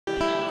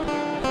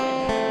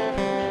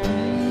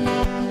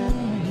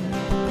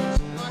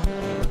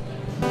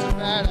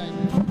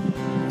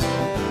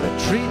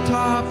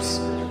lips,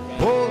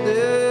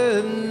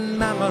 holding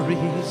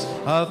memories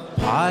of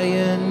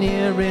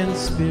pioneering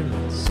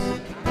spirits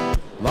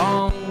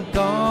long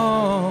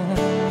gone.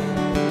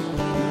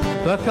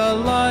 The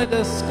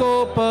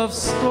kaleidoscope of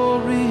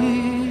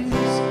stories,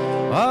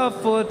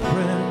 of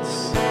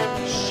footprints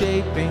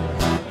shaping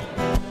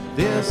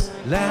this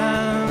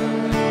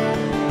land.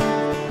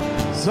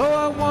 So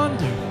I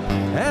wander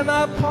and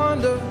I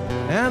ponder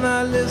and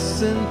I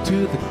listen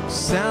to the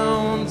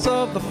sounds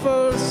of the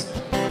first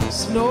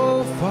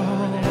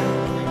snowfall.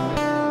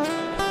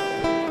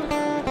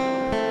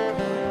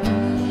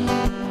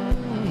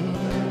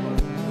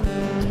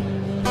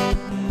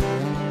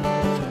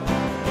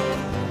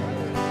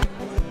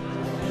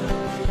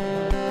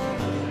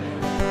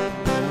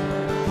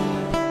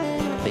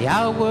 The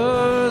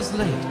hour's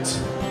late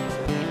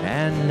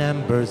and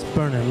embers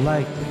burning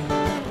lightly.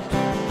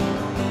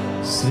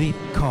 Sleep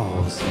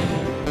calls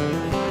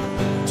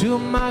to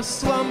my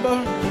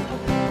slumber.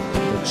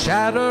 The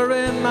chatter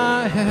in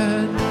my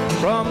head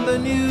from the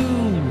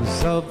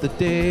news of the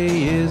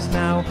day is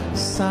now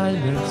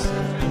silence.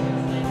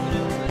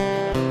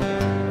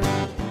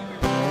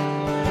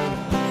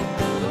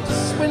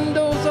 The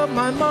windows of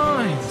my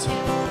mind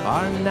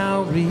are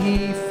now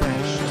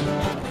refreshed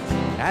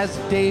as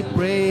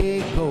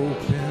daybreak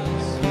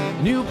opens.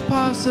 New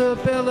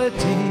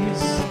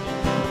possibilities,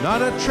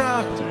 not a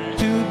track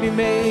to be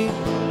made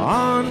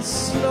on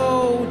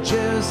snow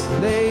just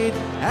laid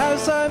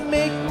as I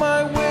make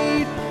my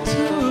way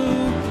to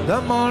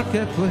the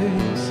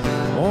marketplace,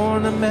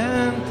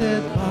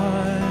 ornamented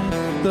by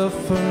the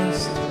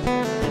first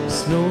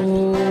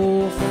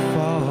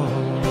snowfall.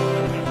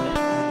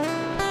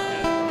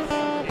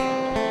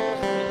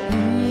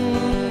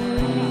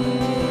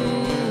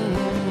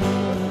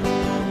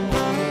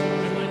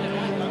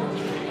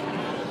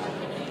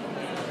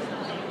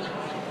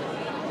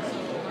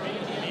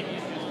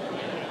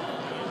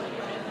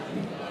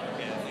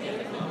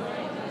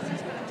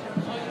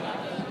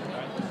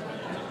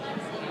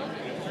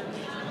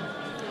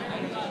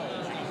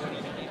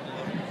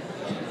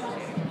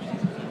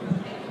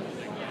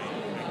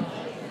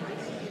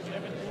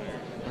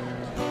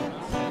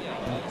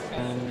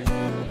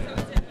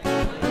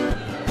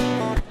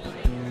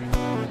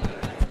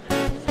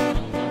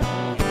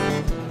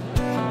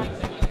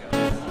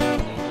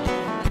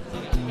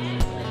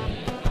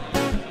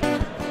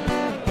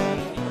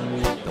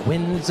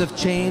 Winds of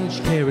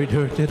change carried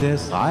her to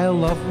this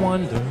isle of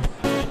wonder,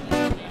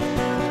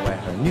 where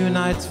her new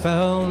nights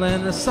fell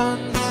and the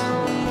suns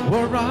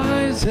were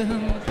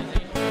rising.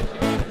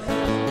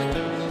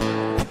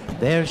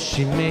 There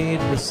she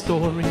made her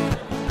story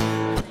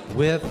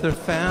with her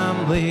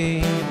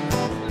family,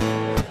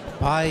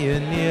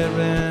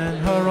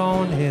 pioneering her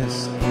own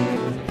history.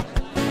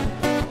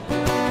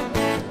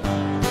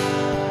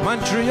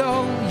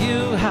 Montreal,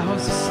 you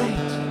house a saint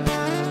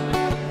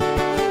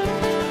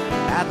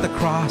at the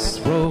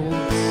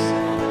crossroads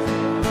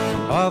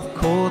of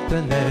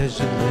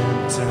Côte-de-Neige and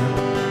Linton,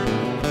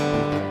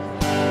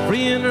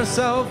 freeing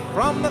herself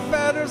from the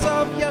fetters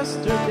of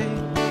yesterday.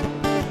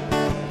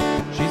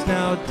 She's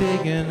now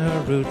digging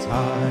her roots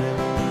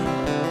high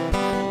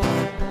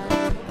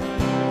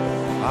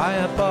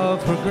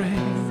above her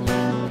grave.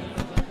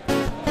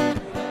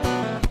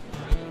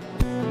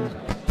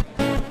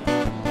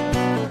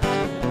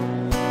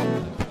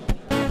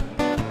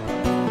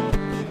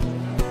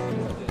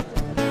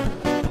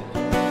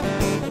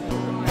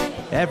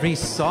 Every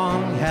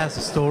song has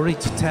a story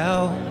to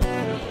tell.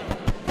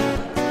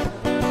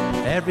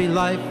 Every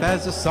life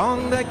has a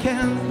song that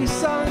can be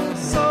sung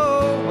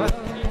so well.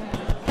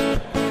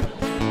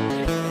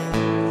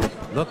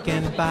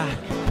 Looking back,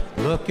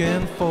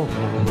 looking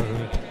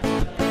forward,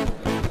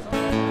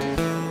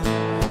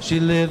 she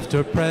lived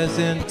her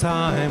present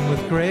time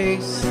with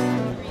grace.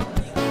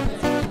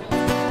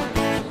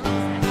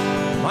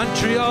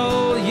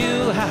 Montreal,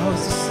 you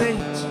house a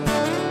saint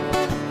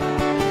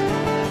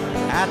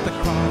at the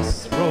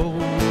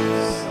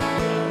crossroads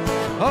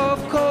of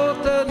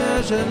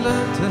Côte-de-Neige and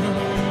Linton,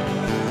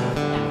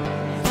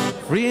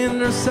 freeing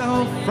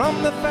herself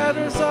from the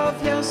fetters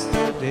of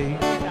yesterday.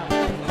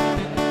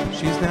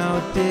 She's now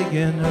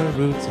digging her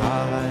roots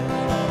high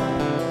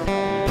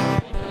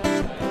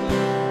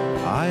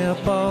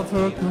above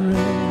her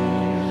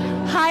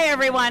grave. Hi,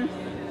 everyone.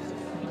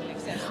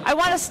 I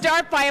want to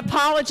start by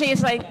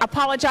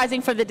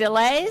apologizing for the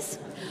delays.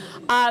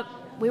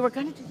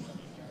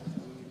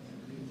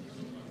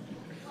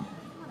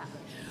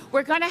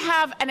 We're going to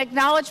have an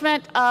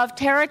acknowledgement of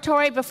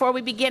territory before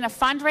we begin a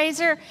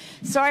fundraiser.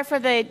 Sorry for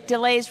the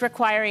delays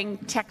requiring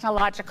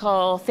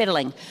technological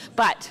fiddling,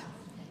 but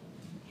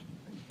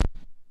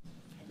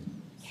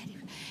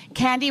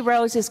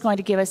Candyrose is going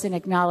to give us an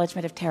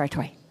acknowledgement of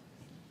territory.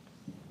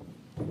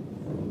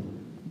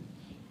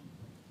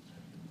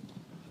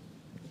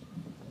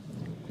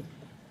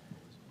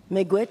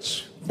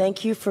 Miigwech,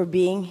 thank you for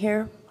being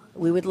here.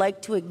 We would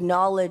like to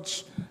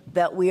acknowledge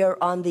that we are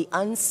on the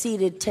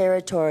unceded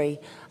territory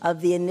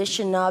of the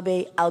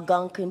Anishinaabe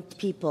Algonquin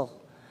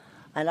people.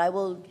 And I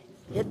will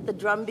hit the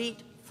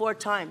drumbeat 4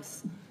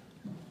 times.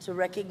 to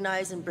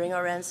recognize and bring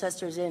our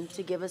ancestors in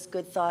to give us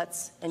good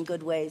thoughts and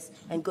good ways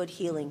and good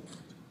healing.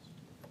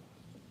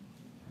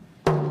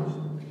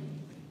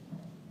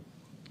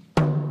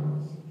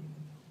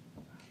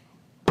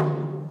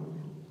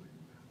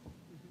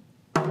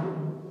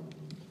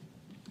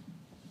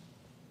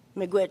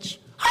 Miigwech.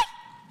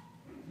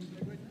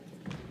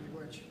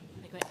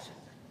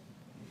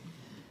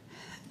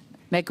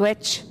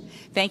 Miigwech.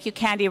 Thank you,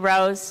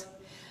 Candyrose,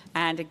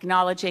 and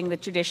acknowledging the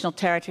traditional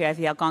territory of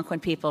the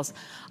Algonquin peoples.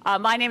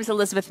 My name is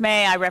Elizabeth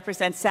May. I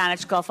represent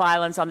Saanich Gulf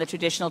Islands on the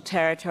traditional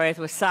territory of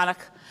the Wasanich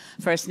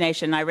First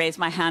Nation. I raise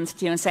my hands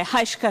to you and say,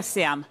 Haishka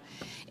Siam,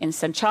 in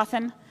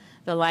Sanchothan,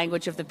 the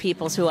language of the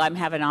peoples who I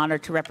have an honor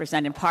to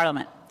represent in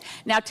Parliament.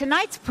 Now,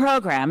 tonight's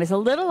program is a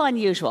little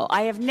unusual.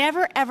 I have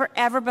never,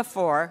 ever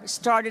before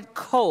started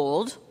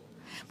cold,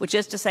 which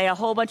is to say a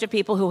whole bunch of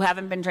people who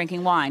haven't been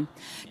drinking wine,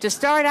 to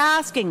start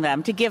asking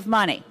them to give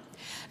money.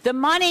 The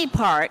money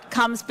part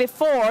comes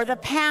before the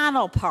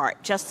panel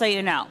part, just so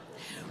you know.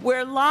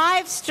 We're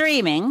live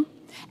streaming,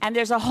 and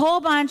there's a whole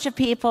bunch of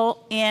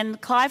people in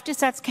Clive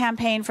Doucet's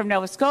campaign from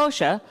Nova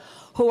Scotia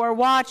who are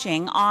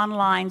watching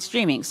online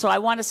streaming. So I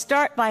want to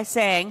start by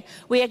saying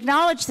we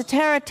acknowledge the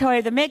territory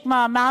of the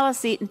Mi'kmaq,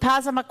 Maliseet, and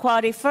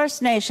Passamaquoddy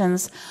First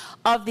Nations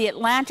of the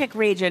Atlantic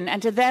region,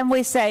 and to them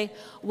we say,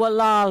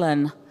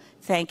 Walalan,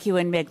 thank you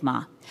in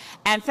Mi'kmaq.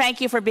 And thank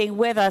you for being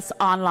with us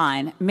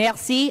online.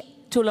 Merci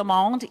tout le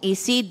monde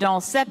ici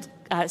dans cet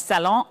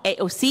salon et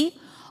aussi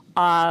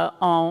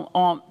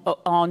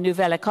en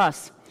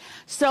Nouvelle-Écosse.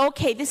 So,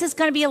 okay, this is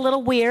going to be a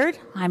little weird.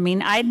 I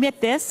mean, I admit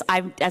this.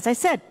 As I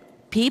said,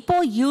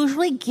 people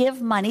usually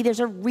give money. There's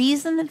a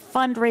reason that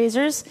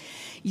fundraisers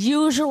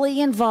usually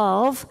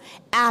involve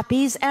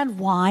appies and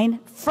wine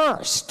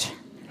first.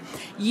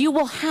 You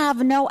will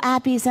have no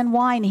appies and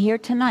wine here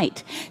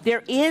tonight.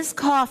 There is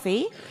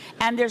coffee,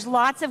 and there's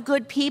lots of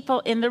good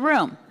people in the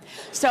room.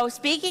 So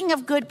speaking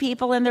of good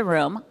people in the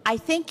room, I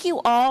think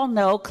you all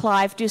know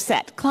Clive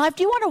Doucet. Clive,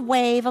 do you want to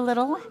wave a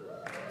little?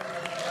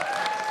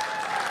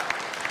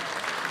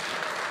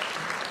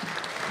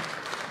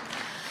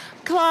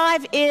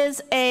 Clive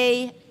is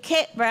a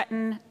Cape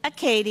Breton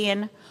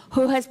Acadian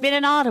who has been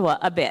in Ottawa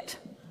a bit.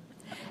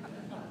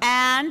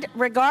 And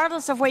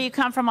regardless of where you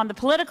come from on the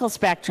political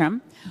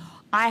spectrum,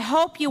 I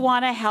hope you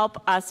want to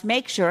help us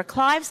make sure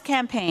Clive's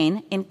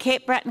campaign in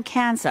Cape Breton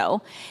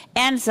Canso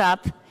ends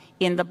up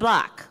in the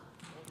black.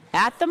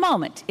 At the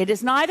moment, it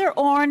is neither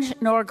orange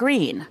nor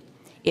green.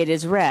 It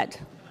is red.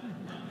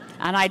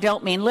 And I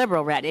don't mean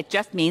liberal red. It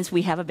just means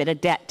we have a bit of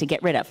debt to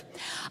get rid of.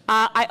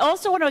 I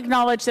also want to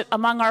acknowledge that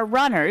among our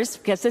runners,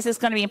 because this is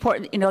going to be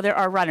important, you know, there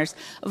are runners,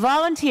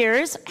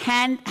 volunteers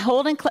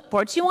holding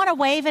clipboards. You want to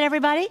wave at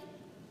everybody?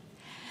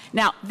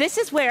 Now, this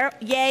is where,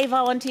 yay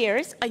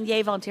volunteers, and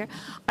yay volunteer.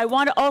 I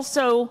want to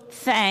also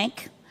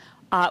thank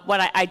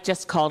what I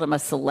just called him a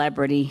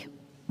celebrity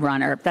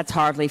runner. That's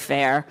hardly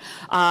fair.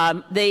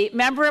 The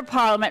Member of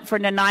Parliament for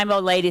Nanaimo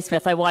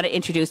Ladysmith, I want to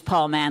introduce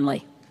Paul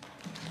Manley.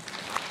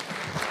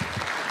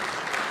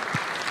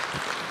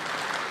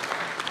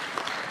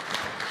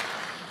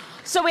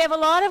 So we have a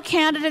lot of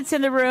candidates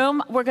in the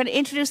room. We're going to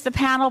introduce the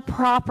panel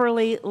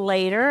properly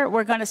later.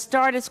 We're going to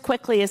start as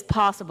quickly as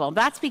possible.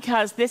 That's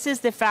because this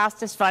is the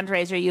fastest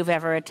fundraiser you've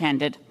ever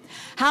attended.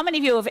 How many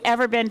of you have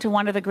ever been to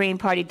one of the Green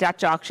Party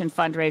Dutch auction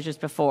fundraisers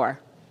before?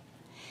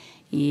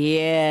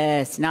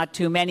 Yes, not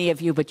too many of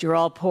you, but you're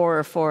all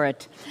poorer for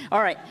it.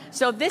 All right,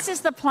 so this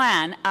is the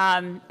plan.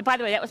 By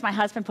the way, that was my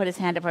husband put his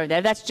hand up over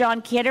there. That's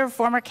John Kidder,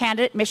 former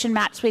candidate, Mission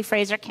Matsui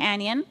Fraser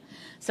Canyon.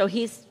 So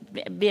he's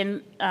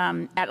been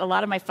at a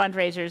lot of my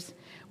fundraisers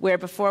where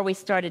before we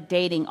started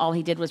dating, all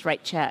he did was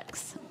write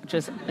checks, which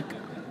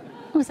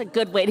was a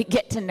good way to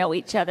get to know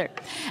each other.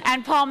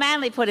 And Paul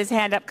Manley put his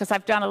hand up because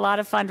I've done a lot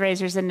of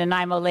fundraisers in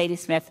Nanaimo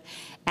Ladysmith,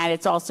 and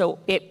it's also,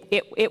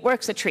 it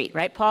works a treat,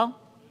 right, Paul?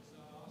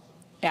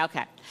 Yeah,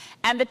 okay.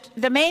 And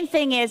the main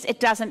thing is it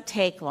doesn't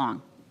take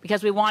long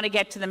because we want to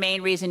get to the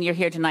main reason you're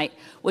here tonight,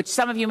 which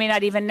some of you may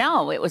not even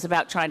know it was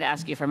about trying to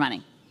ask you for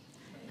money.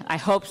 I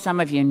hope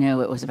some of you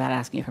knew it was about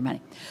asking you for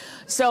money.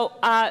 So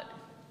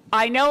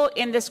I know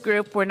in this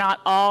group we're not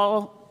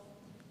all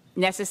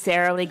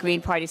necessarily Green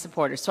Party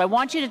supporters. So I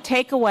want you to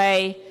take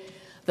away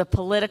the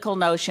political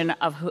notion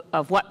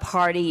of what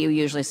party you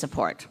usually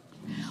support.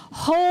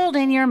 Hold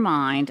in your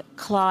mind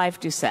Clive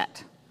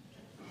Doucet.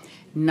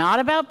 Not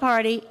about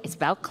party, it's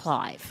about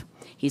Clive.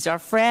 He's our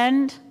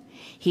friend.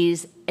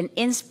 He's an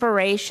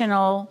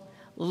inspirational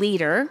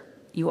leader.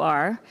 You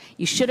are.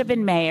 You should have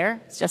been mayor,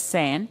 just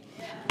saying.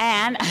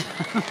 And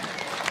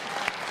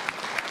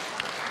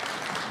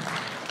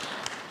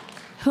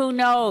who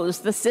knows,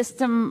 the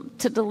system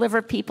to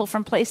deliver people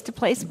from place to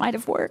place might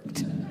have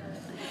worked.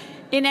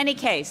 In any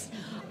case,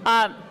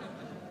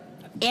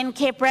 in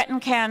Cape Breton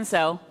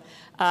Canso,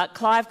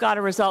 Clive got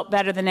a result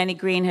better than any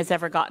Green has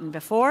ever gotten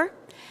before.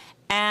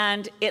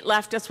 And it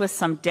left us with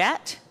some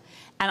debt,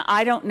 And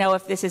I don't know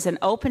if this is an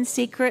open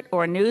secret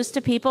or news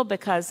to people,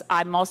 because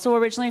I'm also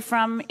originally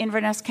from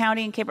Inverness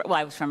County in Cape Breton. Well,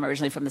 I was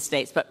originally from the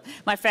States, but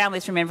my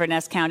family's from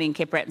Inverness County in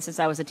Cape Breton since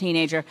I was a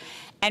teenager.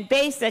 And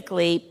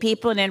basically,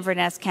 people in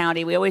Inverness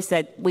County, we always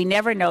said, we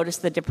never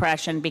noticed the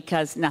Depression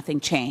because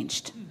nothing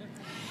changed.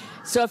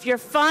 So if you're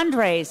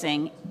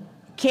fundraising,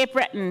 Cape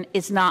Breton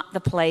is not the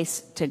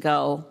place to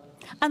go,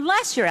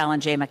 unless you're Alan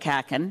J.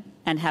 McCacken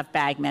and have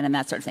bagmen and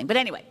that sort of thing. But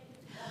anyway,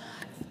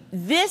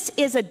 this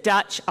is a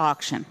Dutch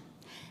auction.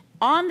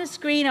 On the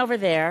screen over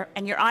there,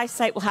 and your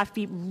eyesight will have to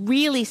be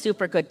really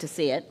super good to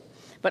see it,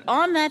 but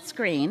on that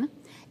screen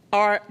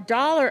are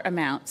dollar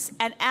amounts,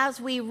 and as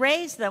we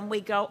raise them,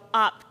 we go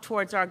up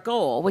towards our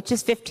goal, which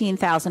is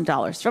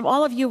 $15,000, from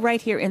all of you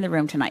right here in the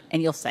room tonight.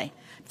 And you'll say,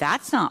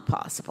 that's not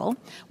possible.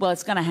 Well,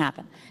 it's going to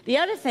happen. The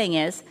other thing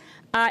is,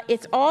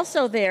 it's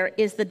also there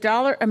is the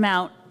dollar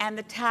amount and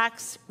the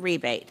tax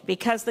rebate,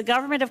 because the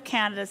Government of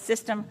Canada's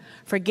system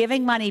for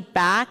giving money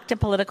back to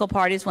political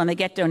parties when they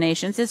get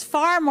donations is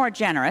far more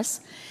generous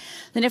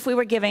than if we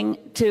were giving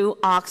to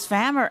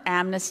Oxfam or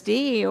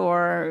Amnesty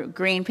or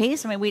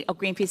Greenpeace. I mean,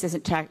 Greenpeace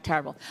isn't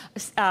terrible.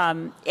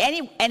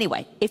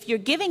 Anyway, if you're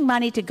giving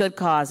money to good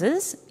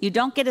causes, you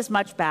don't get as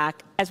much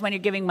back as when you're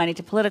giving money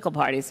to political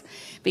parties,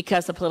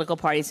 because the political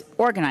parties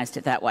organized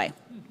it that way.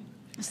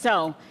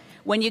 So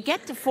when you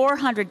get to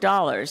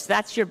 $400,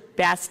 that's your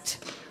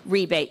best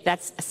rebate.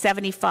 That's a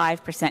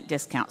 75%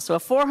 discount. So a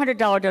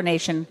 $400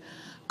 donation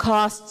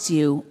costs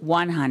you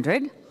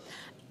 $100.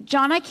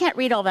 John, I can't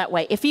read all that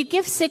way. If you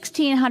give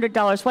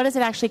 $1,600, what does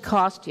it actually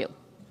cost you?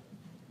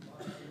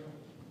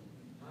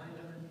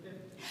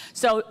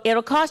 So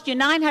it'll cost you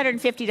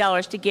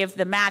 $950 to give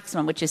the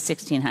maximum, which is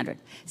 $1,600.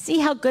 See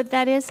how good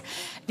that is?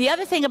 The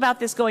other thing about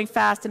this going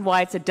fast and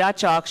why it's a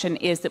Dutch auction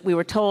is that we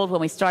were told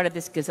when we started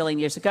this gazillion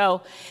years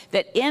ago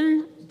that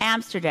in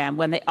Amsterdam,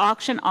 when they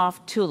auction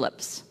off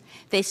tulips,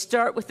 they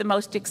start with the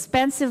most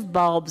expensive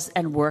bulbs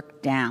and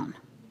work down.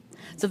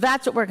 So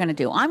that's what we're going to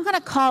do. I'm going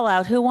to call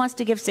out who wants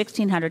to give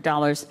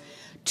 $1,600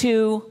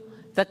 to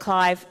the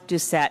Clive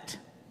Doucet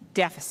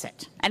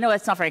deficit. I know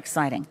that's not very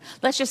exciting.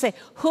 Let's just say,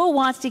 who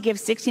wants to give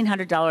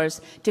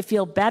 $1,600 to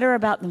feel better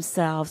about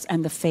themselves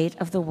and the fate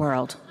of the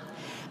world?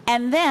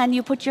 And then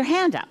you put your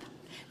hand up.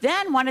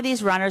 Then one of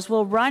these runners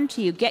will run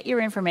to you, get your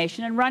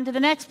information, and run to the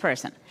next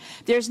person.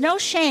 There's no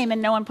shame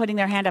in no one putting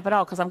their hand up at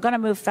all, because I'm going to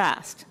move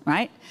fast,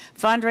 right?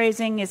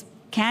 Fundraising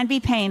can be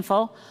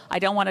painful. I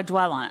don't want to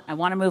dwell on it. I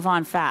want to move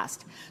on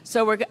fast.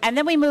 So and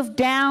then we move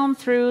down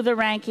through the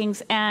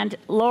rankings, and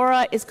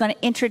Laura is going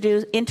to enter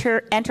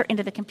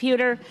into the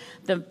computer.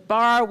 The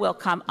bar will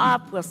come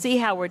up. We'll see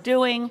how we're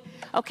doing.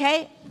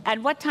 Okay?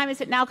 And what time is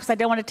it now? Because I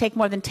don't want to take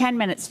more than 10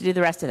 minutes to do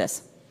the rest of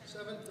this.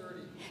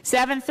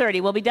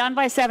 7:30. We'll be done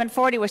by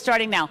 7:40. We're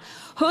starting now.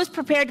 Who's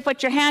prepared to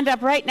put your hand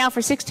up right now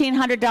for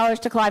 $1,600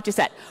 to Clive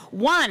Doucet?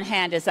 One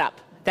hand is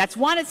up. That's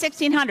one at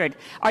 $1,600.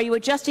 Are you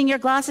adjusting your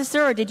glasses,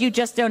 sir, or did you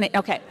just donate?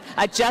 Okay,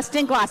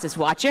 adjusting glasses.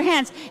 Watch your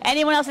hands.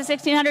 Anyone else at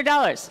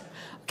 $1,600?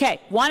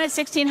 Okay, one at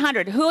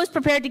 $1,600. Who is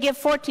prepared to give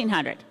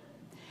 $1,400?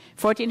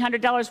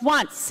 $1,400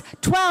 once.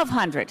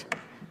 $1,200.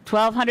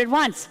 $1,200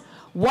 once.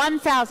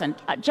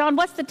 $1,000. John,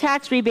 what's the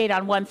tax rebate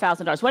on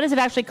 $1,000? What does it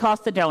actually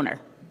cost the donor?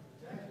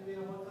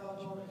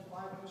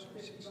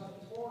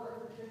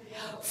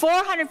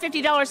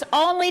 $450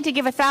 only to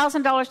give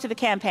 $1,000 to the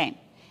campaign.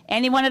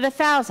 Anyone at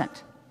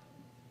 $1,000?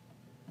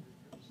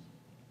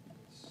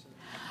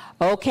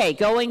 Okay,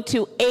 going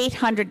to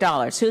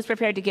 $800. Who's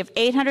prepared to give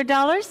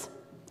 $800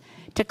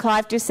 to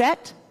Clive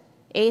Doucet?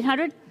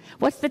 $800.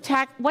 What's the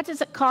tax? What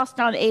does it cost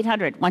on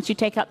 $800 once you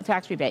take out the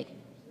tax rebate?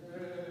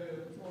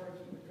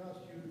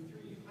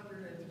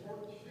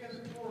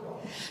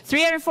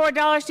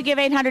 $304 to give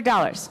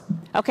 $800.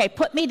 Okay,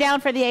 put me down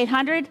for the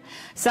 $800.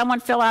 Someone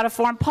fill out a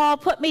form. Paul,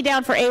 put me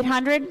down for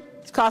 $800.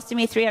 It's costing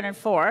me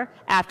 $304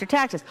 after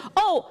taxes.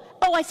 Oh,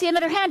 I see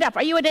another hand up.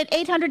 Are you at an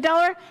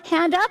 $800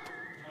 hand up?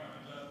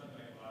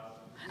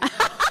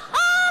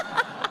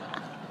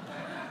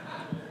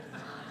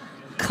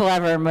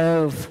 Clever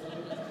move.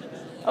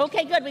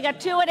 Okay, good. We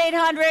got two at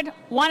 $800,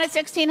 one at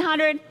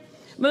 $1,600.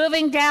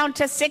 Moving down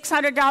to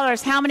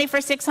 $600. How many for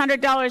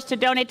 $600 to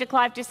donate to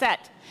Clive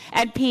Doucet?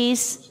 And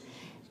peace,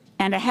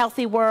 and a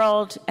healthy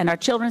world, and our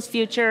children's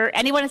future.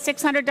 Anyone at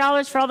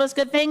 $600 for all those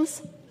good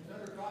things?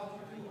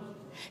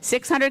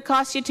 $600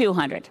 costs you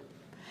 $200.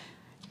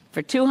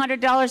 For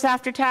 $200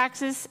 after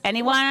taxes,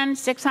 anyone?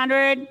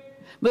 $600.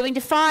 Moving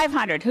to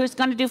 $500. Who's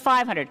going to do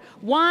 $500?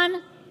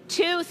 1,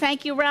 2.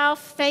 Thank you,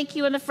 Ralph. Thank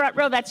you in the front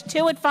row. That's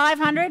 2 at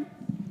 $500.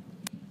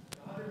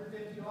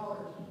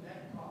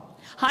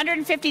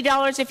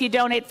 $150 if you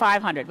donate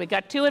 $500. We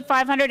got 2 at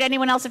 $500.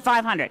 Anyone else at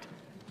 $500?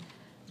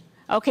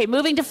 Okay,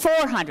 moving to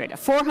 $400. A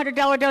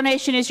 $400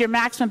 donation is your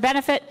maximum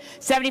benefit.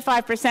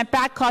 75%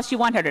 back costs you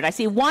 $100. I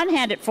see one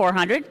hand at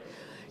 $400,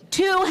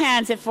 2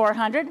 hands at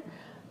 $400.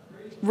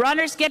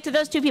 Runners get to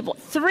those 2 people.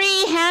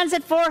 3 hands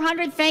at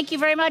 $400. Thank you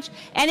very much.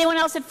 Anyone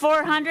else at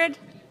 $400?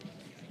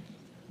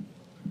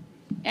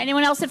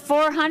 Anyone else at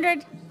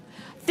 $400?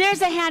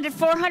 There's a hand at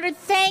 $400.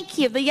 Thank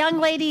you. The young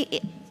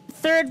lady,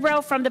 3rd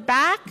row from the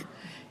back.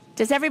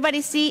 Does everybody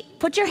see?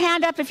 Put your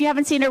hand up if you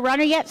haven't seen a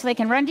runner yet so they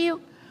can run to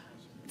you.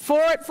 4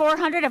 at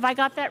 400, have I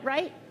got that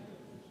right?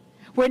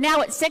 We're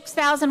now at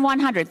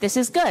 6,100. This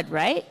is good,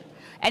 right?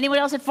 Anyone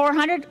else at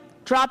 400?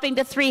 Dropping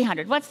to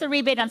 300. What's the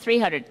rebate on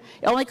 300?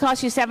 It only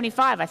costs you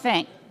 $75, I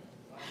think.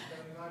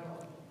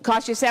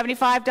 Cost you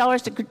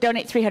 $75 to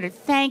donate 300.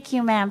 Thank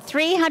you, ma'am.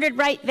 300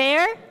 right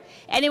there.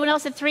 Anyone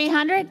else at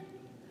 300?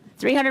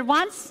 300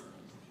 once?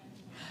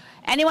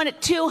 Anyone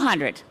at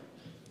 200?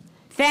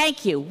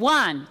 Thank you.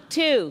 1,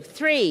 2,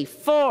 3,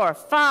 4,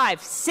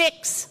 5,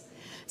 6,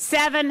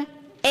 7,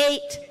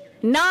 8,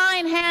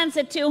 9 hands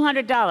at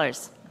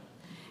 $200.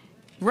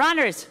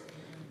 Runners,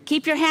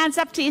 keep your hands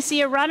up till you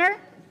see a runner.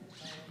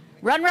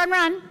 Run, run,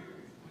 run.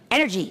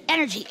 Energy,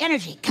 energy,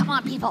 energy. Come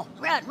on, people.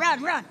 Run,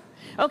 run, run.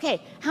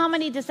 Okay, how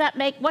many does that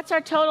make? What's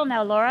our total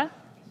now, Laura?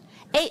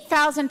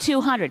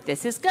 8,200.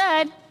 This is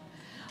good.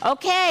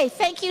 Okay,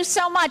 thank you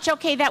so much.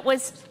 Okay, that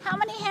was, how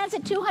many hands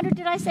at 200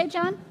 did I say,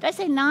 John? Did I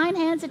say 9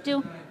 hands at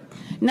 200?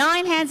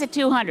 9 hands at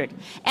 200.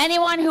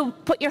 Anyone who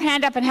put your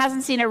hand up and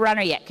hasn't seen a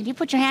runner yet, can you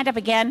put your hand up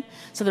again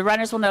so the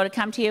runners will know to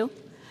come to you?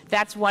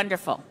 That's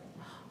wonderful.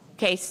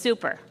 Okay,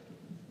 super.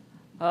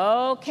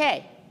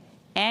 Okay.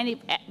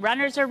 Any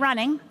runners are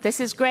running. This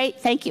is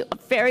great. Thank you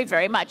very,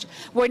 very much.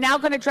 We're now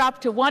going to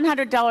drop to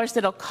 $100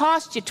 that'll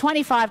cost you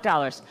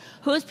 $25.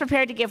 Who's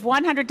prepared to give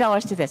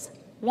 $100 to this?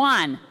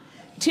 1,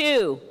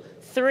 2,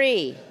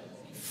 3,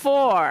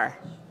 4,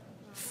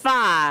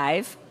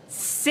 5,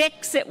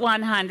 6 at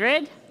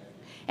 100.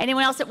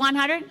 Anyone else at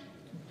 100?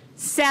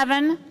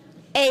 7,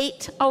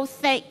 8. Oh,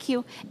 thank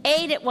you.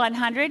 8 at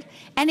 100.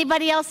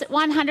 Anybody else at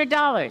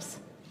 $100?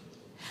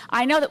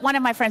 I know that one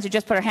of my friends who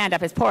just put her hand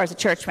up is poor as a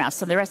church mouse,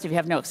 so the rest of you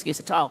have no excuse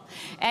at all.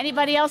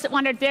 Anybody else at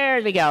 100?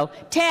 There we go.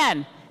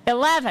 10,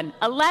 11,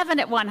 11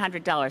 at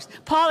 $100.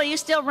 Paul, are you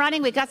still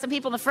running? We've got some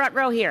people in the front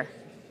row here.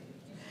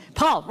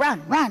 Paul,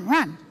 run, run,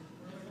 run.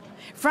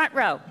 Front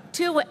row.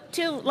 Two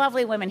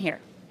lovely women here.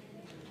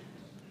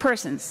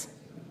 Persons.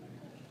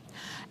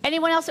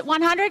 Anyone else at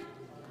 100?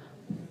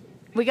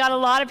 We got a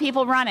lot of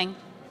people running.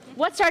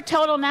 What's our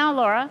total now,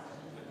 Laura?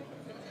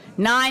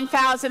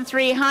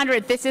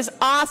 9,300. This is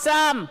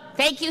awesome.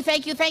 Thank you,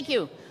 thank you, thank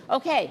you.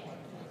 Okay.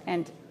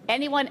 And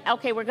anyone,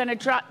 okay, we're going to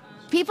drop.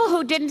 People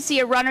who didn't see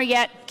a runner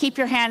yet, keep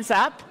your hands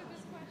up.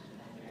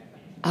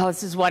 Oh,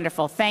 this is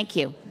wonderful. Thank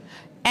you.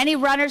 Any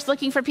runners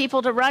looking for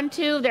people to run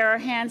to? There are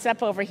hands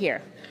up over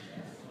here.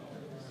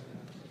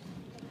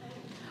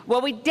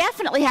 Well, we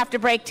definitely have to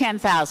break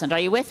 10,000. Are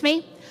you with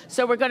me?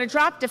 So we're going to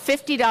drop to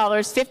 $50.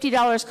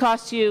 $50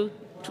 costs you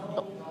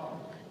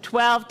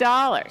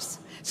 $12.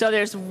 So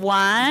there's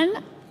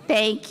 1,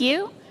 thank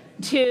you,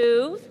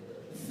 2,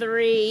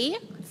 3,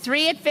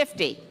 3 at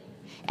 50.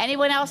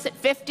 Anyone else at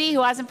 50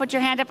 who hasn't put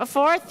your hand up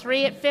before?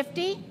 3 at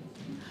 50,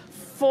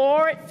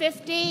 4 at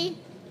 50.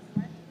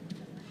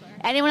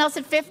 Anyone else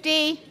at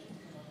 50?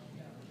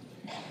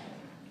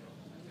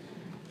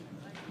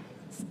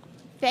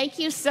 Thank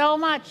you so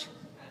much.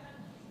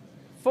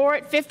 4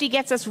 at 50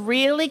 gets us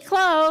really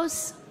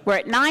close. We're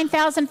at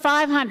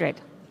 9,500.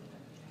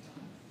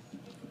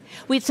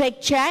 We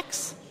take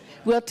checks.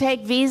 We'll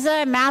take Visa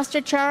and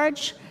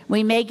MasterCharge.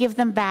 We may give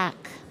them back.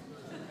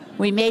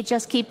 We may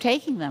just keep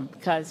taking them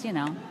because, you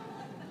know.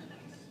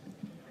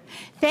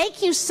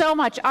 Thank you so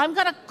much. I'm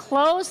going to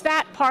close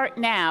that part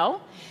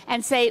now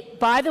and say,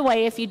 by the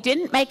way, if you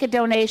didn't make a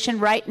donation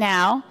right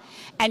now,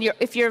 and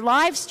if you're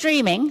live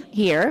streaming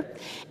here,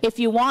 if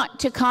you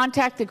want to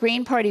contact the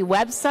Green Party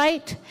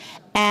website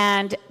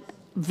and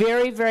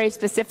very, very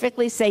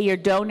specifically say you're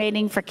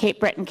donating for Cape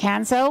Breton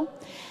Canso,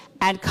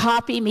 and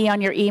copy me on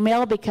your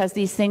email because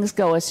these things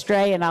go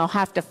astray and I'll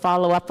have to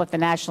follow up with the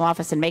national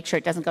office and make sure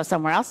it doesn't go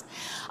somewhere else.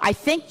 I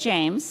think,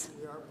 James.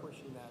 We are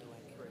pushing that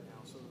link right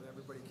now so that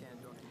everybody can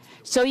donate.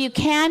 So you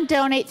can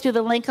donate through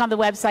the link on the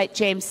website,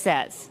 James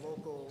says.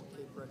 Local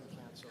Cape Breton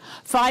Canso.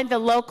 Find the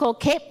local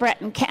Cape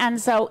Breton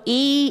Canso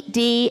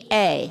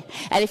EDA.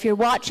 And if you're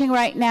watching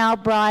right now,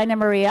 Brian and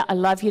Maria, I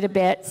love you to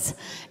bits.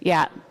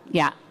 Yeah,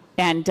 yeah.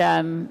 And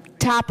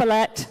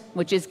Tapalet,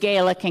 which is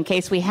Gaelic, in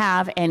case we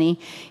have any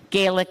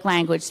Gaelic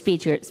language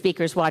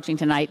speakers watching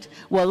tonight.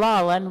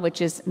 Walalan,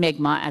 which is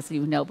Mi'kmaq, as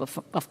you know,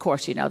 of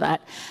course you know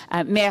that.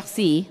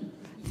 Merci,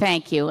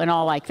 thank you, and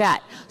all like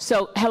that.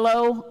 So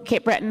hello,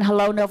 Cape Breton,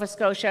 hello, Nova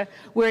Scotia.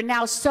 We're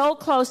now so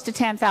close to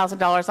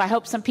 $10,000. I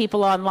hope some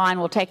people online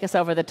will take us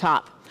over the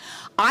top.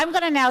 I'm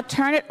going to now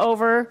turn it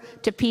over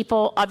to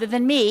people other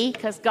than me,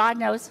 because God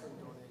knows.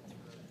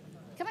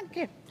 Come on,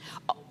 here.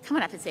 Oh, come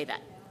on up and say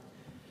that.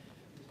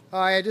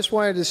 Hi, I just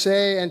wanted to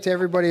say, and to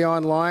everybody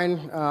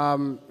online,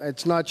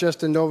 it's not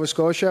just in Nova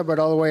Scotia, but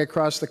all the way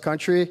across the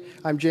country.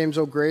 I'm James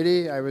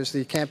O'Grady. I was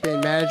the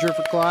campaign manager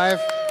for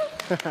Clive.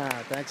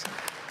 Thanks.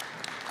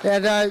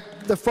 And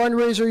the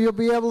fundraiser, you'll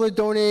be able to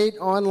donate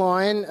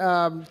online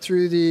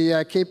through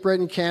the Cape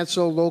Breton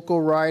Canso local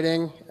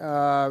riding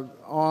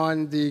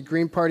on the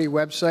Green Party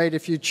website.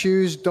 If you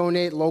choose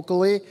donate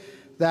locally,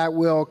 that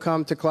will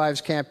come to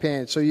Clive's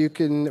campaign. So you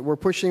can, we're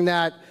pushing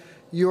that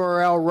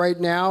URL right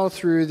now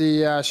through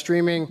the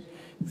streaming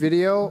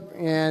video.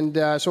 And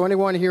so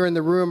anyone here in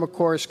the room, of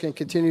course, can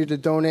continue to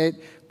donate.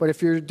 But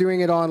if you're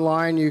doing it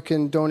online, you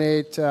can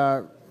donate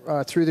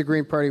through the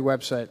Green Party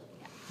website.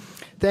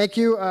 Thank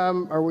you.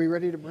 Are we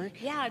ready to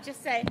break? Yeah,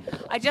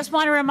 I just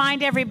want to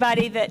remind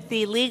everybody that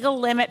the legal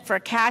limit for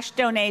cash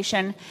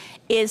donation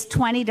is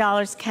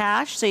 $20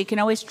 cash, so you can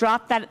always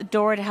drop that at the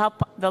door to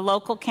help the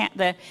local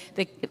the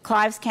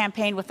Clive's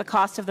campaign with the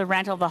cost of the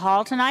rental of the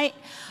hall tonight.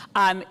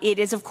 It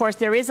is, of course,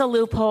 there is a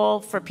loophole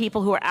for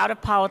people who are out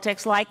of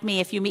politics like me.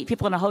 If you meet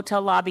people in a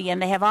hotel lobby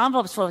and they have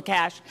envelopes full of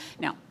cash,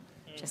 no,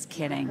 just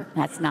kidding.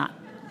 That's not.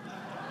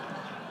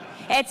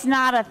 It's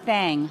not a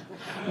thing.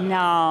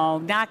 No,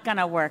 not going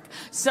to work.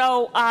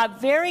 So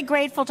very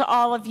grateful to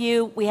all of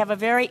you. We have a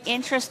very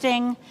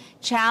interesting,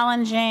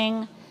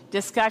 challenging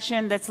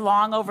discussion that's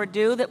long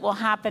overdue that will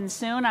happen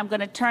soon. I'm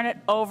going to turn it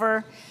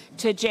over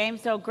to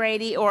James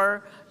O'Grady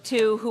or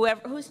to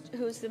whoever,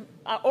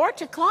 or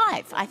to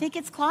Clive. I think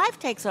it's Clive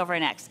takes over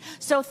next.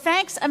 So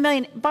thanks a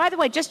million. By the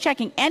way, just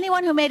checking,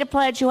 anyone who made a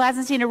pledge who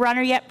hasn't seen a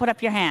runner yet, put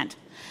up your hand.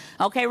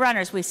 Okay,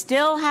 runners, we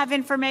still have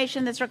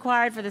information that's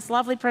required for this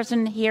lovely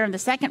person here in the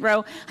second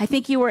row. I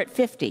think you were at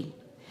 50.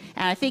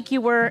 And I think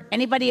you were,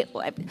 anybody,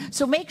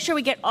 so make sure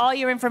we get all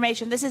your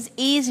information. This is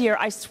easier,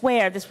 I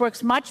swear. This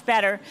works much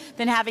better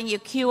than having you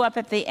queue up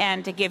at the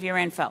end to give your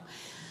info.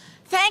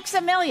 Thanks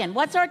a million.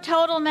 What's our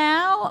total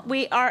now?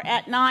 We are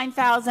at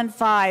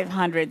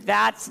 9,500.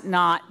 That's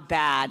not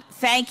bad.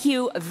 Thank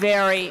you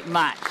very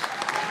much.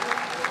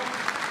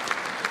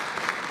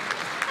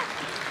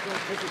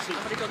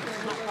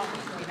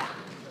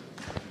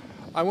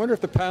 I wonder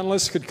if the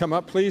panelists could come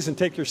up, please, and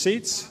take your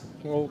seats.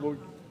 We'll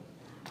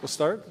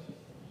start.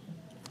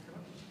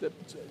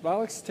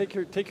 Alex, take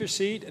your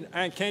seat,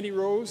 and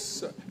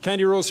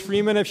Candyrose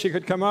Freeman, if she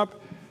could come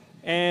up,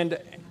 and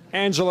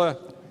Angela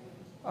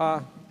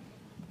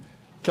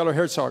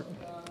Keller-Herzog.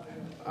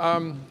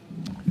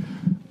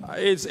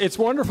 It's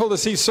wonderful to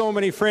see so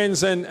many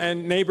friends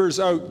and neighbors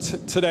out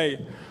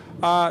today.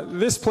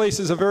 This place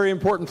is a very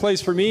important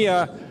place for me.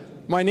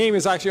 My name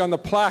is actually on the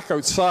plaque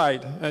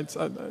outside.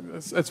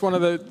 It's one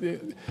of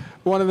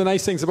the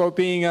nice things about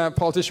being a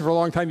politician for a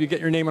long time. You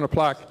get your name on a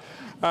plaque.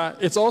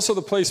 It's also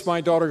the place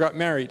my daughter got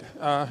married,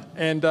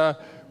 and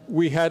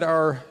we had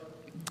our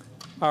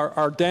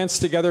dance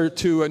together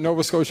to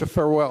Nova Scotia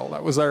Farewell.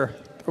 That was our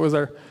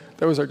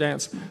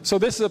dance. So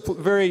this is a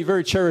very,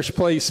 very cherished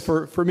place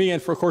for me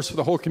and of course for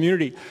the whole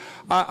community.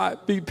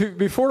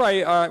 Before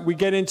we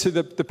get into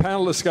the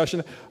panel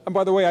discussion, and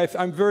by the way,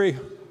 I'm very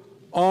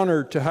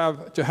honored to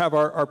have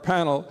our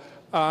panel.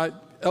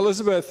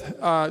 Elizabeth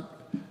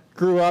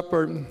grew up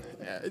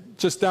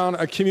just down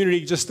a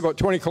community just about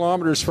 20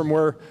 kilometers from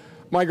where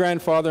my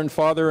grandfather and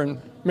father and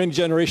many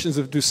generations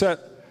of Doucet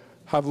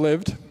have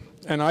lived,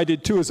 and I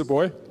did too as a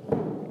boy.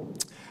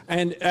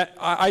 And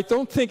I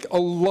don't think a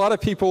lot of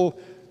people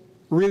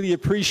really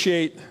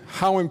appreciate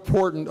how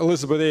important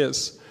Elizabeth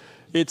is.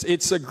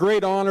 It's a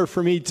great honor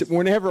for me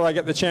whenever I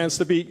get the chance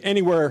to be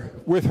anywhere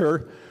with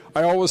her.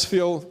 I always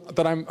feel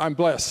that I'm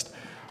blessed.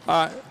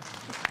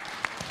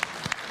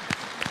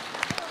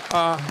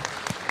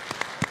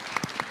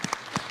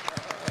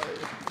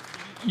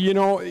 You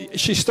know,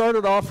 she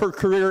started off her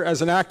career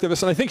as an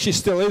activist, and I think she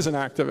still is an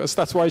activist.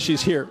 That's why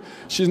she's here.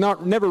 She's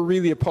never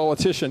really a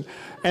politician.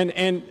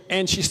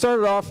 And she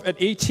started off at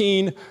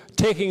 18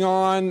 taking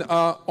on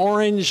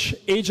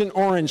Agent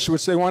Orange,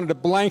 which they wanted to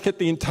blanket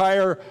the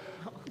entire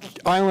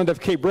island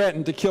of Cape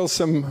Breton to kill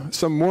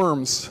some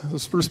worms,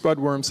 spruce bud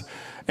worms.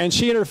 And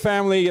she and her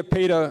family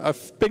paid a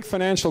big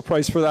financial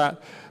price for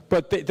that,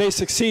 but they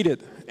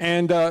succeeded.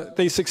 And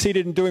they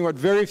succeeded in doing what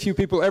very few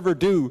people ever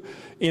do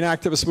in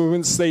activist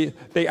movements.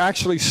 They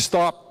actually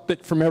stopped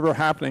it from ever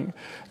happening.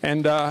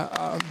 And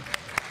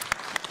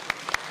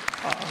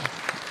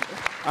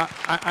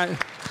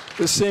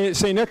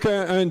c'est n'est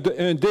qu'un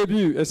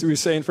début, as we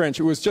say in French.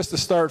 It was just a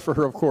start for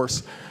her, of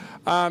course.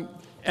 And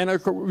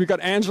we've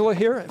got Angela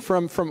here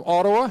from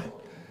Ottawa.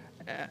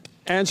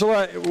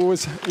 Angela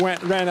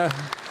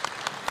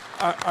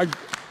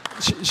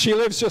she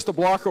lives just a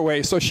block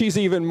away, so she's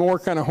even more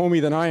kind of homey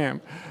than I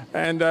am.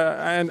 And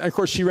of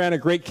course, she ran a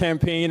great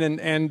campaign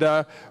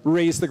and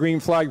raised the green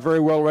flag very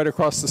well right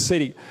across the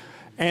city.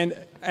 And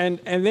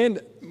then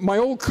my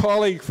old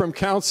colleague from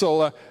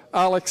council,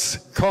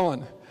 Alex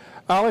Cullen.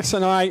 Alex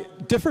and I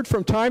differed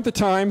from time to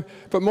time,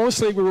 but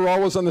mostly we were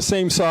always on the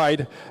same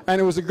side. And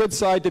it was a good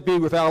side to be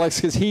with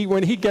Alex, because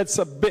when he gets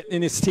a bit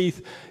in his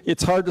teeth,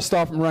 it's hard to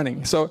stop him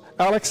running. So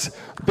Alex,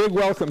 big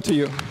welcome to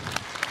you.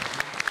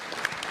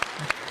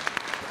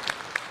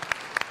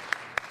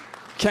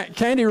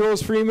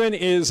 Candyrose Freeman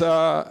is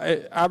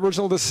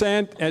Aboriginal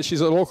descent, and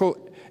she's a local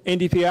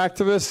NDP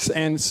activist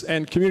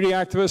and community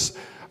activist.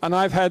 And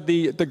I've had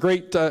the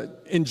great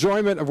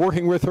enjoyment of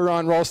working with her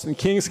on Ralston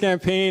King's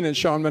campaign and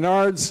Sean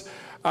Menard's.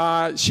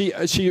 She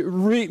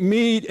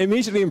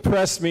immediately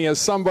impressed me as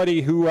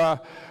somebody who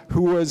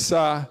was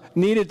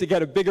needed to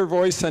get a bigger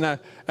voice and a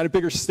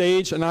bigger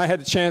stage, and I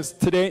had a chance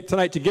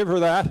tonight to give her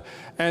that.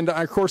 And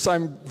of course,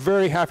 I'm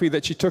very happy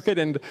that she took it,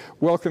 and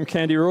welcome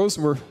Candyrose.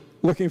 We're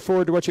looking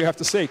forward to what you have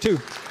to say, too.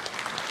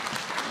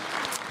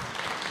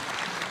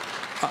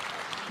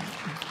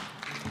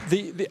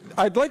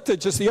 I'd like to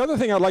the other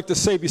thing I'd like to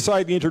say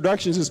beside the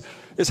introductions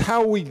is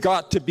how we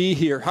got to be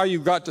here, how you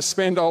got to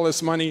spend all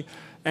this money,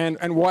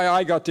 and why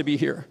I got to be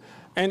here.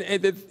 And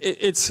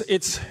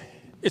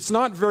it's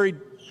not very,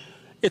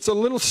 it's a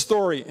little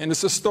story, and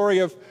it's a story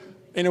of,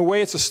 in a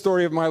way, it's a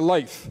story of my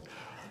life.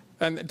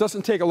 And it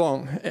doesn't take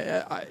long.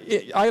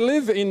 I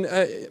live in,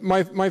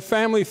 my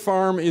family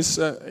farm is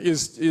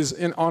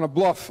on a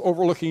bluff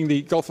overlooking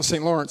the Gulf of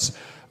St. Lawrence.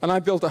 And I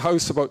built a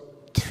house about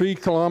 3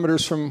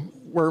 kilometers from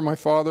where my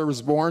father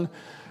was born.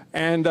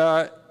 And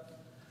the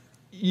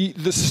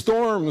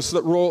storms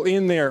that roll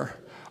in there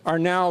are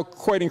now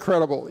quite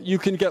incredible. You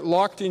can get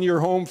locked in your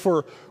home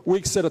for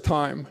weeks at a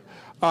time.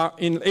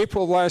 In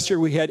April of last year,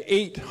 we had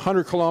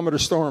 800-kilometer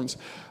storms.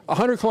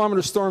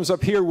 100-kilometer storms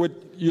up here,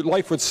 your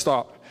life would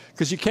stop,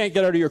 because you can't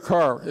get out of your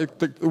car.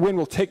 The wind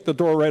will take the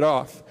door right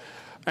off.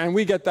 And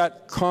we get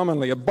that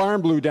commonly. A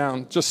barn blew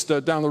down just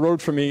down the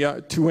road from me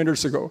 2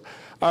 winters ago.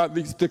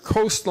 The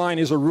coastline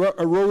is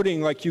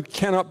eroding like you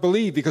cannot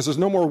believe, because there's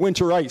no more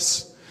winter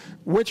ice.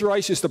 Winter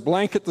ice used to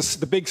blanket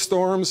the big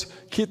storms,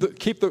 keep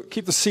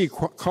the sea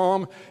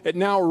calm. It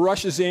now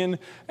rushes in,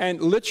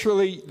 and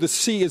literally the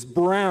sea is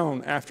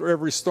brown after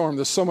every storm.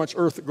 There's so much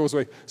earth that goes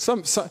away.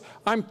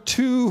 I'm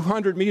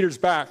 200 meters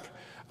back,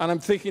 and I'm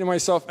thinking to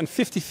myself, and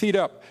 50 feet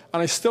up,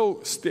 and I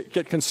still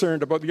get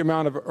concerned about the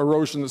amount of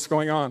erosion that's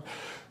going on.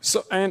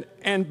 So,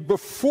 and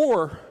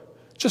before,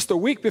 just a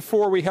week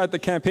before we had the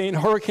campaign,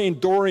 Hurricane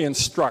Dorian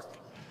struck.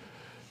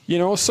 You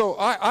know, so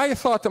I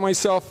thought to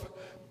myself,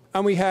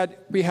 and we had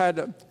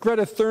Greta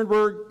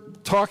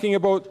Thunberg talking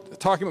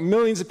about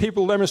millions of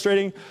people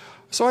demonstrating.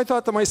 So I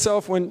thought to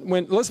myself, when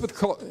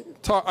Elizabeth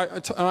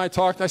and I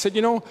talked, I said,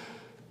 you know,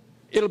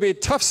 it'll be a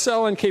tough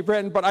sell in Cape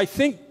Breton, but I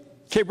think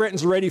Cape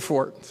Breton's ready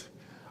for it.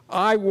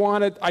 I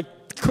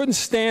couldn't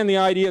stand the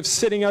idea of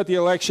sitting out the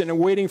election and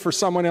waiting for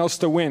someone else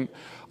to win.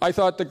 I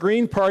thought the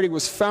Green Party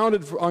was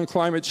founded on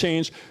climate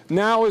change.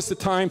 Now is the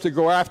time to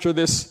go after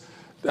this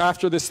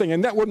thing,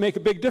 and that would make a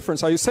big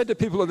difference. I said to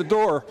people at the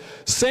door,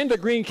 send a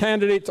Green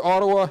candidate to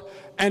Ottawa,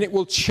 and it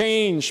will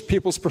change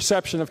people's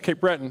perception of Cape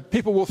Breton.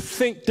 People will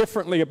think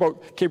differently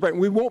about Cape Breton.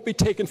 We won't be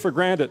taken for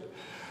granted.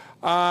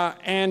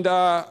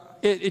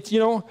 You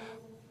know,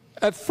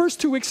 at the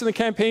first 2 weeks in the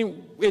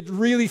campaign, it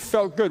really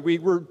felt good. We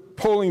were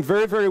polling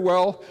very, very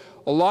well,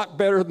 a lot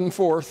better than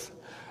fourth,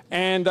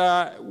 and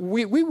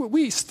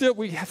we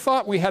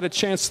thought we had a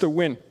chance to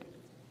win.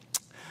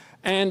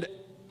 And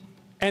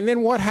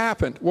then what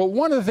happened? Well,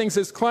 one of the things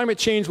is climate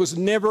change was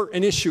never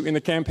an issue in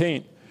the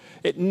campaign.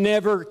 It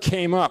never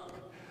came up.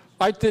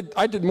 I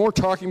did more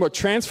talking about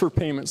transfer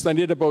payments than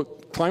I did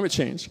about climate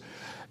change.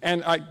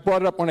 And I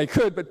brought it up when I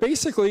could, but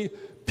basically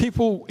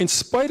people, in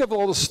spite of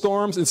all the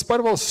storms, in spite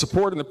of all the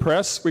support in the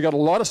press, we got a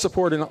lot of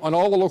support on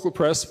all the local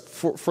press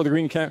for the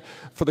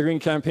Green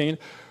campaign,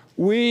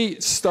 we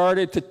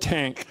started to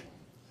tank.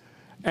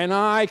 And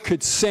I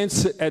could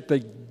sense it at the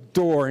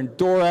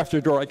door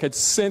after door. I could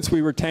sense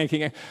we were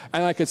tanking, and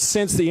I could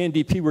sense the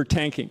NDP were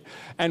tanking.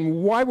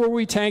 And why were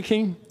we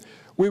tanking?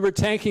 We were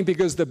tanking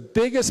because the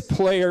biggest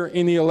player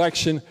in the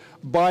election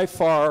by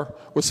far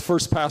was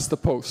first past the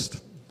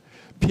post.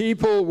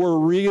 People were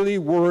really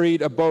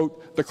worried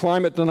about the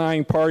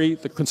climate-denying party,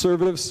 the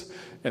Conservatives,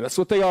 and that's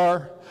what they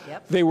are.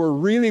 Yep. They were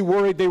really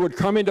worried they would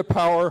come into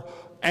power,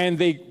 and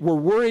they were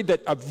worried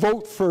that a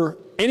vote for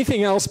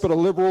anything else but a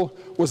Liberal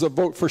was a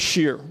vote for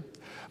Scheer.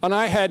 And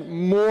I had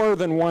more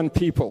than one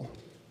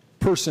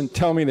person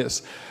tell me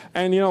this.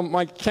 And, you know,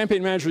 my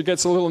campaign manager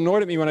gets a little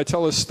annoyed at me when I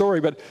tell this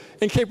story, but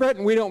in Cape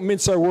Breton, we don't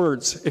mince our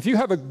words. If you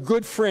have a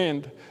good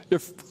friend, the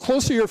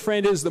closer your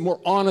friend is, the more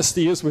honest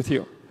he is with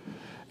you.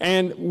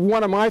 And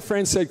one of my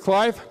friends said,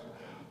 Clive,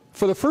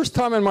 for the first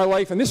time in my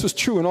life, and this was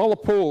true in all the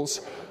polls,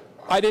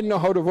 I didn't know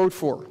how to vote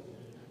for.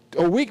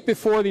 A week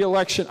before the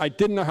election, I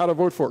didn't know how to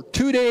vote for.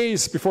 2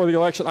 days before the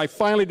election, I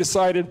finally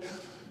decided,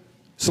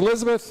 it's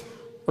Elizabeth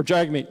or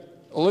Jagmeet.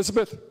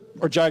 Elizabeth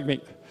or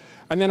Jagmeet.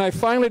 And then I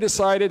finally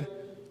decided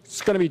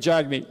it's going to be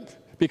Jagmeet,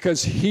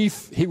 because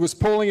he was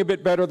polling a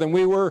bit better than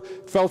we were,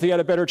 felt he had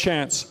a better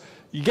chance.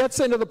 He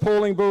gets into the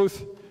polling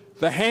booth,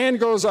 the hand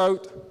goes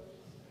out,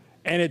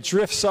 and it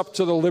drifts up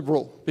to the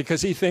Liberal,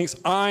 because he thinks,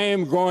 I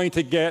am going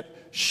to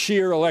get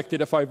Scheer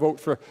elected if I vote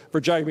for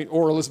Jagmeet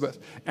or Elizabeth.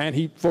 And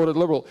he voted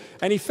Liberal.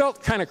 And he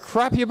felt kind of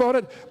crappy about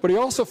it, but he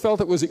also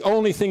felt it was the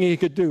only thing he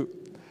could do.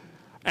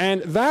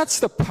 And that's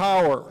the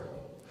power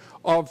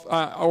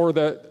or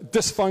the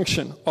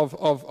dysfunction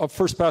of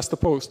first past the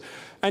post.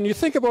 And you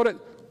think about it,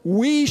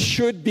 we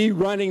should be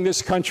running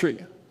this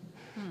country.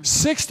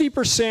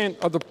 60%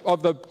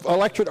 of the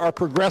electorate are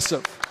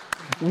progressive.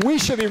 We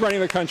should be running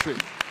the country.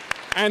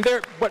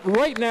 But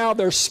right now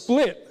they're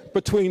split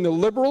between the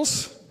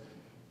Liberals,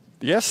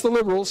 yes the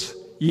Liberals,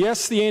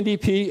 yes the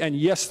NDP, and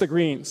yes the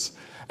Greens.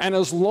 And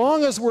as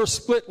long as we're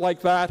split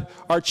like that,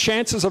 our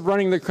chances of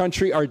running the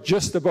country are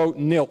just about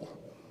nil.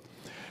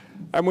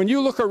 And when you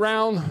look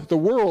around the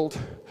world,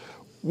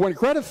 when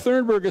Greta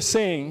Thunberg is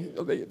saying,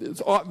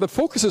 the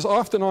focus is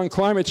often on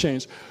climate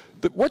change,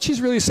 what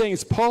she's really saying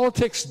is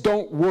politics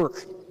don't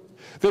work.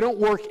 They don't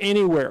work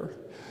anywhere.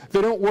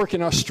 They don't work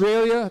in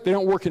Australia. They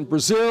don't work in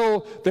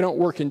Brazil. They don't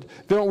work in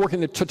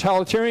the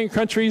totalitarian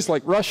countries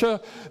like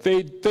Russia.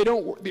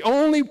 The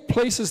only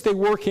places they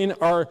work in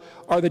are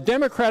the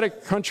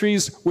democratic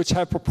countries which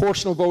have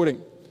proportional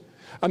voting.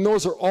 And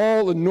those are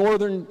all the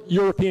northern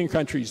European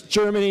countries,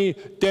 Germany,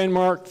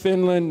 Denmark,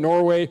 Finland,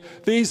 Norway.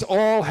 These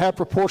all have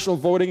proportional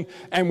voting.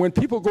 And when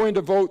people go in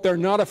to vote, they're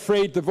not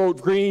afraid to vote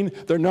Green.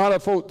 They're not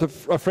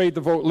afraid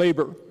to vote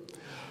Labour.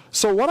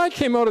 So what I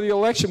came out of the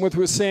election with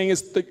was saying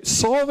is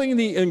solving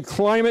the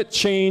climate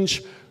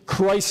change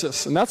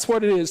crisis. And that's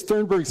what it is.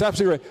 Thunberg's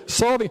absolutely right.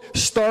 Solving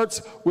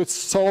starts with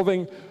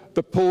solving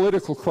the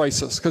political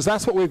crisis, because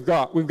that's what we've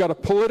got. We've got a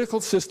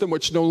political system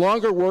which no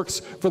longer works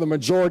for the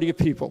majority of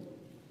people.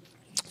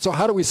 So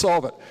how do we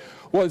solve it?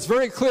 Well, it's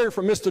very clear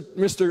from remember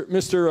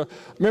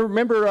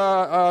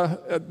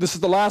this is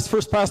the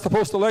first past the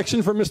post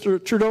election for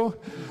Mr. Trudeau?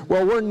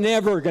 Well, we're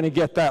never going to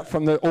get that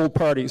from the old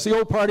parties. The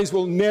old parties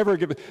will never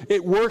give it.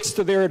 It works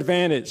to their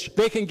advantage.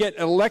 They can get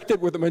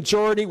elected with a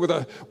majority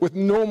with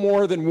no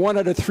more than 1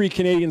 out of 3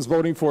 Canadians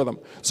voting for them.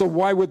 So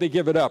why would they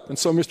give it up? And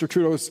so Mr.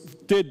 Trudeau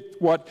did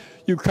what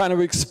you kind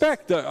of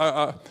expect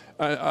a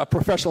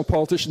professional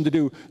politician to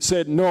do.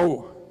 Said,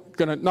 no,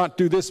 going to not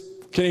do this.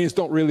 Canadians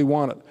don't really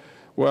want it.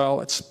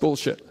 Well, it's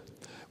bullshit.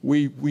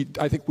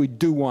 I think we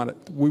do want it.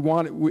 We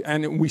want it,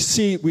 and we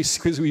see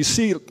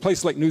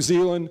places like New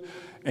Zealand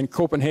and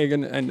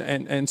Copenhagen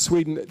and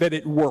Sweden that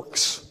it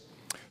works.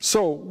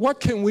 So what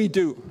can we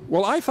do?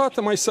 Well, I thought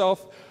to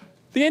myself,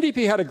 the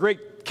NDP had a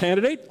great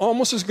candidate,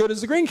 almost as good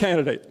as the Green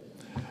candidate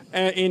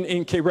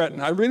in Cape Breton.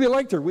 I really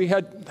liked her. We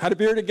had a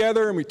beer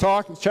together and we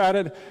talked and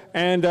chatted,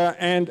 and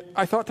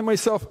I thought to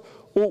myself,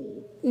 well,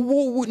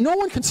 no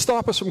one can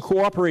stop us from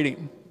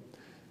cooperating.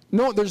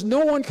 No, there's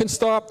no one can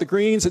stop the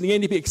Greens and the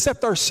NDP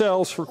except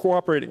ourselves for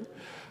cooperating.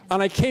 And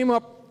I came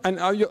up, and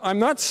I'm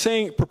not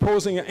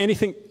proposing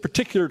anything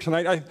particular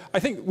tonight. I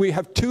think we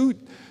have 2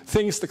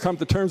 things to come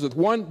to terms with.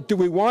 One, do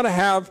we want to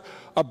have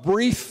a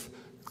brief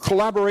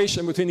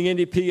collaboration between the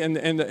NDP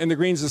and the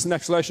Greens this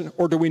next election,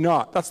 or do we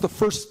not? That's the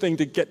first thing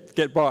to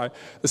get by.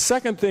 The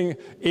second thing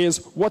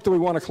is, what do we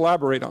want to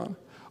collaborate on?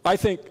 I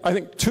think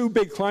 2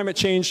 big climate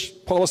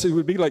change policies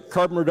would be like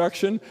carbon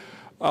reduction.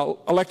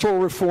 Electoral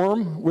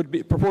reform would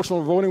be,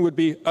 proportional voting would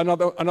be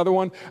another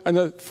one, and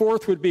the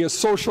fourth would be a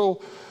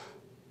social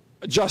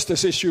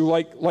justice issue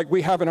like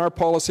we have in our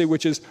policy,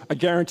 which is a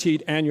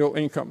guaranteed annual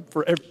income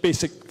for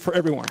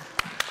everyone.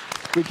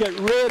 We get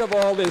rid of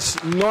all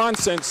this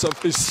nonsense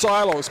of these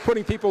silos,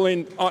 putting people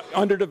in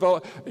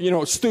underdeveloped,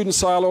 student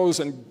silos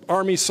and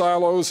army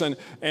silos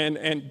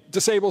and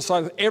disabled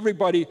silos.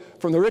 Everybody,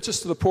 from the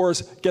richest to the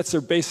poorest, gets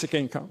their basic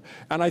income.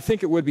 And I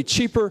think it would be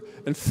cheaper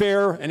and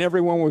fair, and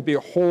everyone would be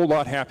a whole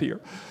lot happier.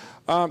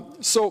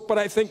 But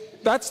I think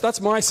that's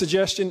my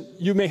suggestion.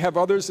 You may have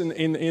others in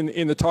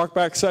the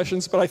talkback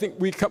sessions, but I think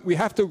we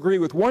have to agree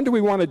with, one, do we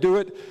want to do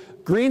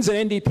it? Greens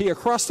and NDP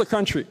across the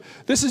country.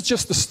 This is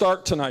just the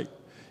start tonight.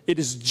 It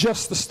is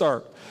just the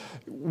start.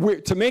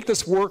 To make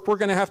this work, we're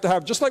going to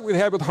have, just like we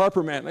had with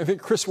Harperman. I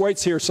think Chris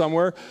White's here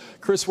somewhere.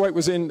 Chris White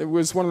was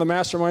one of the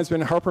masterminds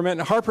behind Harperman.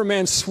 And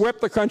Harperman swept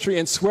the country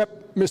and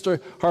swept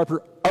Mr.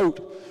 Harper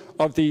out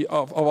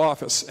of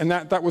office. And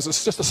that was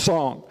just a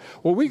song.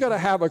 Well, we got to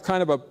have a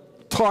kind of a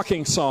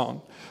talking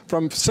song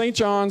from St.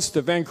 John's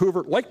to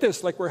Vancouver, like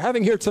this, like we're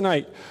having here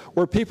tonight,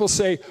 where people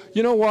say,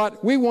 you know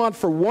what, we want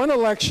for one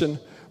election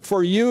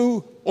for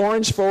you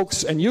Orange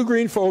folks and you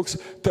Green folks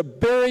to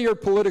bury your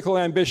political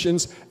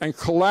ambitions and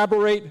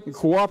collaborate and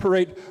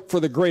cooperate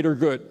for the greater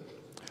good.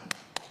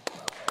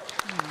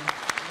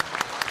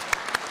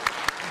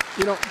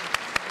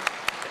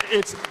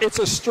 It's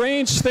a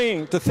strange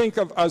thing to think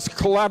of as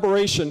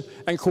collaboration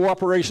and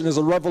cooperation as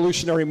a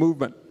revolutionary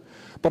movement.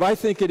 But I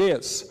think it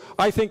is.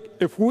 I think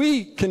if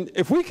we could,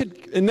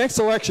 in next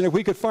election, if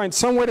we could find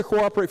some way to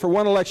cooperate for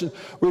one election,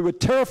 we would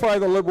terrify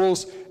the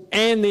Liberals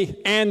and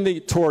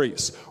the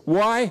Tories.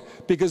 Why?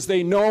 Because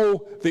they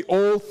know the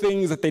old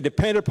things that they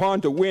depend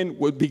upon to win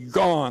would be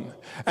gone.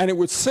 And it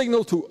would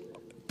signal to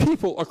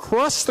people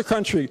across the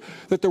country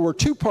that there were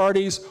 2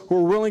 parties who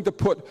were willing to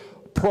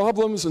put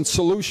problems and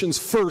solutions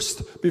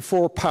first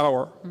before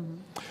power. Mm-hmm.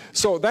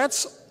 So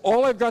that's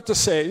all I've got to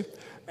say.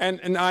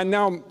 And I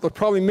now, there are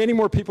probably many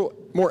more people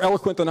more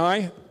eloquent than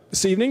I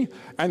this evening.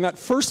 And that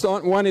first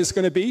one is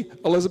going to be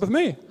Elizabeth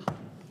May.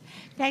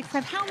 Thanks,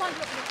 Clive. How long do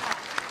you talk?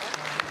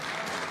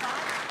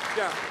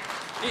 Yeah.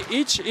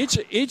 Each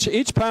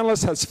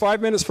panelist has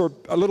 5 minutes for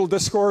a little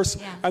discourse,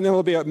 and then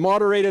there'll be a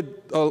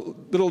moderated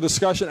little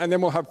discussion, and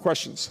then we'll have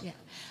questions. Yeah.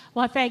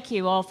 Well, thank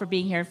you all for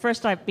being here.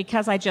 First,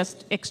 because I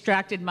just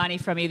extracted money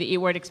from you that you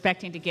weren't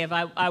expecting to give,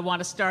 I want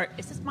to start.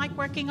 Is this mic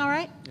working all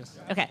right? Yes.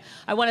 Okay.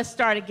 I want to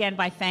start again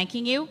by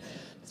thanking you.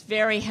 It's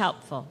very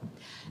helpful.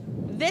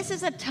 This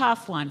is a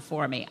tough one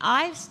for me.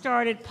 I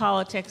started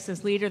politics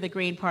as leader of the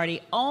Green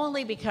Party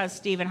only because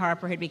Stephen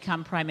Harper had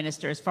become Prime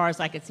Minister, as far as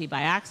I could see,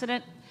 by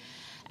accident.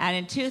 And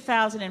in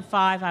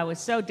 2005, I was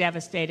so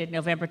devastated,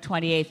 November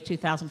 28th,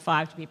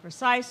 2005 to be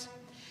precise,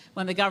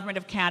 when the government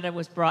of Canada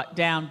was brought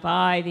down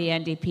by the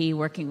NDP,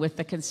 working with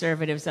the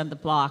Conservatives and the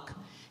Bloc,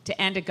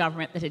 to end a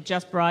government that had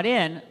just brought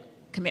in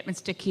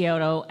commitments to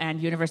Kyoto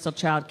and universal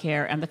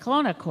childcare and the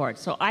Kelowna Accord.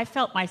 So I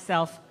felt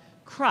myself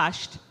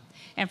crushed,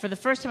 and for the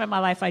first time in my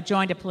life, I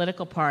joined a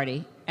political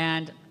party,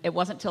 and it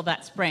wasn't till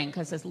that spring,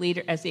 because as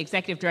the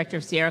executive director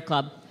of Sierra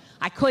Club,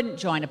 I couldn't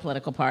join a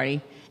political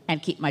party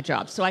and keep my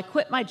job. So I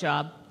quit my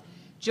job,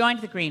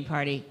 joined the Green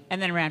Party, and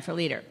then ran for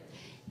leader.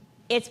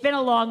 It's been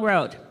a long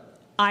road.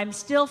 I'm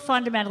still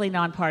fundamentally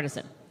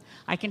nonpartisan.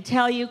 I can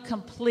tell you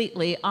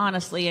completely,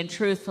 honestly, and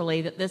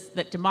truthfully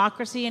that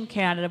democracy in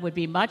Canada would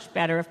be much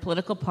better if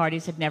political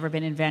parties had never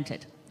been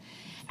invented.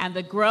 And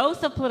the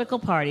growth of political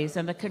parties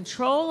and the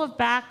control of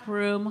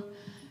backroom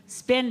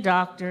spin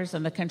doctors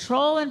and the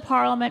control in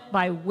Parliament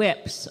by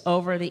whips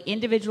over the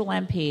individual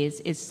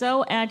MPs is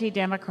so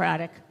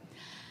anti-democratic,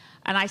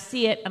 and I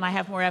see it, and I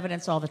have more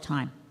evidence all the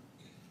time.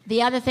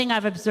 The other thing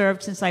I've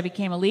observed since I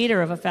became a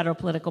leader of a federal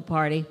political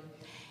party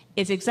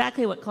is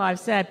exactly what Clive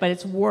said, but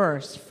it's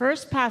worse.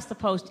 First past the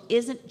post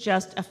isn't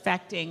just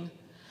affecting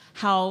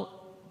how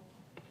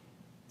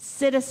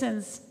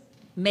citizens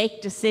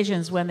make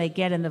decisions when they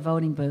get in the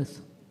voting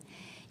booth.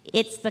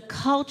 It's the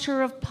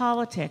culture of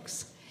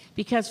politics,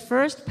 because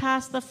first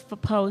past the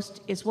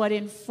post is what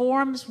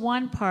informs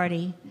one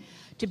party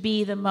to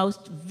be the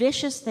most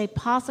vicious they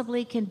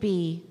possibly can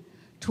be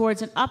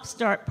towards an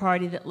upstart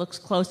party that looks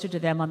closer to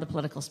them on the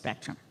political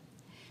spectrum.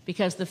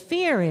 Because the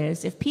fear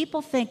is, if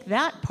people think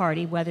that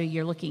party, whether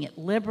you're looking at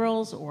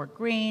Liberals or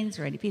Greens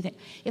or NDP,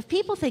 if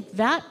people think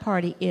that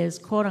party is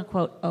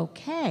quote-unquote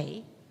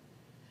okay,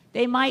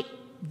 they might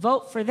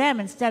vote for them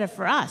instead of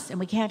for us, and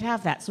we can't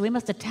have that. So we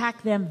must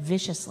attack them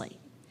viciously.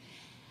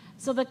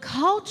 So the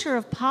culture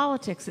of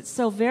politics that's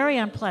so very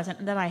unpleasant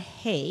and that I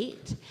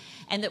hate,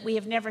 and that we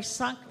have never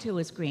sunk to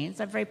as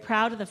Greens. I'm very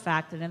proud of the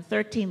fact that in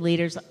 13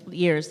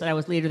 years that I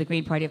was leader of the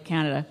Green Party of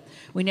Canada,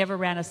 we never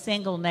ran a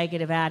single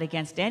negative ad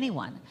against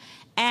anyone,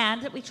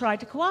 and that we tried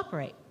to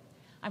cooperate.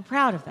 I'm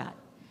proud of that.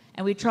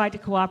 And we tried to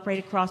cooperate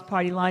across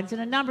party lines on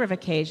a number of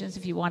occasions.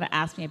 If you want to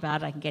ask me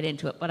about it, I can get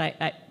into it.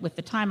 But with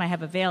the time I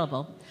have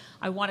available,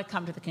 I want to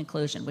come to the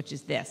conclusion, which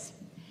is this.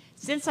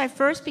 Since I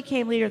first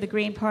became leader of the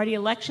Green Party,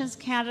 Elections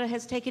Canada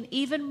has taken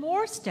even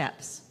more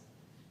steps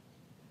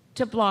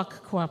to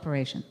block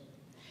cooperation.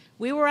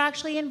 We were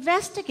actually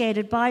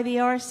investigated by the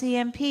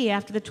RCMP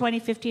after the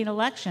 2015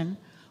 election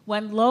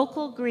when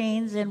local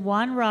Greens in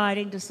one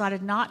riding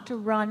decided not to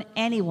run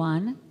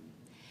anyone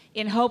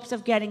in hopes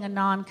of getting a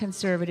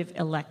non-conservative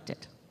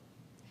elected.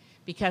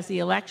 Because the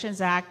Elections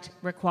Act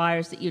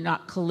requires that you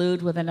not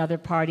collude with another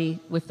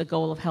party with the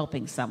goal of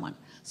helping someone.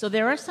 So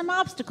there are some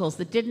obstacles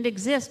that didn't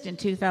exist in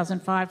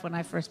 2005 when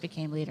I first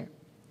became leader.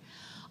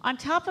 On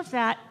top of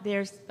that,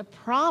 there's the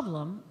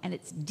problem, and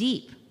it's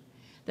deep,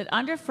 that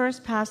under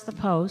first past the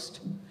post,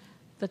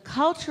 the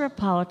culture of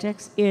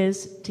politics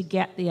is to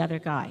get the other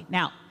guy.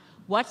 Now,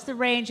 what's the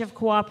range of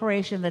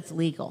cooperation that's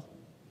legal?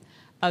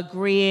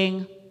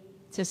 Agreeing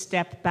to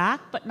step back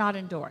but not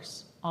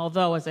endorse.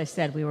 Although, as I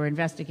said, we were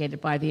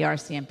investigated by the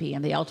RCMP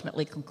and they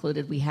ultimately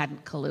concluded we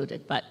hadn't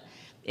colluded, but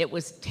it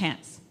was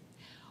tense.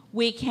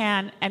 We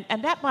can, and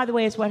that, by the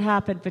way, is what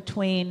happened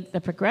between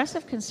the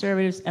Progressive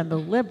Conservatives and the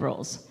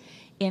Liberals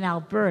in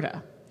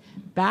Alberta.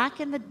 Back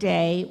in the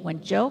day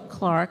when Joe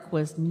Clark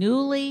was the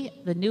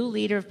new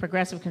leader of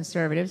Progressive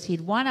Conservatives,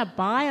 he'd won a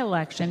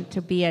by-election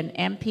to be an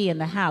MP in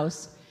the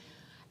House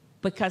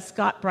because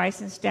Scott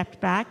Bryson stepped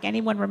back.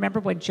 Anyone remember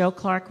when Joe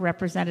Clark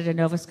represented a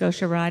Nova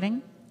Scotia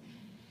riding?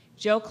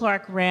 Joe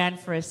Clark ran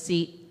for a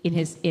seat in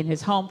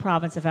his home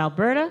province of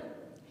Alberta,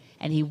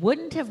 and he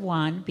wouldn't have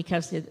won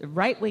because the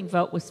right-wing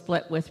vote was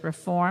split with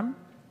Reform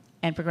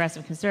and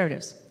Progressive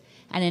Conservatives.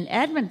 And in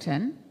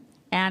Edmonton,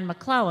 Anne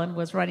McClellan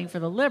was running for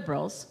the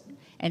Liberals,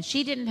 and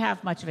she didn't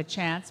have much of a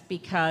chance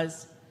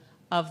because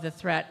of the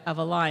threat of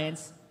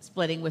alliance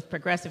splitting with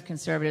Progressive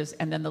Conservatives,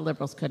 and then the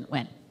Liberals couldn't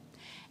win.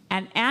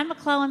 And Anne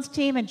McClellan's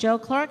team and Joe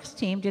Clark's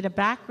team did a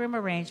backroom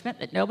arrangement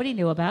that nobody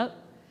knew about,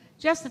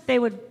 just that they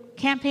would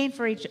campaign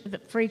for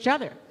each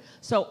other.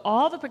 So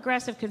all the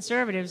Progressive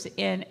Conservatives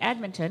in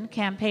Edmonton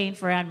campaigned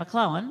for Anne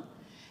McClellan,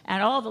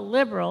 and all the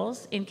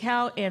Liberals in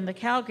the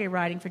Calgary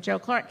riding for Joe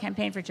Clark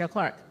campaigned for Joe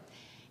Clark.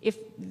 If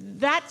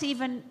that's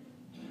even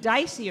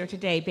dicier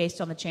today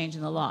based on the change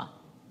in the law.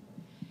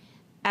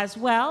 As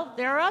well,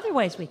 there are other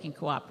ways we can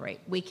cooperate.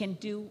 We can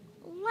do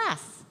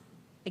less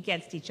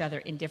against each other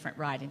in different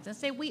ridings and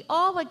say we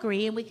all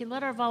agree, and we can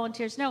let our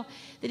volunteers know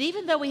that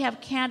even though we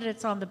have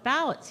candidates on the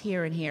ballots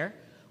here and here,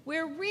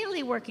 we're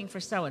really working for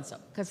so-and-so,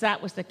 because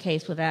that was the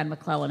case with Anne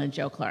McClellan and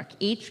Joe Clark.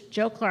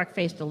 Joe Clark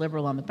faced a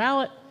Liberal on the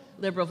ballot.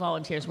 Liberal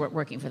volunteers weren't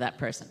working for that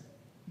person.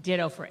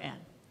 Ditto for Anne.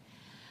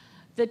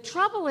 The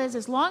trouble is,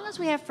 as long as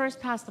we have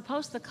first past the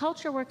post, the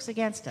culture works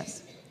against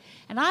us.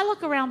 And I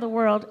look around the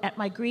world at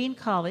my Green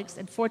colleagues,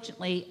 and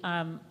fortunately,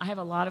 I have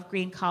a lot of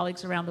Green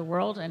colleagues around the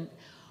world, and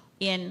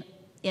in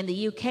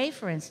the UK,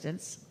 for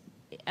instance,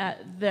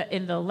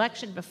 in the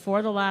election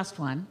before the last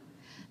one,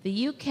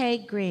 the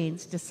UK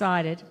Greens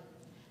decided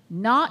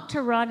not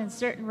to run in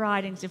certain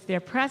ridings if their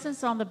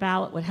presence on the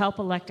ballot would help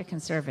elect a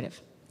Conservative.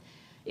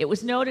 It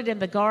was noted in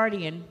The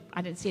Guardian,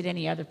 I didn't see it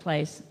any other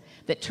place,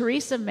 that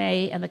Theresa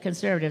May and the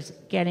Conservatives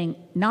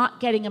not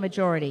getting a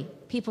majority,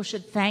 people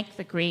should thank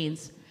the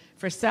Greens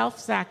for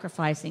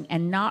self-sacrificing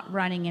and not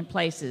running in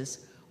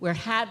places where,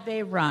 had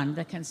they run,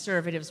 the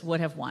Conservatives would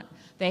have won.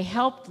 They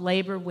helped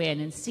Labour win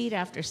in seat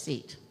after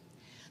seat.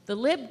 The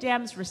Lib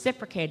Dems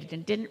reciprocated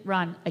and didn't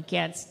run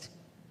against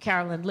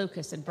Carolyn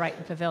Lucas in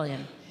Brighton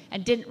Pavilion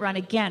and didn't run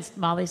against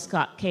Molly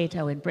Scott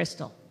Cato in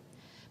Bristol.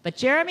 But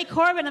Jeremy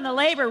Corbyn and the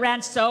Labour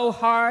ran so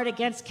hard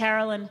against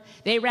Carolyn,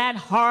 they ran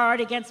hard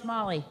against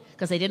Molly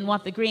because they didn't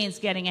want the Greens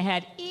getting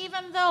ahead,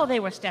 even though they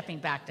were stepping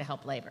back to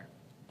help Labour.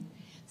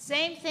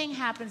 Same thing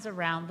happens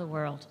around the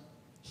world,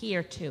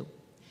 here too.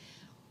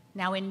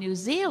 Now in New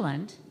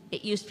Zealand,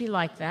 it used to be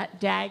like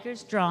that,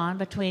 daggers drawn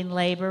between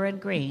Labour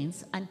and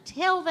Greens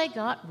until they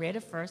got rid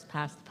of first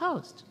past the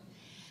post.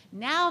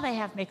 Now they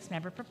have mixed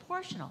member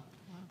proportional.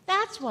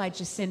 That's why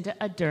Jacinda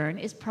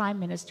Ardern is Prime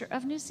Minister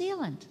of New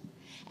Zealand.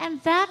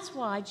 And that's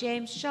why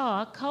James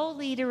Shaw,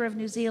 co-leader of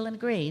New Zealand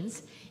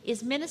Greens,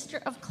 is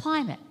Minister of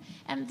Climate.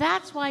 And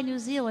that's why New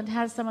Zealand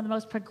has some of the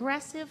most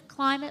progressive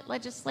climate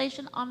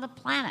legislation on the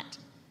planet.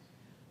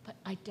 But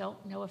I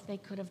don't know if they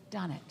could have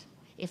done it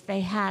if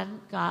they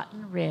hadn't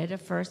gotten rid of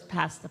first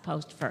past the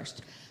post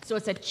first. So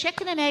it's a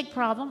chicken and egg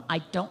problem. I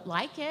don't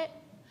like it.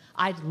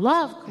 I'd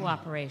love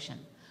cooperation.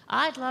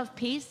 I'd love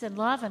peace and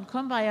love and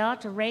kumbaya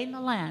to reign the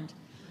land.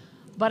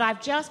 But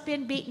I've just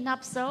been beaten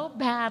up so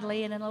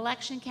badly in an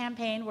election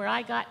campaign where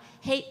I got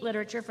hate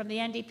literature from the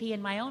NDP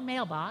in my own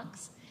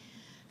mailbox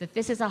that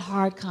this is a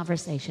hard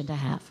conversation to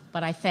have.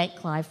 But I thank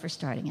Clive for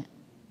starting it.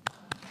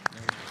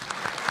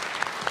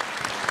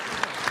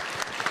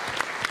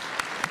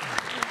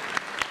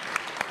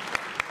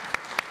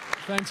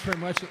 Thanks very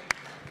much.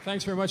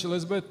 Thanks very much,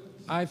 Elizabeth.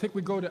 I think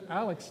we go to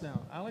Alex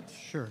now. Alex?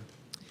 Sure.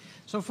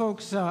 So,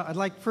 folks, I'd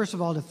like, first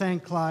of all, to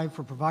thank Clive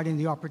for providing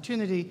the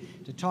opportunity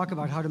to talk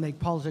about how to make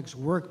politics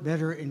work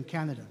better in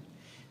Canada.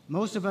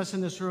 Most of us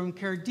in this room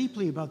care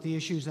deeply about the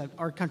issues that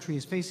our country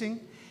is facing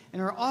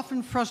and are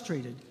often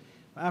frustrated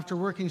after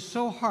working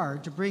so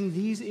hard to bring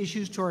these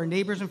issues to our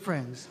neighbors and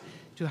friends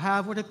to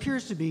have what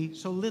appears to be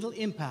so little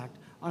impact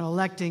on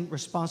electing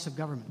responsive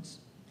governments.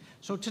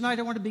 So tonight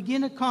I want to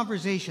begin a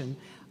conversation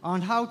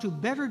on how to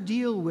better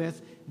deal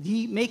with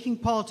the making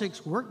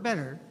politics work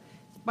better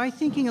by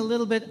thinking a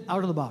little bit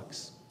out of the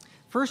box.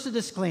 First, a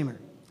disclaimer.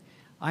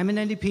 I'm an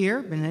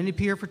NDPer, been an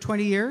NDPer for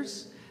 20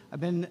 years. I've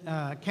been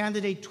a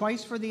candidate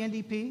twice for the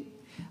NDP.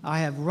 I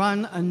have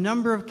run a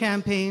number of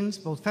campaigns,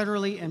 both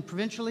federally and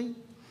provincially,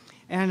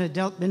 and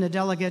been a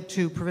delegate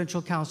to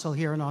provincial council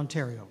here in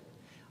Ontario.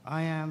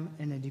 I am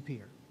an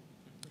NDPer.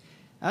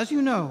 As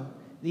you know,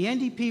 the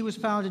NDP was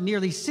founded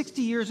nearly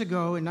 60 years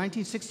ago in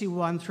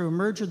 1961 through a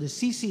merger of the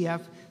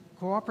CCF,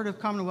 Cooperative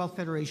Commonwealth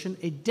Federation,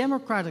 a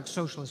democratic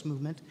socialist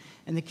movement,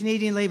 and the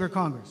Canadian Labour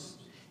Congress.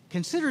 It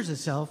considers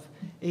itself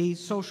a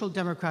social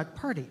democrat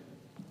party.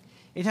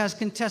 It has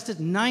contested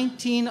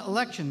 19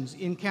 elections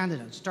in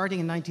Canada, starting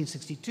in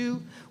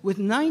 1962, with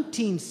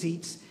 19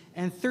 seats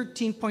and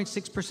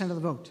 13.6% of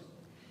the vote.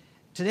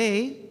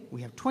 Today,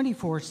 we have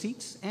 24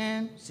 seats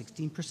and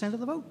 16% of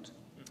the vote.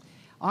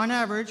 On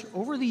average,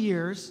 over the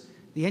years,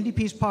 the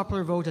NDP's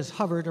popular vote has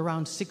hovered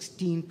around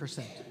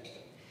 16%.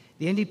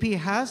 The NDP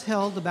has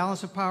held the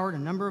balance of power in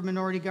a number of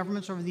minority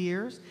governments over the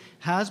years,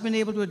 has been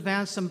able to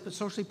advance some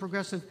socially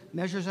progressive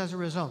measures as a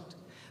result.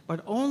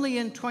 But only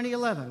in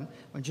 2011,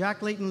 when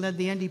Jack Layton led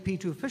the NDP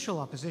to official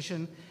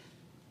opposition,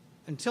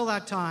 until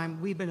that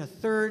time, we've been a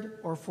third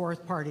or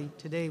fourth party.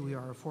 Today, we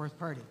are a fourth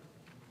party.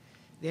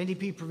 The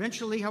NDP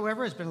provincially,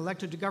 however, has been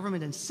elected to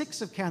government in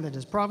 6 of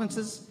Canada's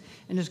provinces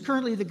and is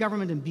currently the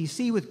government in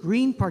BC with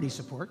Green Party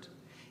support.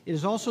 It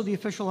is also the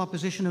official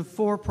opposition of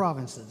 4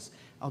 provinces,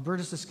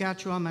 Alberta,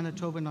 Saskatchewan,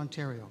 Manitoba, and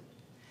Ontario.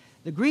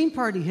 The Green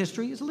Party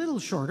history is a little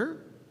shorter,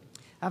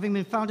 having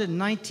been founded in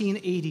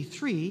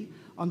 1983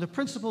 on the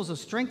principles of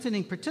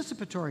strengthening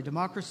participatory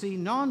democracy,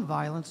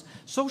 nonviolence,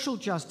 social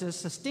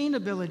justice,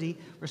 sustainability,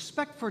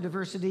 respect for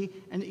diversity,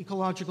 and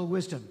ecological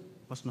wisdom.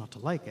 What's not to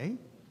like, eh?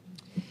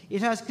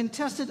 It has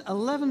contested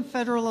 11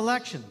 federal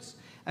elections,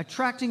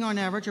 attracting on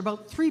average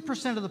about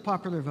 3% of the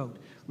popular vote,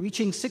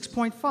 reaching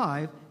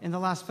 6.5 in the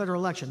last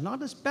federal election.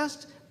 Not its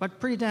best, but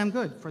pretty damn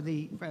good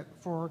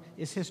for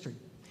its history.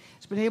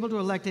 It's been able to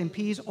elect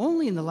MPs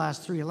only in the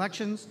last 3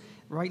 elections.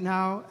 Right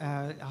now,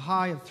 a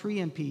high of 3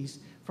 MPs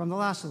from the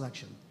last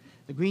election.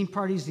 The Green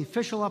Party is the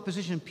official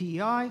opposition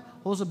PEI,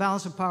 holds a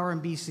balance of power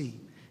in BC.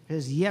 It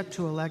has yet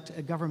to elect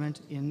a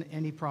government in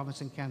any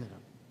province in Canada.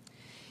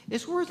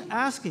 It's worth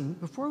asking,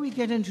 before we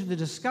get into the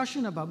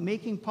discussion about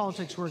making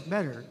politics work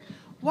better,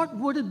 what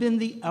would have been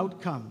the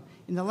outcome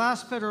in the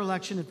last federal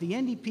election if the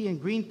NDP and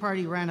Green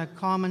Party ran a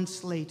common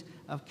slate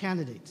of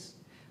candidates?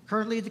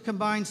 Currently, the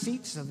combined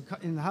seats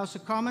in the House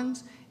of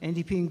Commons,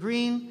 NDP and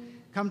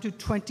Green, come to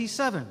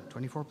 27,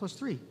 24 plus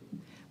 3.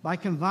 By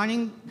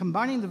combining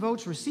the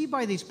votes received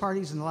by these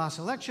parties in the last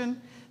election,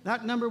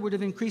 that number would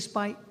have increased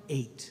by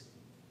 8,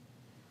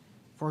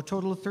 for a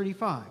total of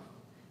 35.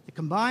 The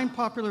combined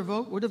popular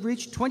vote would have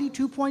reached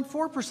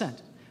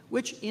 22.4%,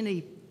 which in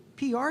a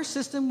PR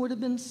system would have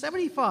been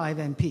 75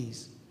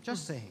 MPs.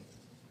 Just saying.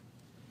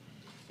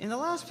 In the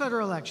last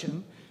federal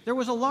election, there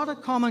was a lot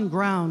of common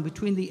ground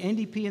between the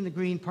NDP and the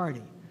Green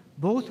Party.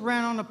 Both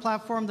ran on a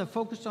platform that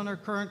focused on our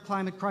current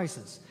climate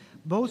crisis.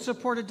 Both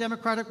supported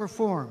democratic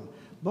reform.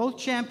 Both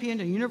championed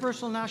a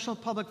universal national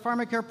public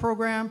pharmacare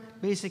program,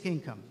 basic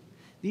income.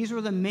 These were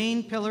the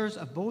main pillars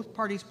of both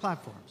parties'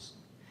 platforms.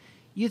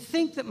 You'd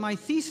think that my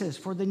thesis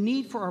for the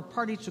need for our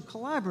parties to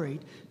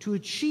collaborate to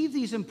achieve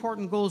these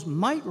important goals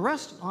might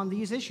rest on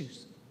these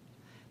issues.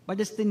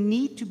 But it's the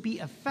need to be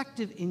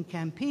effective in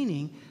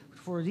campaigning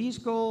for these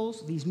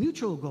goals, these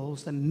mutual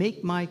goals, that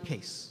make my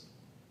case.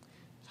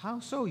 How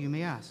so, you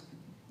may ask?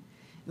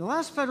 In the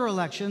last federal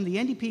election, the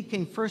NDP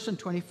came first in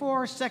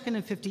 24, second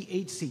in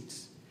 58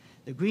 seats.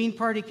 The Green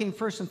Party came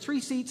first in 3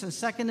 seats and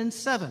second in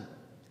 7.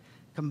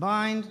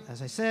 Combined,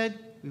 as I said,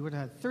 we would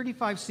have had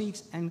 35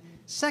 seats and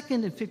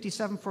second in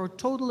 57 for a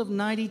total of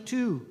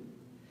 92.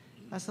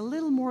 That's a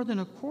little more than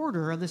a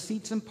quarter of the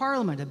seats in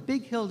Parliament, a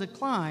big hill to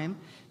climb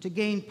to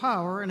gain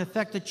power and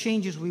effect the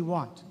changes we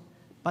want.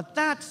 But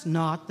that's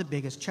not the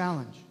biggest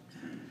challenge.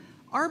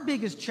 Our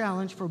biggest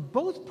challenge for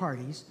both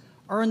parties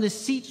are in the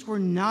seats where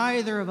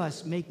neither of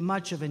us make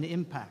much of an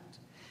impact,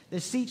 the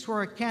seats where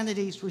our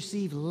candidates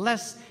receive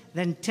less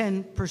than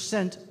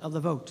 10% of the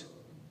vote.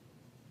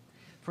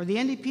 For the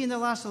NDP in the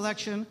last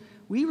election,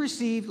 we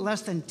received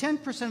less than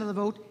 10% of the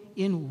vote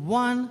in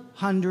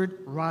 100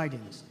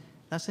 ridings.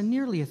 That's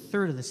nearly a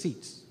third of the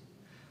seats.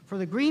 For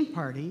the Green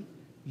Party,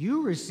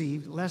 you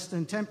received less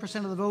than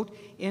 10% of the vote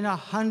in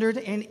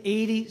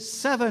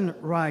 187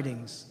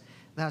 ridings.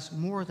 That's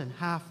more than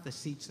half the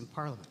seats in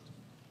Parliament.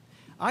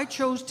 I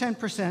chose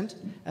 10%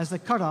 as the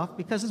cutoff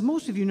because, as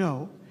most of you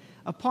know,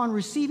 upon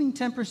receiving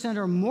 10%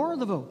 or more of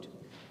the vote,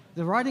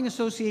 the riding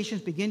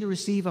associations begin to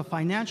receive a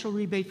financial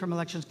rebate from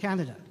Elections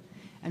Canada.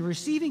 And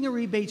receiving a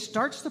rebate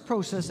starts the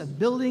process of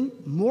building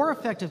more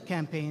effective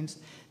campaigns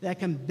that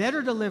can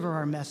better deliver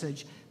our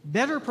message,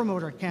 better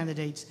promote our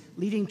candidates,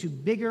 leading to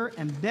bigger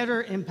and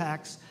better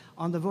impacts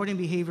on the voting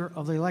behavior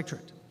of the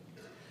electorate.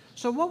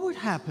 So what would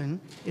happen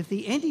if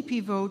the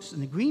NDP votes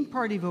and the Green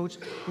Party votes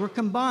were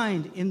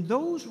combined in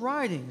those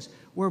ridings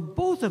where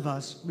both of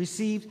us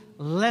received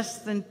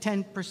less than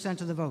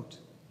 10% of the vote?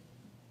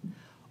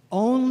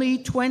 Only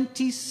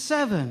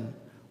 27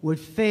 would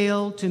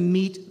fail to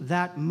meet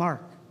that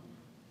mark.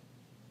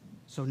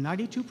 So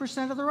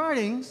 92% of the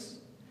ridings,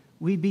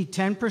 we'd be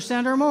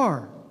 10% or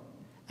more,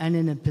 and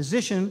in a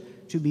position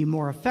to be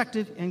more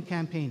effective in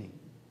campaigning.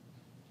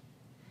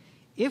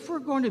 If we're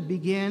going to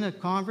begin a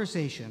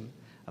conversation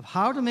of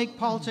how to make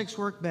politics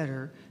work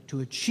better to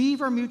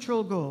achieve our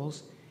mutual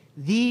goals,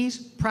 these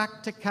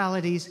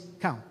practicalities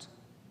count.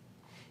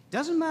 It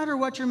doesn't matter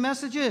what your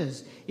message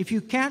is if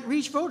you can't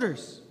reach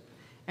voters.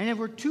 And if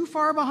we're too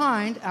far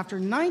behind after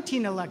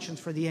 19 elections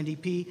for the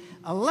NDP,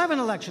 11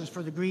 elections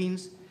for the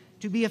Greens,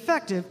 to be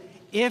effective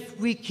if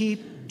we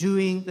keep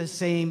doing the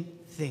same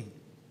thing.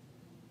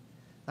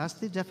 That's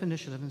the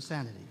definition of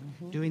insanity,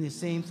 doing the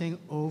same thing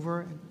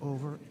over and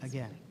over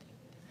again.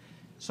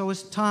 So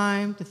it's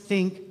time to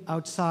think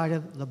outside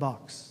of the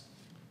box,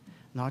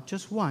 not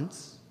just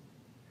once,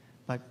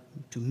 but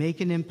to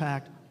make an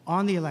impact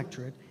on the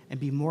electorate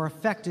and be more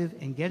effective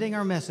in getting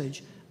our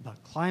message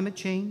about climate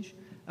change,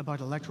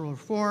 about electoral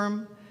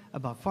reform,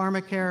 about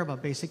pharmacare,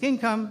 about basic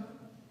income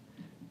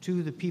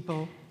to the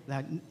people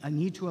that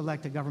need to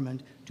elect a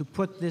government to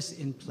put this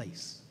in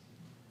place.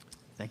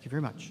 Thank you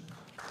very much.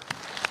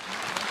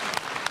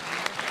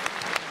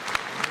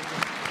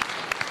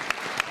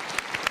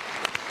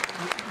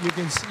 You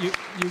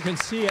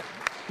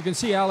can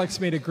see Alex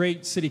made a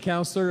great city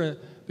councillor.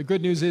 The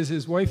good news is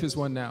his wife is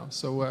one now,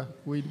 so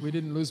we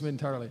didn't lose him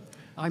entirely.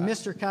 I'm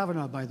Mr.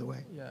 Kavanaugh, by the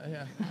way.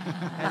 Yeah.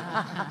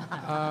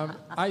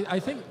 I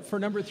think for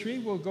number 3,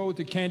 we'll go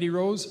to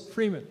Candyrose.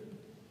 Freeman.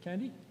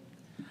 Candy?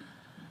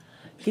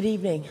 Good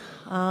evening.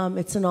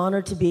 It's an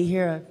honor to be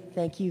here.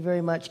 Thank you very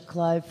much,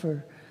 Clive,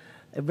 for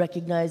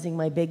recognizing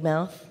my big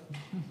mouth.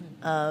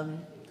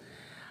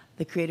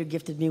 The Creator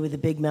gifted me with a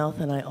big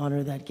mouth, and I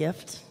honor that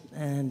gift,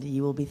 and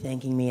you will be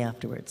thanking me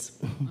afterwards.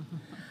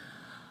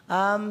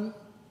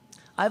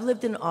 I've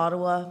lived in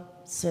Ottawa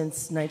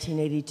since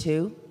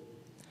 1982.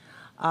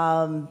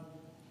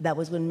 That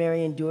was when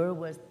Marion Dewar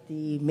was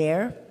the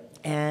mayor,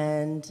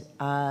 and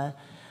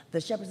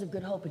the Shepherds of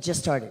Good Hope had just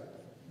started.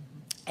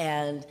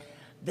 And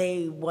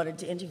they wanted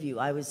to interview.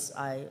 I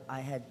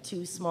had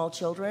 2 small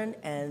children,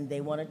 and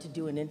they wanted to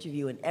do an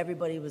interview, and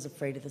everybody was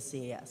afraid of the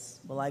CAS.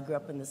 Well, I grew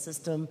up in the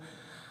system,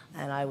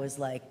 and I was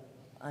like,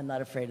 I'm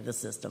not afraid of the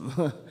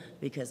system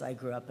because I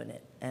grew up in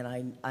it.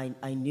 And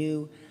I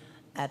knew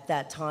at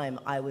that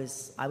time I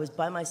was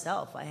by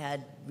myself. I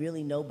had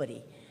really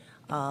nobody.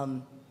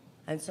 And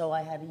so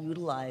I had to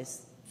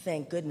utilize,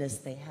 thank goodness,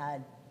 they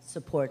had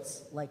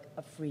supports like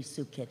a free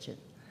soup kitchen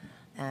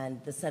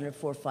and the Senate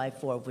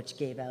 454, which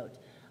gave out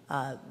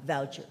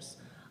vouchers.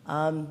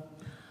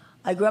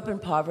 I grew up in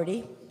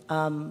poverty.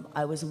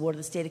 I was awarded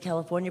the state of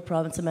California,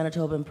 province of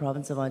Manitoba, and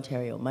province of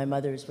Ontario. My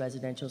mother's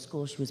residential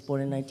school, she was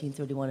born in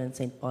 1931 in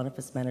St.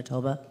 Boniface,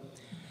 Manitoba.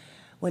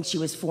 When she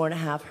was 4 and a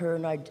half, her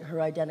and her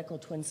identical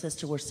twin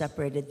sister were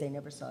separated. They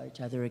never saw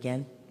each other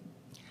again.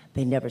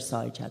 They never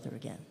saw each other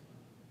again.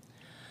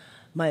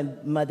 My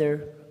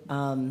mother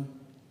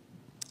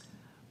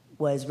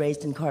was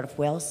raised in Cardiff,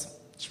 Wales.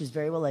 She was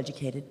very well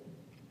educated.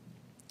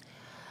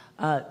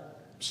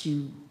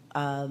 She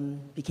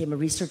became a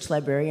research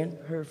librarian.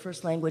 Her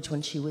first language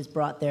when she was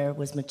brought there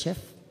was Michif.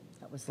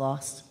 That was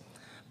lost.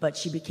 But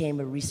she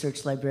became a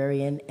research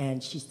librarian,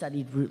 and she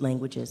studied root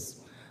languages.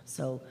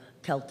 So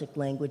Celtic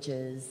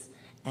languages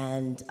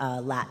and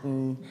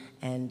Latin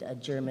and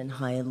German,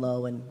 high and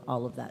low, and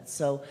all of that.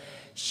 So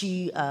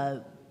she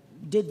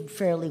did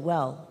fairly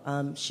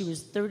well. She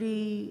was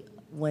 30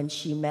 when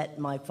she met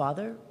my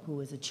father, who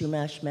was a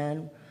Chumash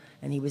man,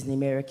 and he was in the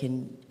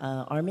American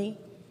Army,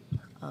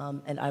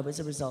 and I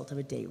was a result of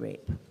a date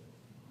rape.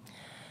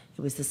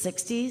 It was the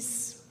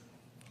 60s,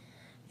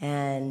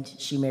 and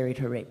she married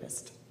her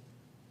rapist.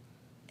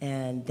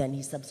 And then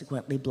he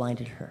subsequently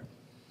blinded her.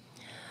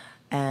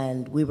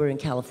 And we were in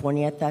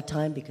California at that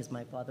time because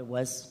my father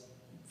was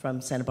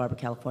from Santa Barbara,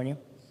 California.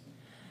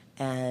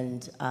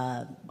 And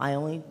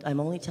I'm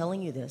only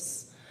telling you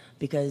this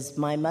because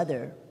my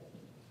mother,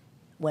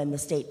 when the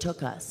state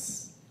took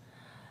us,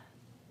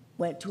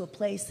 went to a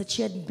place that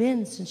she hadn't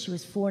been since she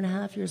was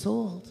 4.5 years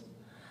old.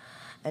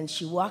 And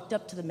she walked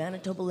up to the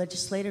Manitoba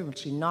legislator and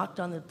she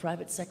knocked on the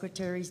private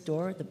secretary's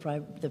door.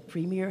 The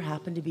premier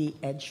happened to be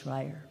Ed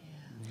Schreier.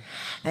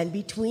 And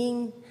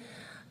between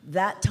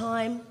that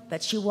time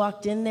that she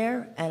walked in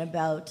there and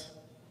about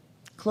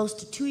close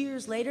to 2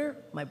 years later,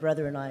 my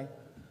brother and I,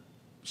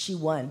 she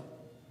won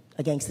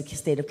against the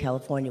state of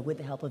California with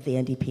the help of the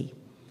NDP.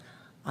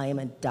 I am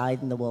a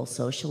dyed-in-the-wool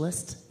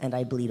socialist, and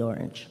I bleed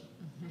orange.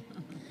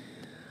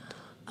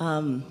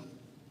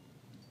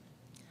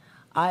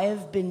 I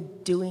have been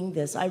doing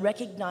this. I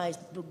recognized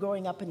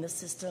growing up in the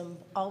system,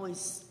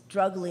 always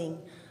struggling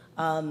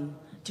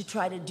to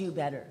try to do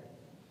better.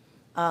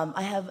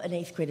 I have an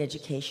 8th grade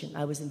education.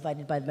 I was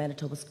invited by the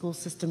Manitoba school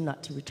system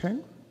not to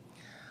return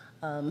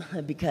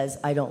because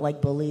I don't like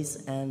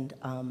bullies and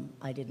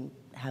I didn't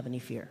have any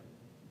fear.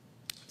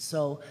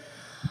 So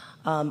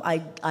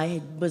I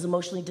was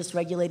emotionally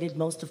dysregulated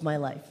most of my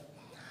life.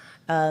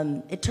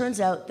 It turns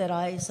out that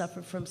I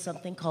suffer from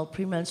something called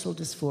premenstrual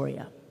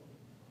dysphoria.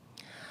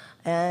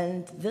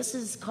 And this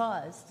is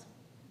caused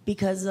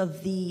because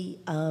of the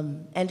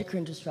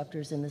endocrine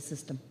disruptors in the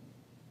system.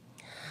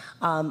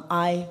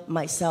 I,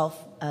 myself,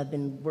 have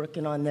been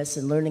working on this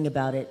and learning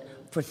about it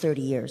for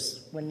 30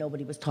 years. When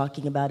nobody was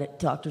talking about it,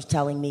 doctors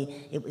telling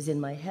me it was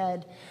in my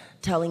head,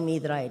 telling me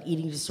that I had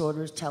eating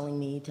disorders, telling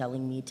me.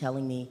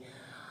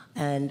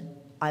 And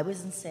I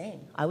was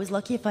insane. I was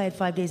lucky if I had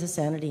 5 days of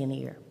sanity in a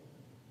year.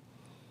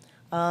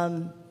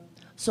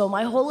 So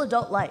my whole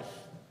adult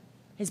life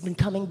has been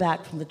coming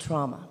back from the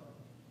trauma.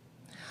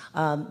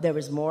 There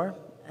was more,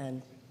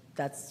 and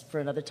that's for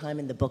another time,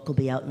 and the book will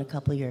be out in a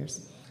couple of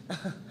years.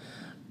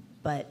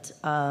 But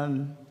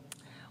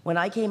when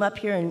I came up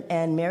here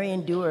and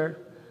Marion Dewar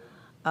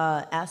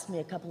asked me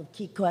a couple of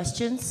key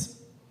questions,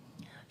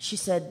 she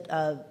said,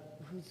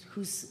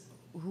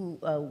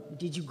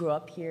 did you grow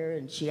up here?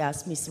 And she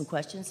asked me some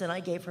questions, and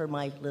I gave her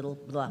my little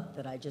blah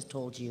that I just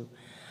told you.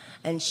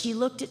 And she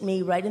looked at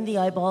me right in the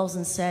eyeballs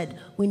and said,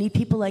 we need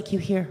people like you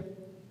here.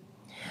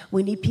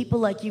 We need people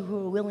like you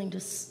who are willing to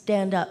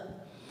stand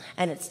up.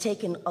 And it's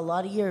taken a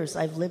lot of years.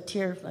 I've lived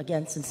here,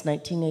 again, since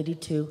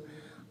 1982.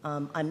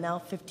 I'm now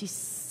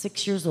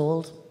 56 years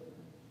old,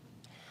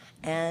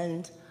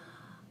 and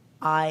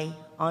I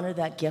honor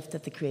that gift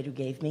that the Creator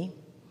gave me.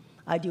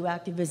 I do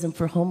activism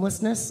for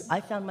homelessness.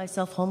 I found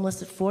myself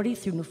homeless at 40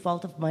 through no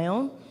fault of my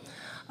own.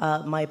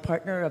 My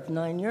partner of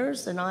 9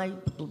 years and I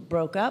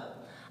broke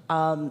up.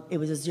 It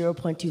was a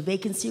 0.2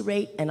 vacancy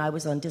rate, and I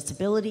was on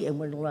disability, and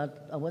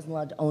I wasn't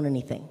allowed to own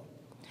anything,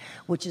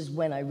 which is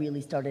when I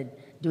really started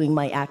doing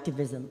my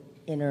activism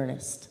in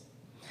earnest.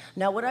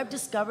 Now, what I've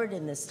discovered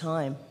in this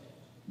time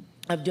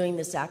of doing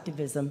this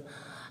activism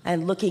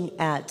and looking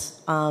at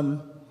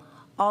all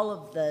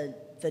of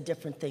the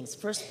different things.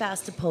 First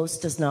past the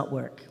post does not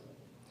work.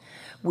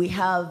 We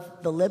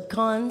have the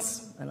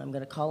libcons, and I'm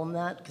going to call them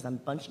that because I'm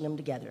bunching them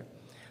together,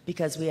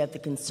 because we have the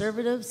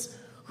conservatives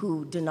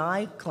who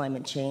deny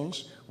climate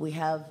change. We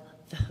have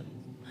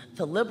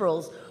the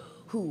liberals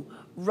who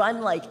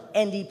run like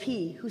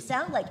NDP, who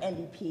sound like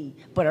NDP,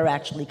 but are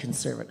actually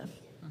conservative.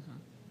 Mm-hmm.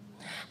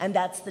 And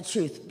that's the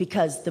truth,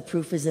 because the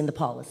proof is in the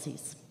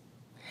policies.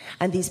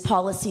 And these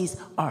policies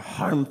are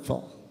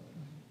harmful.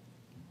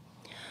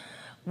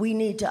 We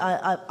need to,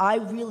 I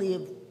really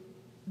have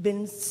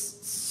been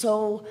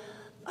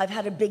I've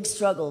had a big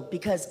struggle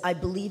because I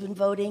believe in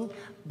voting,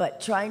 but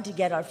trying to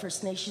get our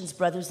First Nations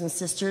brothers and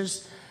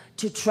sisters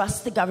to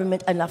trust the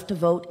government enough to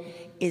vote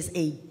is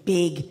a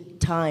big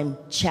time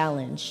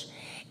challenge.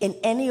 In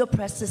any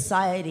oppressed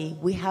society,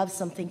 we have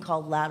something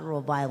called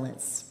lateral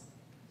violence.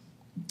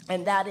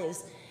 And that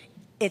is,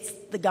 it's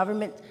the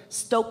government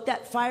stoked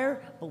that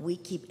fire, but we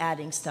keep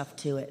adding stuff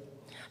to it.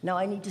 Now,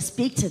 I need to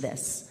speak to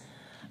this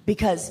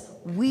because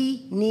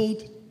we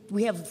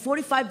have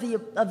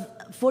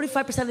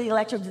 45% of the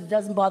electorate that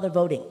doesn't bother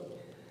voting.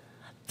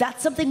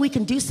 That's something we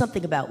can do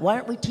something about. Why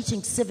aren't we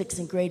teaching civics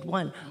in grade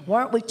 1? Why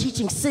aren't we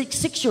teaching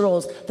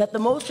six-year-olds that the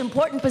most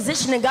important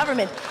position in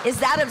government is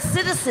that of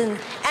citizen,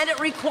 and it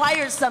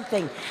requires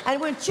something?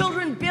 And when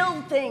children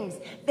build things,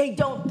 they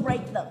don't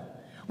break them.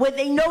 When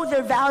they know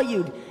they're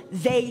valued,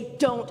 they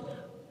don't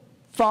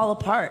fall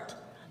apart.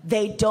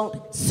 They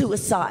don't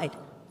suicide.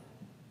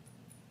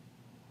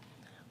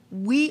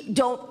 We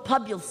don't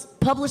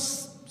publish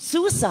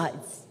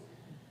suicides.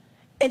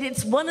 And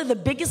it's one of the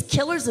biggest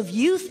killers of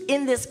youth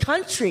in this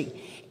country.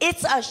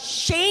 It's a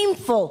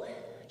shameful,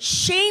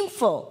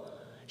 shameful,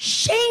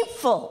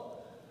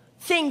 shameful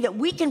thing that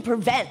we can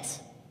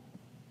prevent.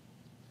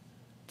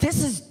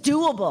 This is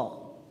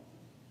doable.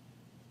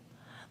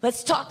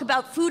 Let's talk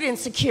about food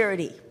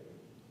insecurity.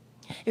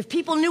 If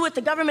people knew what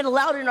the government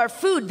allowed in our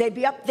food, they'd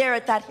be up there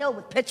at that hill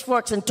with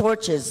pitchforks and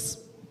torches.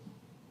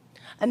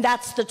 And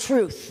that's the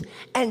truth,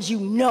 and you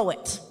know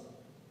it.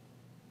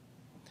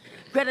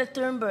 Greta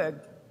Thunberg,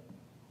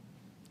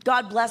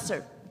 God bless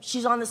her.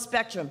 She's on the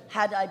spectrum.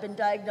 Had I been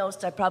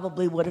diagnosed, I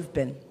probably would have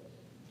been.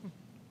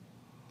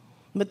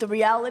 But the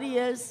reality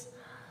is,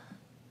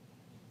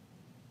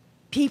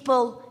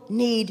 people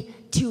need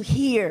to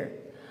hear.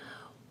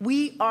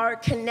 We are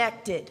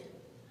connected.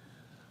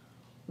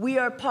 We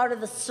are part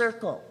of the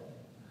circle.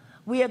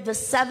 We have the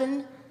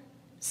 7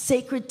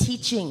 sacred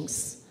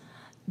teachings.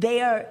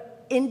 They are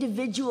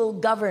individual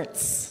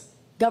governance.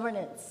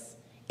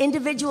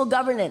 Individual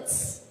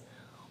governance.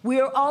 We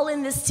are all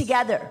in this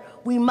together.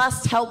 We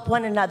must help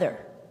one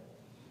another.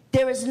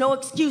 There is no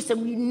excuse,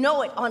 and we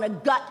know it on a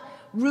gut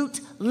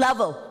root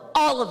level,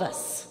 all of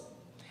us,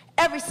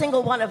 every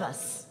single one of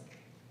us.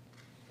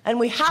 And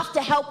we have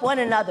to help one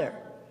another.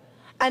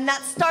 And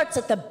that starts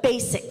at the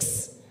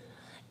basics.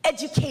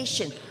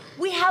 Education.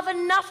 We have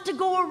enough to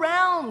go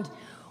around.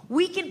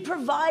 We can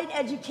provide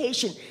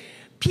education.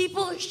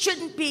 People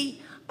shouldn't be,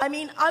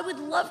 I would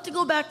love to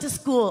go back to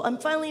school. I'm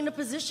finally in a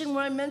position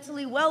where I'm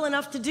mentally well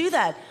enough to do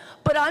that.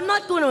 But I'm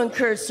not going to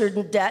incur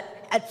certain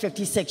debt at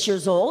 56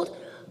 years old.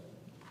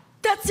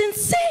 That's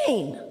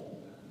insane.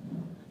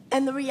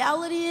 And the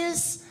reality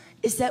is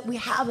that we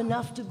have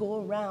enough to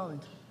go around.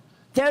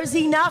 There's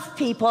enough,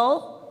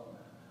 people.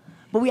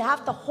 But we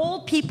have to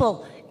hold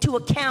people to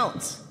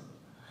account.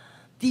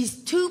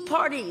 These 2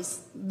 parties,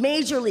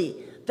 majorly,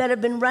 that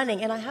have been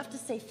running, and I have to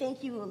say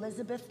thank you,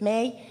 Elizabeth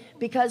May,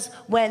 because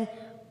when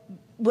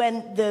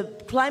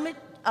the climate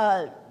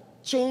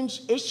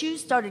change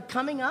issues started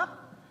coming up,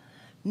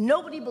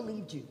 nobody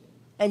believed you.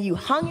 And you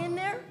hung in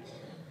there,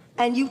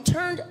 and you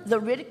turned the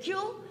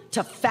ridicule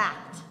to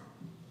fact.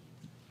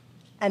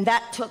 And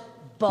that took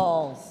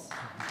balls.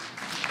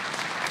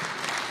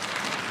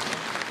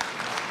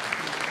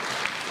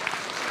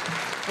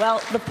 Well,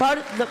 the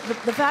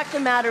fact of the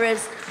matter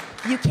is,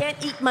 you can't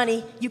eat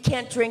money, you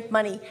can't drink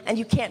money, and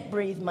you can't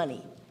breathe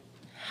money.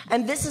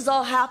 And this is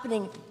all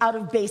happening out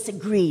of basic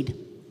greed.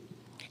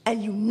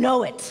 And you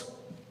know it.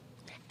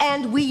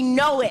 And we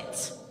know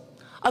it.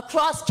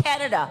 Across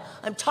Canada,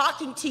 I'm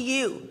talking to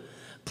you.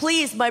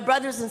 Please, my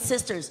brothers and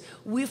sisters,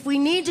 if we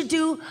need to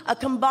do a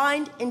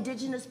combined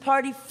Indigenous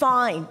party,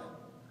 fine.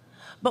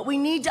 But we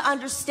need to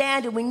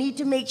understand, and we need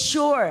to make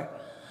sure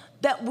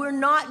that we're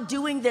not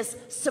doing this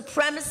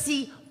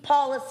supremacy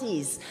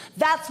policies.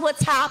 That's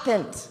what's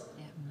happened.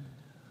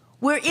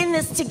 We're in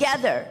this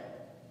together.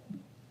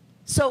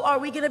 So are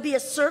we going to be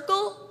a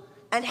circle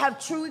and have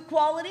true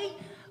equality,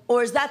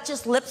 or is that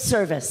just lip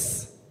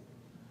service?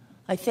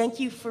 I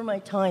thank you for my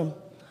time.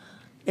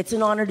 It's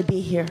an honor to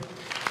be here.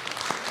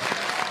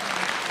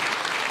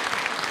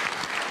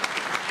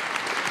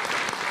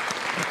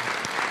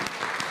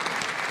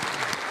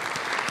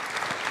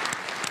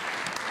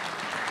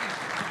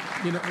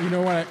 You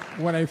know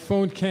when I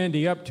phoned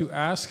Candy up to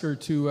ask her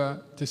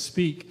to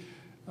speak,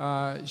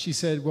 she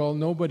said, "Well,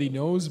 nobody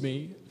knows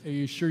me. Are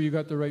you sure you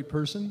got the right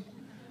person?"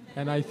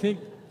 And I think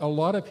a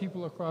lot of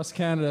people across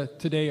Canada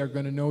today are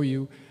going to know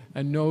you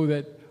and know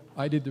that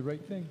I did the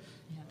right thing.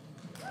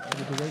 I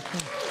did the right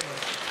thing.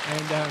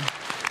 And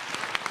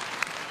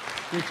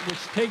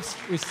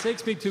which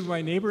takes me to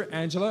my neighbor,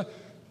 Angela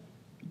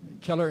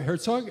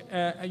Keller-Herzog.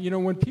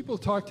 When people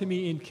talk to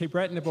me in Cape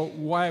Breton about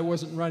why I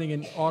wasn't running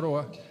in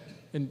Ottawa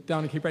and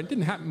down in Cape Breton, it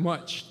didn't happen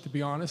much, to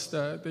be honest.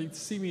 They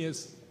see me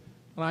as,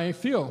 and I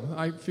feel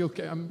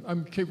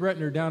I'm Cape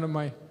Bretoner down on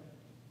my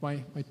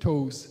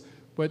toes.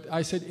 But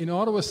I said, in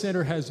Ottawa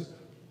Centre has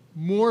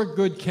more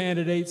good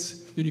candidates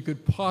than you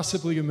could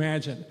possibly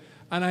imagine.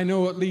 And I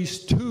know at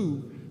least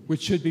 2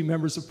 which should be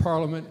members of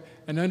Parliament,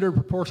 and under a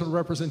proportional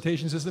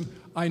representation system,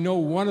 I know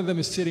one of them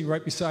is sitting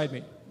right beside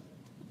me.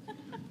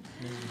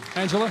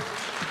 Angela?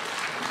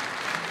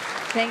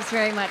 Thanks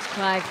very much,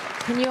 Clive.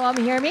 Can you all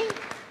hear me?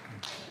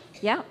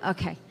 Yeah?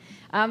 Okay.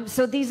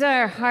 So these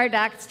are hard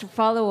acts to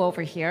follow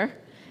over here.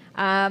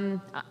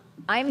 I'm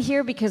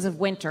here because of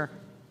winter.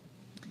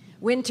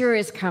 Winter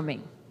is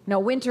coming. No,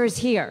 winter is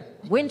here.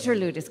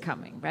 Winterlude is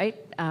coming, right?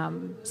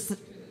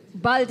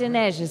 Bal de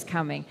Neige is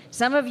coming.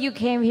 Some of you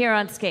came here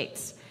on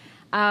skates.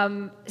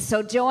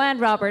 So Joanne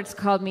Roberts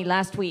called me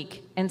last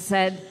week and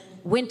said,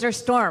 winter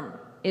storm.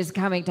 is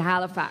coming to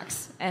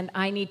Halifax, and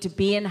I need to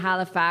be in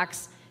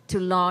Halifax to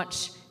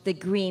launch the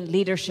Green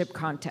Leadership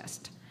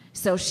Contest.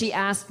 So she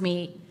asked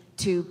me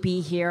to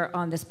be here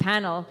on this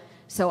panel.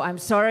 So I'm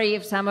sorry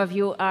if some of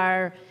you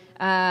are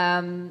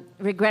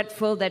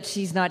regretful that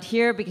she's not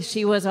here, because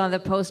she was on the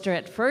poster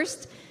at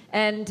first.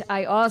 And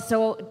I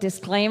also,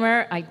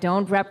 disclaimer, I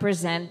don't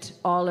represent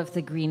all of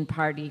the Green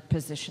Party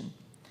position.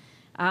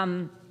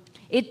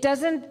 It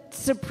doesn't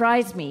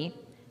surprise me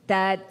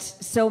that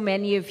so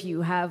many of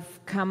you have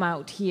come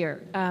out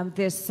here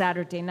this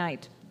Saturday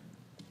night.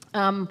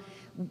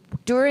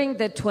 During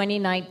the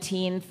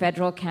 2019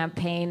 federal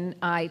campaign,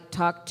 I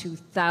talked to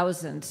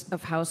thousands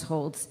of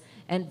households,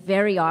 and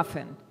very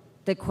often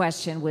the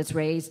question was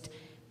raised,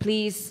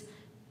 please,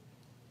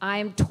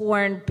 I'm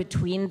torn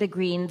between the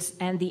Greens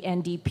and the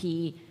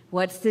NDP.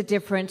 What's the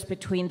difference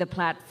between the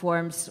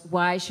platforms?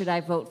 Why should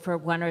I vote for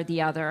one or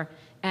the other?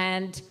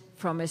 And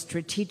from a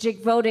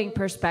strategic voting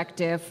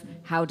perspective,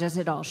 how does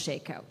it all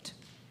shake out?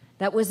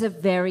 That was a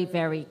very,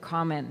 very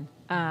common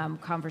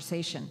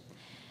conversation.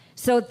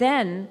 So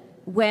then,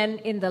 when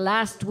in the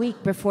last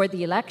week before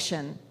the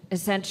election,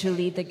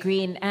 essentially the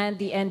Green and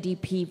the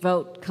NDP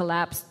vote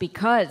collapsed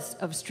because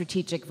of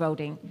strategic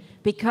voting,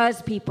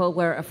 because people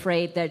were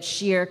afraid that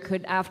Scheer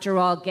could, after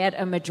all, get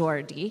a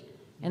majority,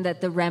 and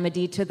that the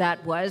remedy to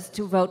that was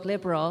to vote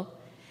Liberal,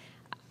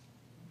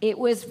 it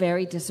was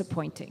very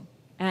disappointing.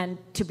 And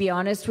to be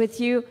honest with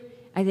you,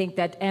 I think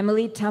that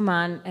Emily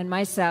Taman and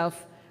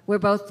myself were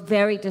both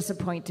very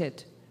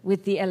disappointed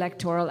with the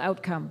electoral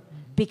outcome,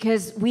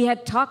 because we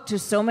had talked to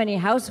so many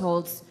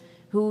households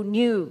who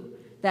knew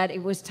that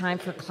it was time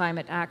for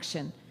climate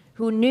action,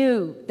 who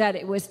knew that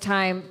it was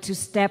time to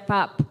step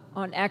up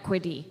on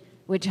equity,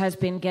 which has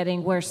been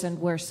getting worse and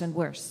worse and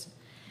worse.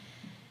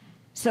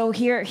 So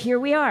here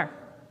we are.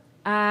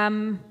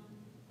 And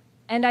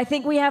I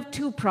think we have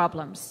two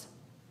problems.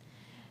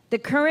 The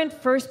current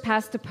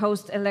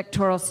first-past-the-post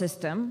electoral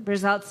system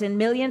results in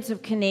millions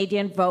of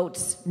Canadian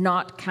votes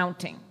not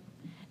counting,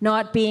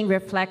 not being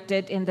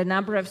reflected in the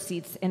number of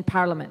seats in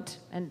Parliament.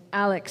 And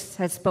Alex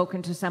has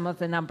spoken to some of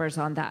the numbers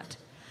on that.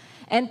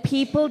 And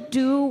people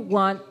do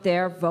want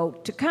their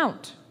vote to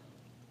count.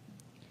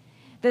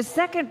 The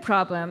second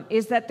problem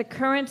is that the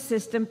current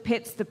system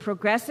pits the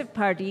progressive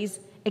parties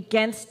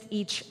against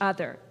each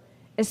other,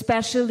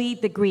 especially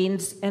the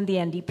Greens and the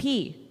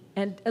NDP.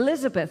 And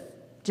Elizabeth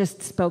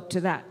just spoke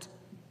to that,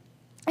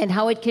 and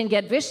how it can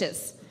get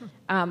vicious,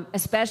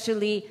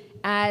 especially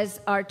as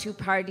our two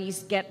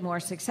parties get more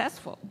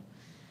successful.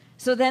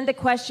 So then the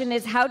question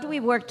is, how do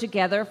we work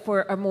together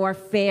for a more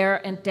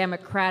fair and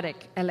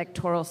democratic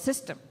electoral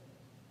system?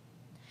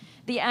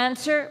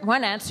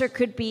 One answer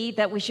could be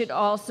that we should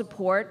all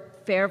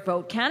support Fair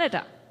Vote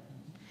Canada.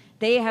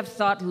 They have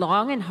thought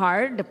long and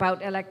hard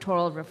about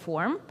electoral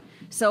reform.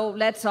 So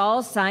let's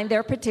all sign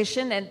their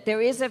petition. And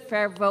there is a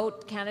Fair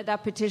Vote Canada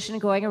petition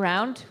going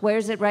around. Where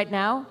is it right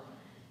now?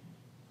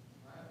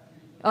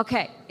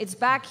 Okay, it's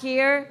back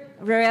here.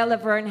 Rael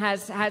Laverne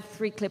has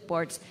 3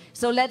 clipboards.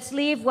 So let's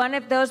leave one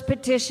of those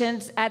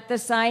petitions at the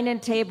sign-in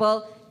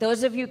table.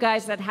 Those of you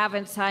guys that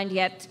haven't signed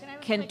yet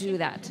can do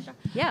that.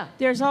 Yeah.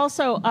 There's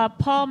also,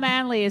 Paul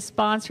Manley is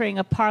sponsoring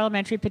a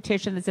parliamentary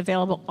petition that's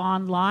available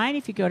online.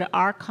 If you go to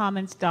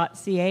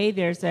ourcommons.ca,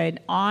 there's an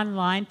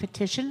online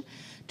petition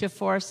to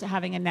force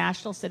having a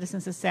National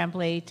Citizens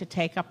Assembly to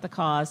take up the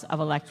cause of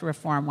electoral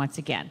reform once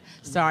again.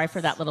 Sorry for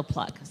that little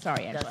plug.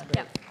 Sorry, Angela.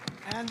 Yeah.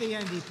 And the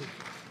NDP.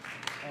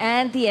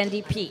 And the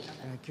NDP.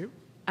 Thank you.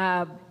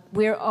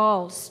 We're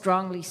all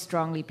strongly,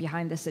 strongly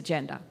behind this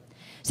agenda.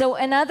 So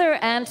another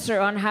answer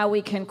on how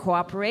we can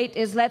cooperate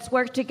is let's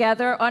work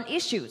together on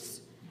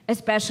issues,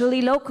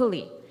 especially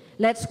locally.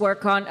 Let's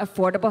work on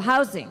affordable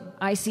housing.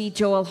 I see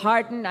Joel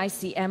Harden, I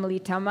see Emily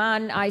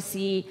Taman, I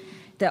see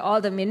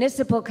all the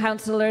municipal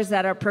councillors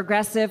that are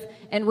progressive,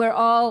 and we're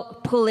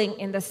all pulling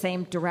in the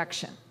same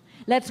direction.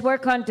 Let's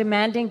work on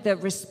demanding the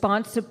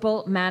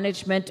responsible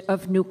management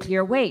of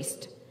nuclear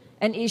waste,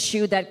 an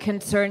issue that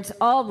concerns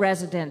all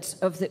residents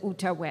of the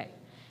Outaouais.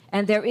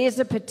 And there is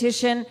a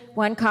petition,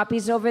 1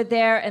 copy's over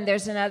there, and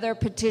there's another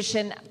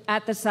petition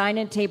at the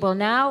sign-in table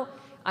now.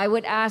 I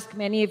would ask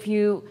many of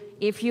you,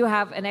 if you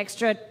have an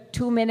extra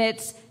 2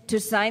 minutes to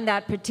sign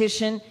that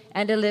petition,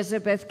 and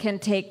Elizabeth can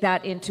take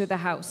that into the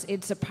House.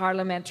 It's a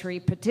parliamentary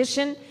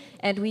petition,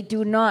 and we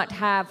do not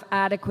have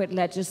adequate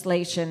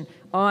legislation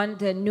on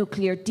the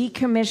nuclear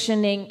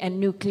decommissioning and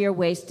nuclear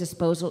waste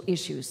disposal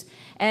issues.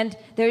 And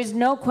there is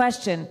no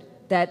question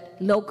that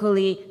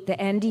locally the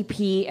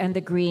NDP and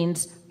the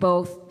Greens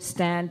both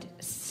stand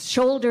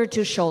shoulder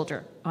to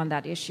shoulder on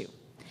that issue.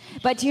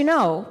 But you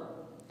know,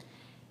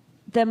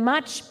 the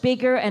much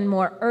bigger and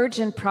more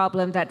urgent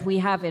problem that we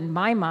have in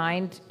my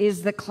mind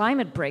is the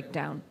climate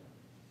breakdown.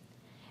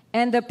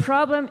 And the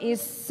problem is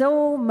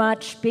so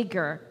much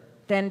bigger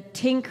than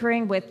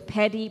tinkering with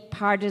petty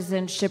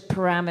partisanship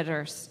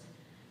parameters.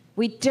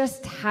 We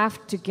just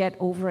have to get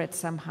over it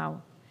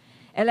somehow.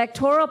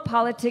 Electoral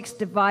politics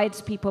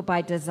divides people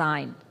by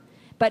design,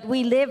 but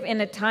we live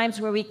in times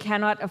where we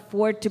cannot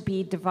afford to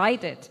be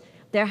divided.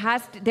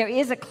 There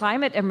is a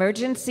climate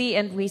emergency,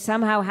 and we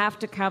somehow have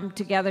to come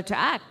together to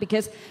act,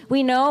 because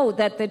we know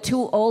that the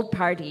two old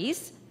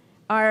parties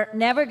are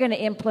never going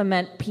to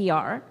implement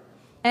PR,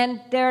 and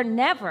they're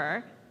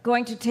never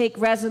going to take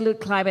resolute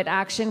climate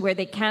action where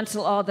they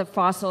cancel all the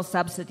fossil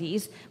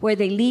subsidies, where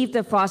they leave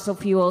the fossil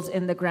fuels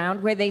in the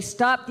ground, where they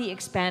stop the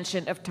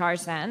expansion of tar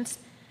sands.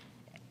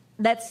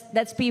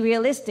 Let's be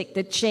realistic.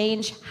 The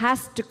change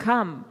has to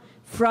come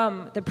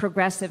from the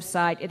progressive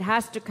side. It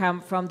has to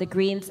come from the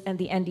Greens and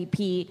the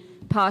NDP,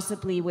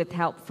 possibly with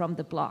help from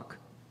the Bloc.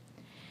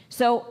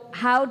 So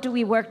how do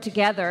we work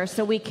together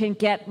so we can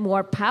get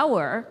more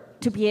power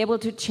to be able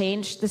to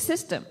change the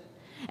system?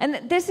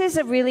 And this is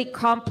a really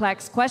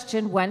complex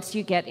question once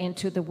you get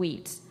into the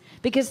weeds,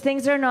 because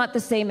things are not the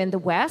same in the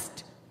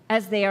West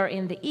as they are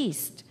in the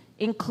East,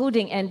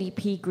 including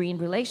NDP-Green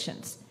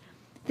relations.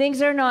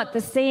 Things are not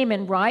the same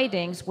in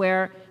ridings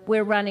where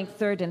we're running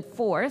third and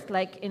fourth,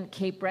 like in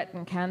Cape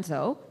Breton,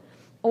 Canso,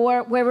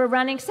 or where we're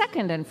running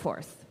second and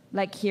fourth,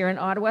 like here in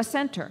Ottawa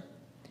Centre.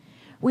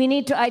 We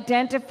need to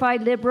identify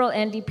Liberal,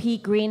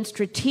 NDP, Green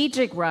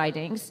strategic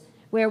ridings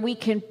where we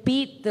can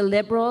beat the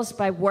Liberals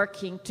by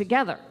working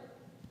together.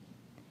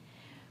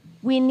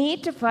 We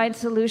need to find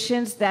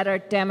solutions that are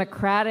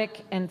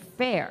democratic and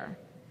fair,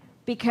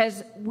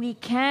 because we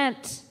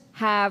can't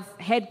have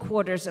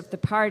headquarters of the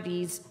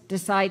parties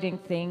deciding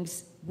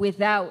things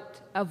without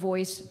a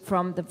voice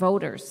from the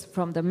voters,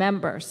 from the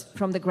members,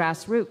 from the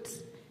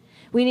grassroots.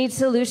 We need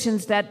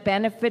solutions that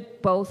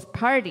benefit both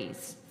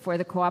parties for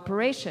the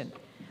cooperation.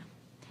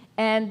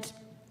 And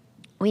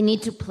we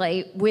need to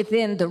play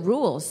within the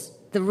rules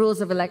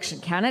of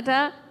Election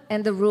Canada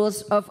and the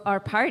rules of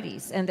our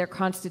parties and their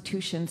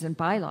constitutions and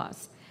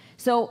bylaws.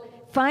 So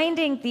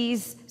finding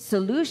these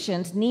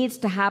solutions needs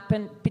to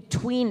happen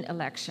between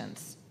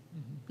elections,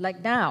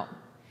 like now.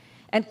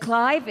 And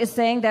Clive is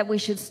saying that we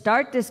should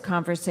start this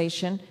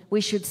conversation, we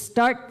should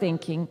start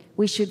thinking,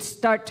 we should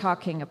start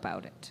talking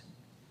about it.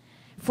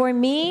 For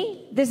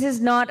me, this is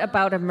not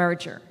about a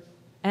merger,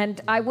 and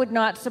I would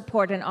not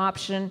support an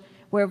option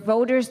where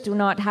voters do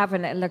not have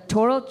an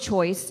electoral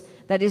choice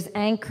that is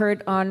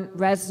anchored on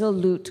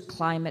resolute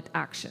climate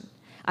action.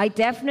 I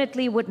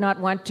definitely would not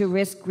want to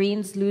risk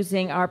Greens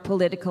losing our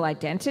political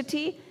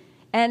identity,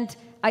 and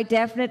I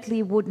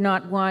definitely would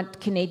not want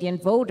Canadian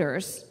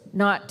voters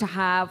not to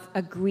have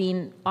a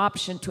green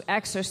option to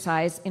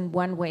exercise in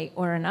one way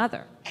or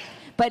another.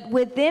 But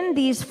within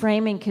these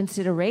framing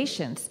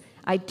considerations,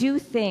 I do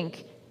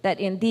think that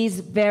in these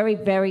very,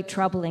 very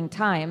troubling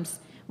times,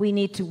 we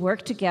need to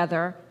work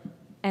together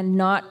and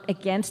not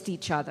against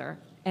each other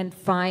and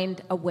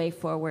find a way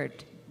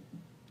forward.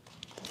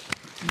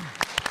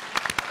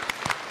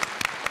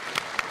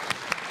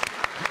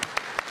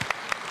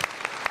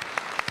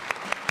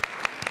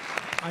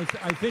 I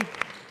think,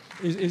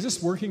 is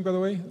this working, by the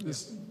way?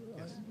 This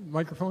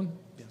microphone?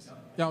 Yes.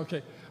 Yeah,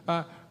 okay.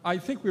 I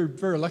think we were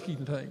very lucky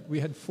tonight. We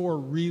had 4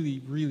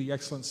 really, really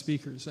excellent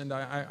speakers, and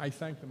I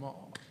thank them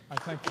all. I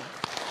thank them.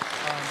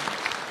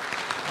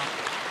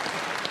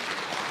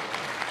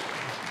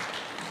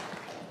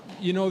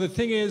 You know, the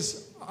thing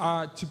is,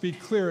 to be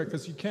clear,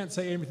 because you can't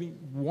say everything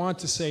you want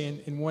to say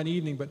in one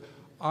evening, but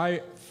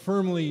I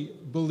firmly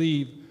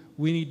believe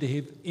we need to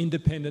have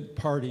independent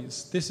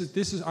parties. This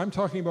is I'm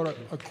talking about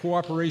a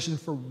cooperation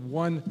for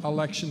one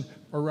election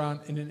around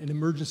in an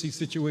emergency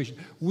situation.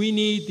 We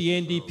need the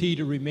NDP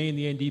to remain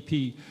the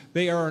NDP.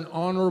 They are an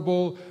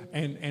honorable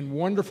and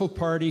wonderful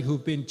party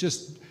who've been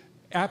just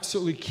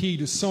absolutely key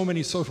to so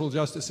many social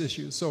justice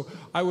issues. So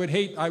I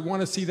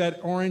want to see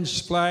that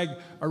orange flag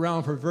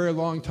around for a very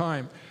long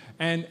time.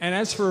 And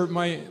as for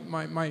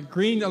my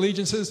Green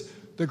allegiances,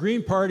 the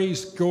Green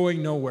Party's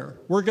going nowhere.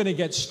 We're going to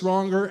get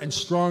stronger and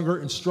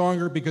stronger and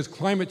stronger because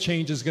climate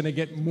change is going to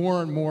get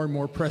more and more and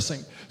more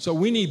pressing. So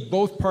we need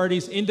both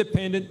parties,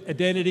 independent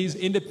identities,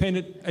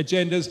 independent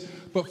agendas,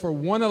 but for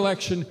one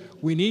election,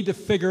 we need to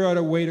figure out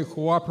a way to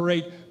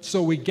cooperate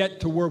so we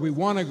get to where we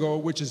want to go,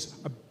 which is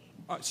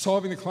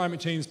solving the climate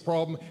change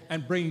problem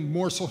and bringing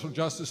more social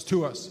justice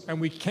to us.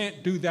 And we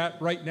can't do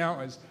that right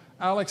now. As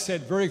Alex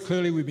said very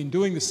clearly, we've been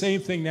doing the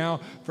same thing now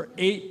for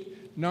 8,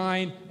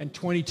 9, and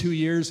 22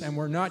 years, and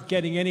we're not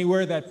getting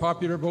anywhere. That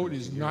popular vote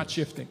is not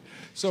shifting.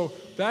 So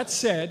that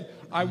said,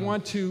 I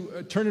want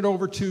to turn it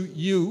over to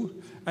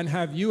you and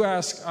have you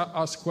ask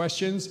us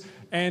questions,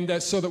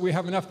 and so that we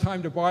have enough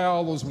time to buy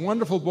all those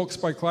wonderful books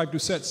by Clive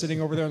Doucet sitting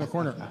over there in the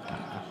corner.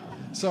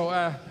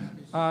 So,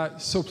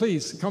 so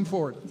please, come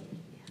forward.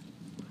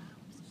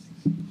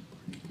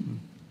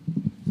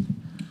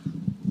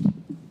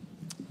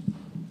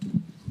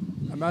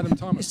 Madam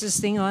Thomas. Is this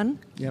thing on?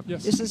 Yep.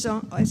 Yes. Is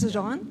it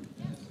on?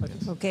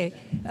 Okay.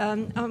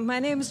 My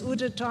name is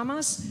Ute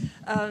Thomas.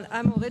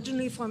 I'm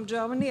originally from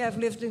Germany. I've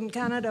lived in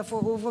Canada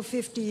for over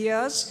 50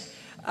 years.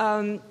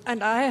 And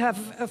I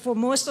have, for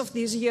most of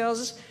these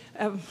years,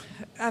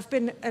 I've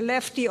been a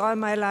lefty all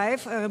my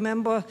life. I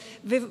remember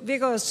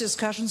vigorous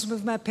discussions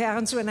with my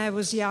parents when I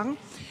was young.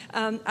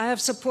 I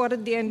have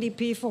supported the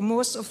NDP for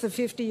most of the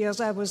 50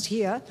 years I was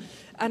here.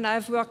 And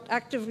I've worked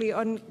actively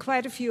on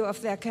quite a few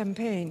of their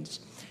campaigns.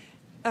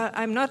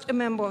 I'm not a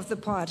member of the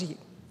party.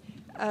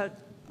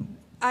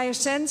 I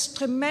sense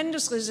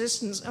tremendous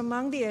resistance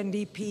among the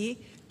NDP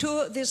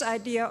to this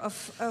idea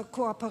of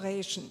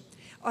cooperation.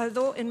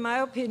 Although, in my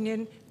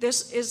opinion,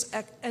 this is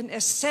an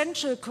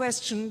essential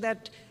question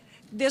that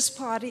this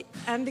party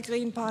and the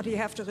Green Party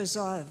have to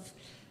resolve.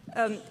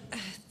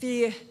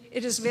 It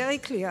is very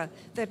clear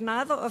that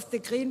neither of the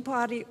Green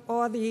Party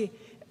or the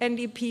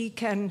NDP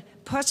can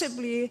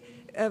possibly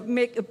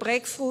make a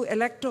breakthrough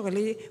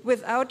electorally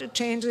without a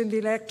change in the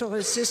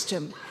electoral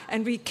system.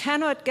 And we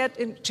cannot get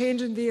a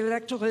change in the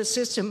electoral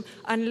system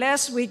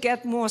unless we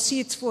get more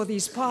seats for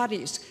these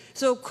parties.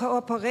 So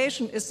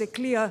cooperation is the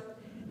clear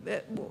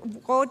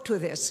road to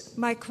this.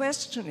 My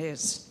question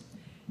is,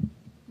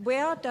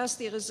 where does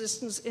the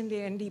resistance in the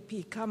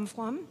NDP come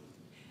from?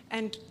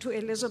 And to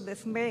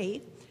Elizabeth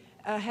May,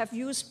 have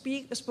you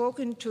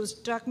spoken to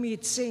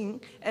Jagmeet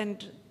Singh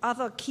and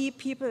other key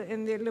people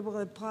in the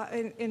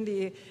in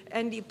the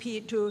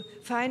NDP to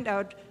find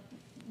out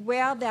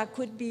where there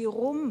could be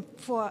room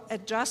for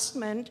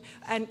adjustment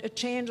and a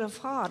change of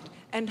heart,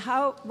 and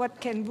what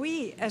can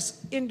we as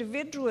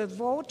individual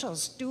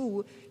voters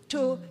do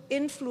to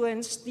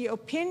influence the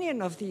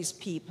opinion of these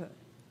people?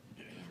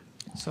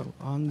 So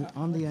on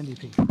the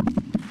NDP.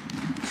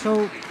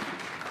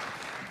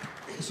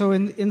 So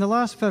in the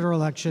last federal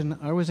election,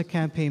 I was a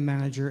campaign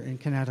manager in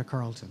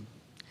Canada-Carleton.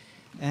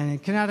 And in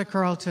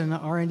Canada-Carleton,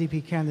 our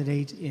NDP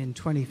candidate in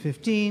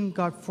 2015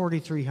 got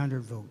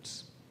 4,300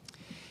 votes.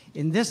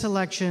 In this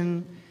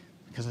election,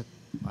 because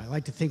I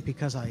like to think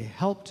because I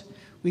helped,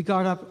 we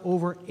got up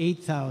over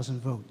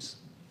 8,000 votes.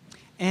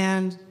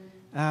 And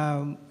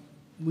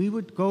we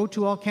would go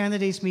to all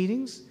candidates'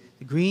 meetings.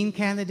 The Green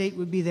candidate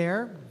would be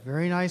there,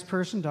 very nice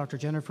person, Dr.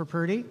 Jennifer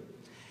Purdy.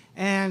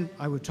 And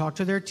I would talk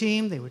to their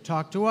team, they would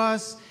talk to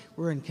us.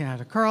 We're in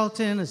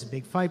Canada-Carleton, there's a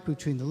big fight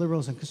between the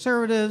Liberals and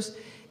Conservatives.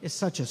 It's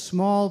such a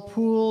small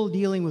pool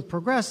dealing with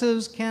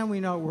progressives, can we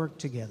not work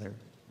together?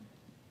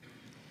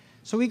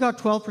 So we got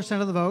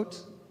 12% of the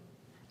vote,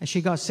 and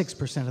she got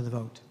 6% of the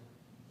vote.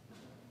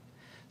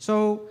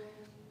 So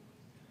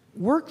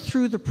work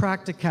through the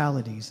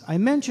practicalities. I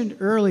mentioned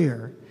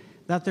earlier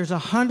that there's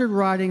 100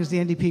 ridings the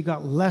NDP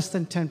got less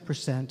than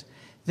 10%.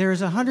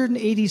 There's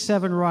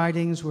 187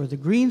 ridings where the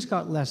Greens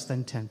got less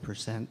than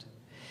 10%.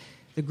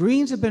 The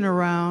Greens have been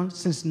around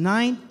since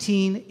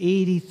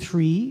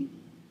 1983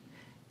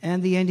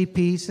 and the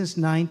NDP since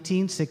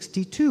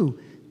 1962.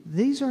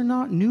 These are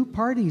not new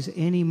parties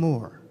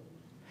anymore.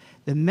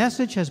 The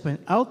message has been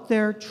out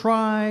there,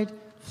 tried,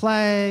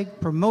 flagged,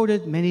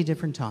 promoted many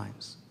different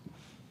times.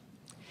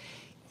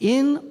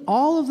 In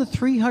all of the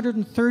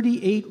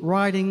 338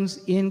 ridings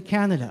in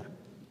Canada,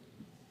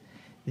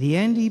 the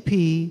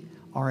NDP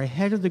are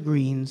ahead of the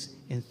Greens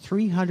in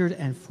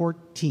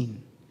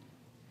 314.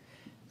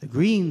 The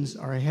Greens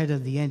are ahead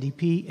of the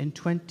NDP in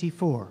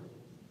 24.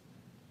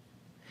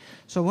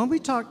 So when we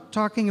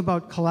talking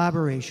about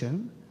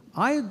collaboration,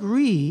 I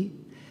agree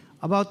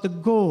about the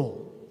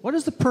goal. What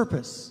is the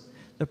purpose?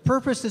 The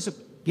purpose is to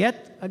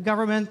get a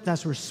government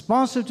that's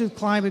responsive to the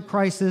climate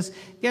crisis,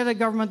 get a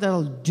government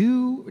that'll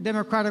do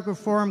democratic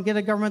reform, get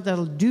a government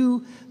that'll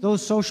do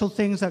those social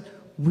things that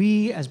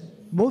we, as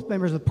both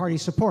members of the party,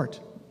 support.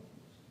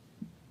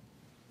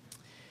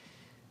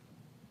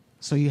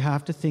 So you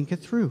have to think it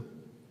through,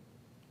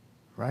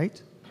 right?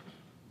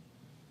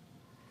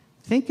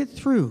 Think it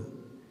through.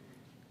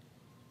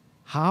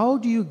 How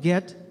do you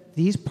get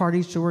these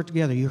parties to work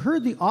together? You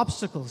heard the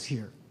obstacles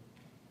here.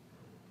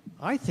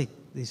 I think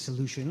the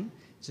solution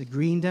is a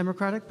Green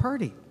Democratic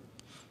Party.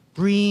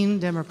 Green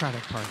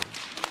Democratic Party.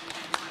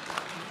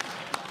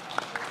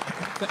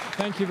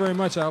 Thank you very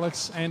much,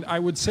 Alex. And I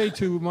would say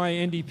to my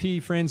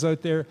NDP friends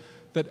out there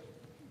that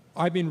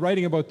I've been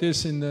writing about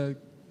this in the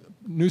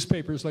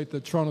newspapers like the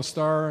Toronto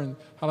Star and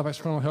Halifax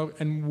Chronicle Herald,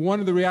 and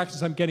one of the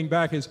reactions I'm getting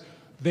back is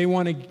they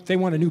want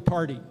a new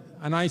party.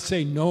 And I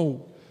say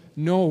no,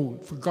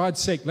 for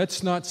God's sake,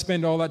 let's not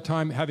spend all that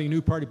time having a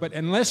new party. But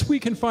unless we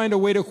can find a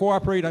way to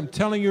cooperate, I'm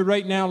telling you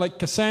right now, like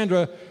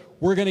Cassandra,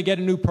 we're going to get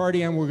a new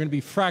party and we're going to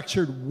be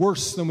fractured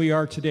worse than we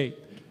are today.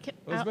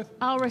 Elizabeth?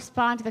 I'll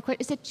respond to the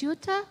question. Is it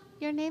Jutta,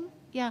 your name?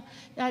 Yeah,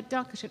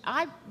 Dankeschön.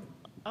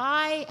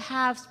 I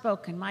have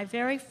spoken. My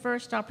very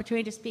first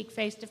opportunity to speak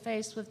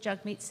face-to-face with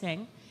Jagmeet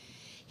Singh.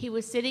 He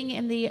was sitting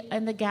in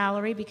the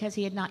gallery because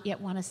he had not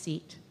yet won a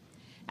seat.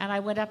 And I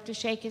went up to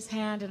shake his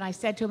hand, and I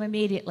said to him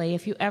immediately,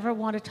 if you ever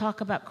want to talk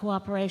about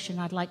cooperation,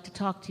 I'd like to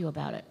talk to you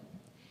about it.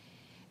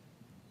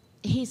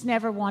 He's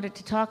never wanted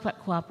to talk about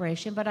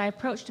cooperation, but I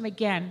approached him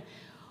again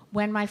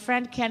when my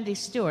friend Kennedy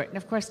Stewart, and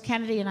of course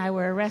Kennedy and I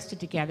were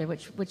arrested together,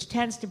 which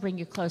tends to bring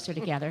you closer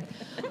together,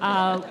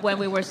 when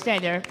we were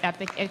staying there at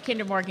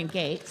Kinder Morgan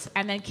Gates.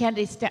 And then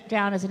Kennedy stepped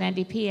down as an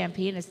NDP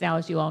MP and is now,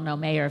 as you all know,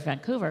 mayor of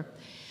Vancouver.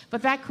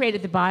 But that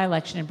created the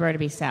by-election in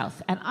Burnaby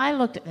South. And I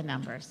looked at the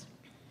numbers,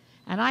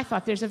 and I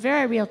thought there's a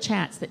very real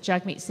chance that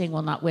Jagmeet Singh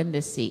will not win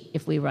this seat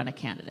if we run a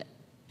candidate.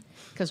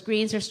 Because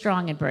Greens are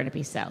strong in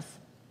Burnaby South.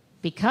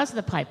 Because of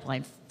the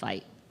pipeline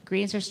fight,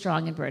 Greens are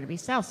strong in Burnaby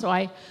South. So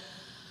I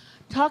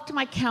Talk to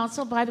my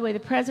council. By the way, the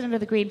president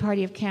of the Green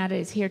Party of Canada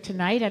is here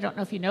tonight. I don't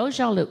know if you know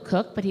Jean-Luc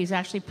Cook, but he's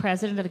actually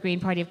president of the Green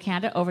Party of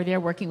Canada over there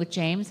working with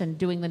James and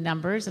doing the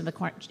numbers and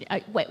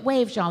the...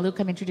 wave, Jean-Luc,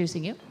 I'm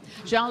introducing you.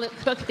 Jean-Luc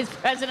Cook is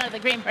president of the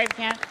Green Party of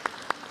Canada.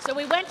 So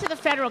we went to the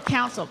federal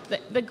council.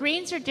 The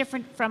Greens are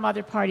different from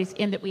other parties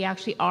in that we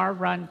actually are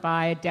run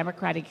by a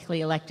democratically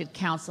elected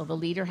council. The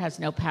leader has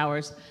no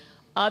powers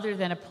other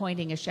than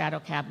appointing a shadow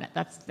cabinet.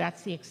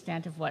 That's the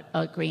extent of what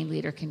a Green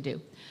leader can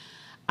do.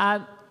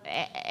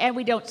 And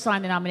we don't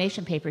sign the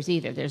nomination papers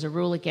either. There's a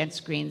rule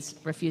against Greens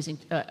refusing.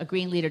 A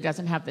Green leader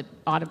doesn't have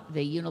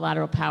the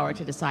unilateral power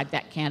to decide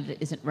that candidate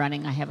isn't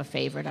running. I have a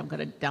favorite. I'm going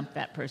to dump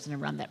that person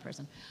and run that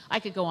person. I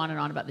could go on and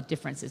on about the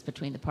differences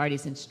between the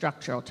parties in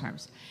structural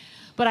terms.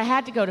 But I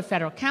had to go to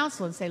federal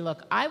council and say,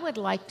 look, I would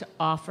like to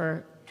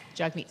offer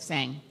Jagmeet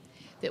Singh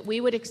that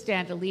we would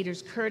extend a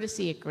leader's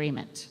courtesy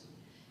agreement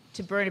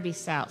to Burnaby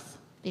South.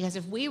 Because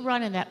if we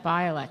run in that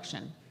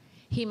by-election,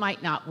 he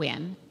might not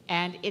win.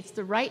 And it's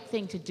the right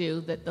thing to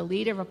do that the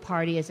leader of a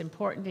party as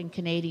important in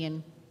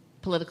Canadian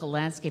political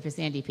landscape as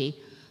the NDP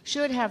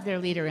should have their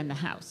leader in the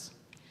House.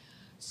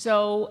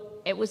 So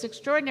it was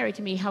extraordinary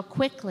to me how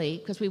quickly,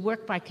 because we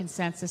work by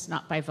consensus,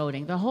 not by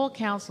voting, the whole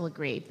council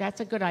agreed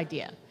that's a good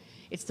idea.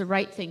 It's the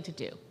right thing to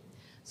do.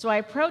 So I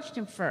approached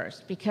him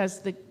first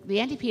because the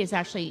NDP has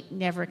actually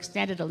never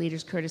extended a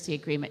leader's courtesy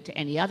agreement to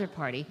any other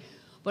party.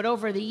 But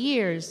over the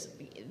years,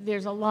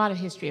 there's a lot of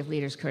history of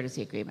leaders'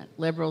 courtesy agreement.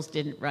 Liberals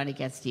didn't run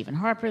against Stephen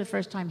Harper the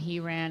first time he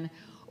ran,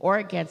 or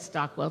against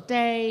Stockwell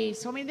Day.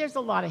 So, I mean, there's a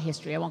lot of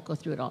history. I won't go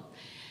through it all.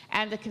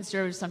 And the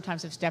Conservatives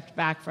sometimes have stepped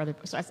back for other...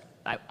 So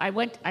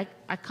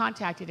I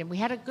contacted him. We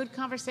had a good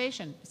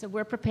conversation. I said,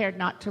 we're prepared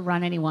not to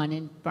run anyone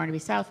in Burnaby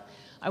South.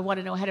 I want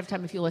to know ahead of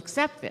time if you'll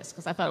accept this,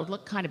 because I thought it would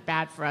look kind of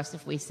bad for us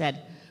if we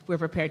said we're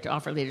prepared to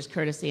offer leaders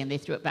courtesy, and they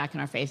threw it back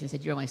in our face and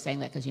said, you're only saying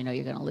that because you know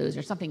you're going to lose,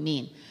 or something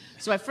mean.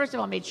 So I first of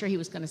all made sure he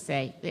was going to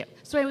say...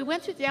 So we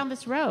went down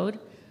this road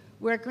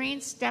where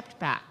Greens stepped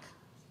back.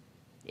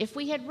 If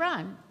we had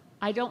run,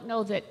 I don't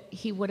know that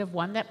he would have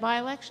won that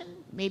by-election.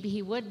 Maybe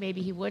he would,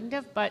 maybe he wouldn't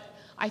have, but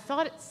I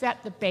thought it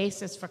set the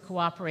basis for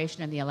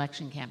cooperation in the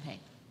election campaign.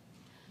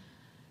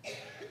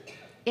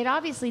 It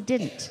obviously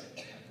didn't.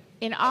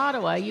 In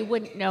Ottawa, you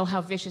wouldn't know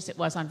how vicious it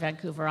was on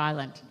Vancouver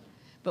Island.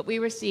 But we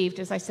received,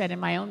 as I said in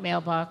my own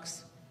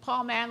mailbox,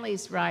 Paul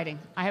Manley's writing.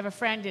 I have a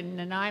friend in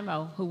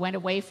Nanaimo who went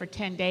away for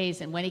 10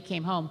 days, and when he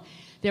came home,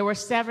 there were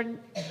 7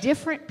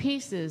 different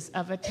pieces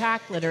of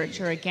attack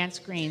literature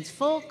against Greens,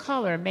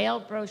 full-color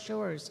mailed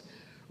brochures,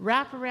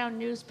 wraparound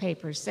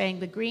newspapers saying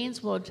the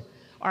Greens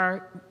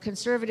are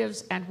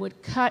conservatives and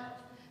would cut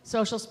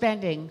social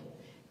spending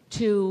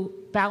to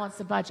balance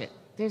the budget.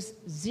 There's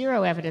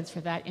zero evidence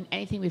for that in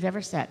anything we've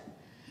ever said.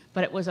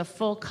 But it was a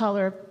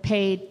full-color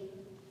paid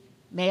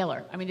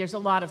mailer. I mean, there's a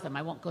lot of them.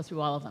 I won't go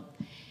through all of them.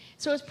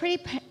 So it was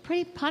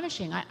pretty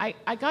punishing.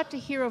 I got to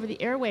hear over the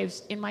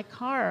airwaves in my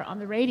car on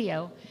the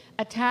radio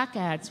attack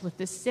ads with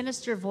this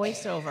sinister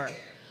voiceover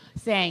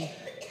saying,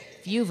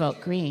 if you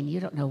vote Green, you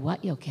don't know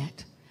what you'll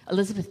get.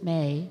 Elizabeth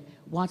May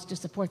wants to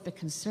support the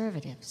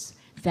Conservatives.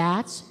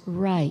 That's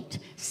right.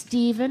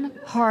 Stephen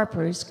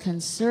Harper's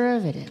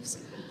Conservatives.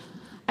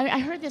 I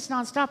heard this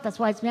nonstop. That's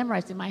why it's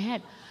memorized in my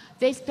head.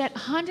 They spent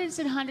hundreds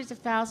and hundreds of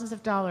thousands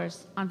of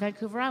dollars on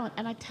Vancouver Island.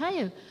 And I tell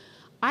you,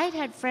 I'd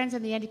had friends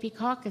in the NDP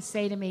caucus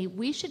say to me,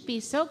 we should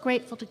be so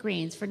grateful to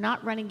Greens for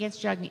not running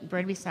against Jagmeet in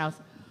Burnaby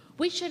South.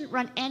 We shouldn't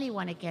run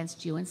anyone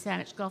against you in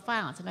Saanich Gulf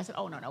Islands. And I said,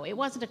 oh, no, it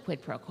wasn't a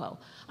quid pro quo.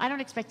 I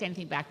don't expect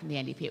anything back from the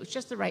NDP. It was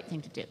just the right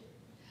thing to do.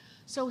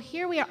 So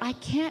here we are. I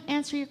can't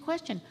answer your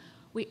question.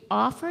 We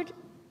offered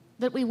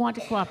that we want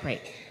to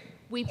cooperate.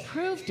 We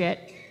proved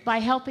it by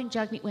helping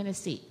Jagmeet win a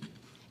seat.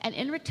 And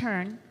in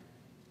return,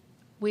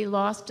 we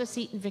lost a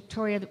seat in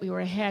Victoria that we were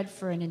ahead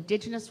for an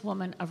Indigenous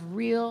woman of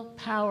real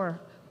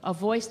power, a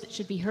voice that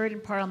should be heard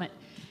in Parliament.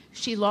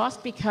 She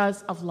lost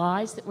because of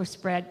lies that were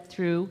spread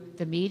through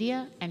the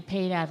media and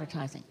paid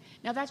advertising.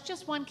 Now, that's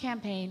just one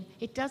campaign.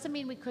 It doesn't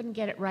mean we couldn't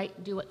get it right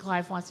and do what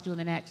Clive wants to do in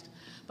the next.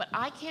 But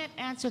I can't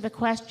answer the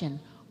question,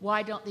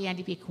 why don't the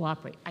NDP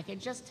cooperate? I can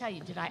just tell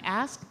you, did I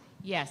ask?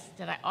 Yes.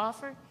 Did I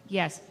offer?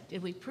 Yes.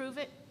 Did we prove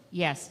it?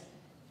 Yes.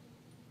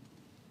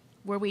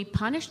 Were we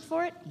punished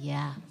for it?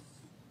 Yeah.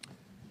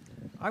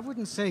 I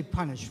wouldn't say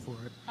punished for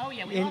it. Oh,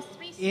 yeah, we lost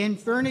 3 seats. In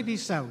Burnaby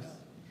South,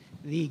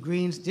 the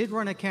Greens did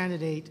run a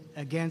candidate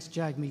against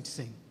Jagmeet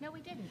Singh. No,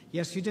 we didn't.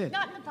 Yes, you did.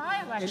 Not in the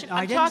by-election.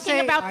 I I'm didn't talking say,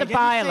 about the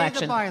by-election. I didn't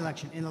say the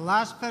by-election. In the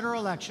last federal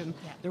election,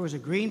 there was a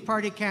Green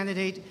Party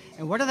candidate.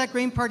 And what did that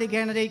Green Party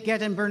candidate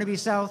get in Burnaby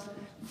South?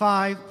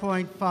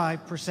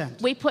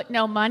 5.5%. We put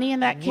no money in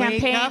that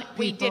campaign.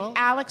 We did,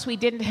 Alex, we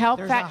didn't help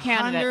that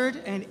candidate.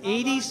 There's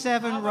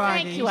 187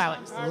 ridings. Thank you,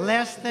 Alex.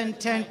 Less than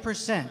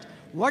 10%.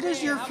 What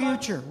is your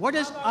future? What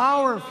is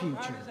our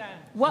future?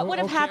 What would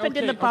have happened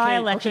in the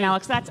by-election,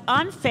 Alex? That's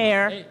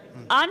unfair.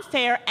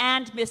 unfair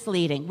and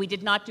misleading. We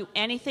did not do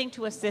anything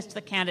to assist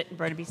the candidate in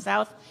Burnaby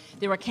South.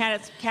 There were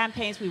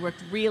campaigns. We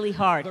worked really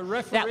hard.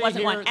 That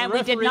wasn't one. And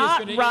we did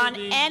not run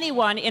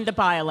anyone in the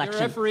by-election.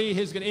 The referee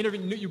is going to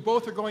intervene. You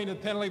both are going to the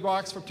penalty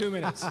box for 2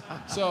 minutes.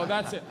 So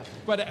that's it.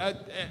 But,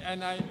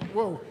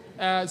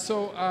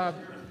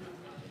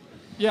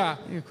 yeah,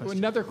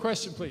 another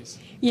question, please.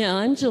 Yeah,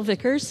 I'm Jill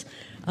Vickers.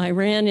 I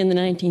ran in the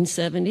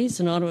 1970s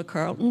in Ottawa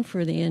Carleton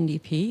for the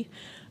NDP.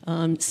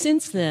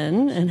 Since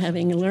then, and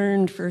having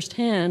learned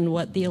firsthand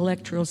what the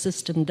electoral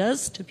system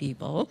does to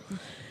people,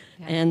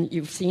 and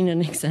you've seen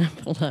an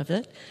example of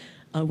it,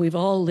 we've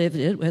all lived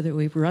it, whether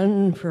we've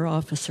run for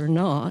office or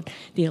not,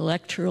 the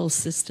electoral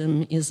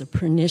system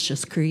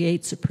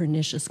creates a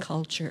pernicious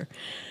culture.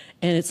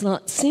 And it's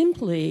not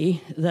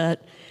simply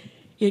that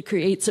it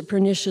creates a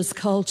pernicious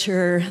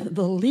culture.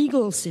 The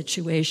legal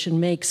situation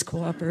makes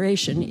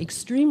cooperation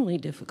extremely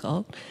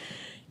difficult.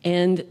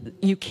 And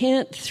you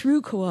can't,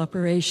 through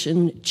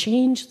cooperation,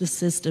 change the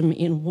system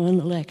in one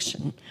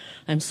election.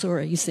 I'm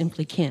sorry, you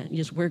simply can't.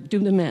 You just do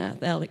the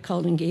math. Alec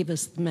Cullen gave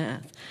us the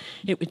math.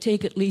 It would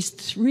take at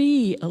least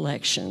 3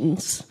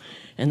 elections,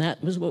 and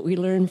that was what we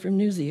learned from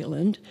New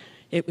Zealand.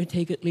 It would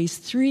take at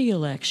least 3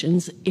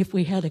 elections if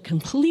we had a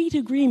complete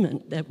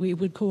agreement that we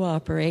would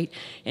cooperate,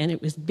 and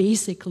it was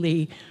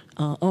basically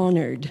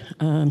honored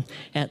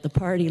at the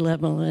party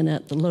level and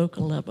at the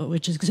local level,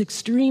 which is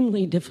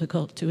extremely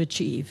difficult to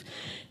achieve.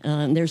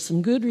 There's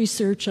some good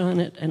research on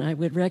it, and I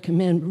would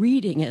recommend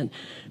reading it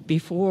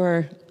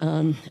before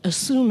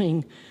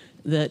assuming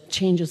that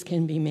changes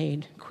can be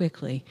made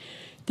quickly.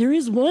 There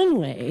is one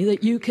way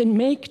that you can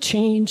make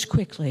change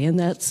quickly, and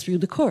that's through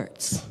the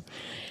courts.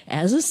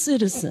 As a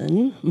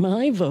citizen,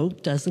 my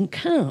vote doesn't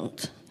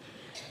count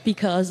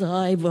because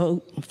I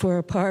vote for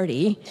a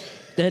party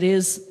that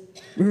is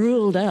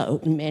ruled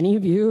out. Many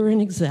of you are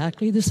in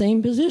exactly the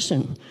same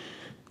position.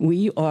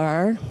 We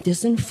are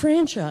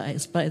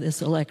disenfranchised by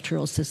this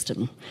electoral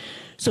system.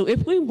 So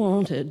if we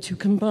wanted to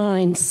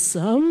combine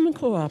some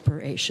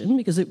cooperation,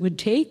 because it would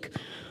take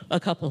a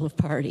couple of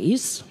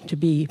parties to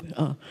be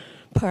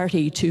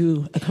party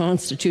to a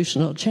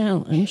constitutional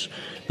challenge,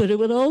 but it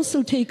would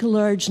also take a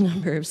large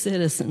number of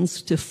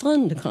citizens to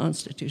fund a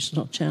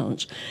constitutional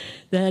challenge.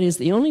 That is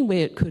the only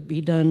way it could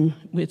be done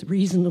with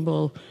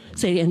reasonable,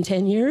 say, in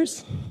 10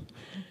 years.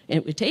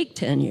 It would take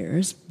 10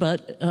 years,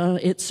 but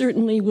it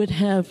certainly would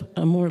have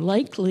a more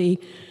likely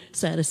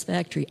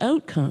satisfactory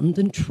outcome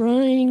than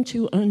trying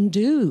to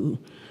undo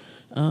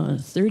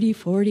 30,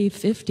 40,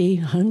 50,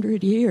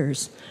 100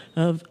 years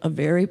of a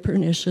very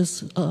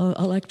pernicious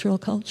electoral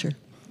culture.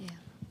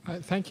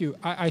 Thank you.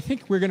 I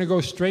think we're going to go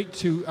straight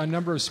to a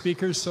number of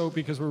speakers,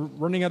 because we're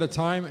running out of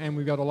time and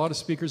we've got a lot of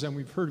speakers and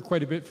we've heard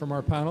quite a bit from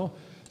our panel.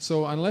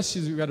 So unless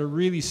you've got a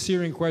really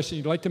searing question,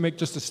 you'd like to make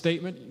just a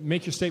statement,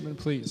 make your statement,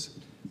 please.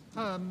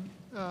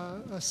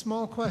 A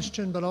small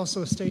question, but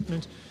also a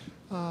statement.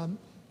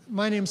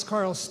 My name's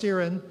Carl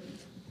Steeren.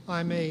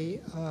 I'm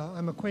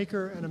a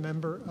Quaker and a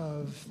member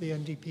of the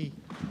NDP.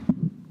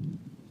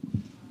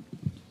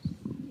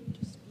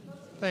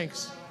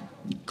 Thanks.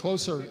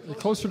 Closer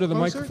to the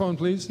microphone,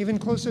 please. Even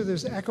closer.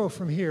 There's echo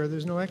from here.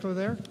 There's no echo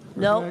there?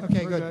 No.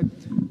 Okay, good.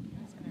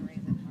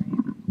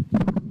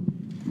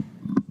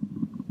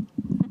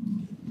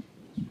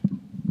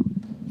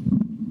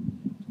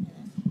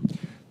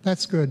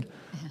 That's good.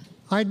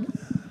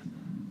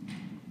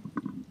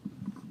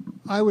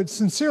 I would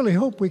sincerely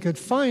hope we could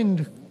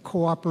find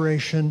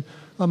cooperation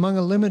among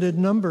a limited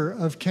number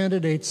of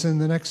candidates in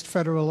the next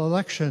federal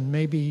election,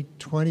 maybe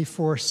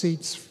 24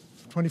 seats,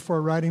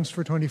 24 ridings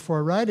for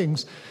 24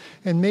 ridings.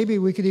 And maybe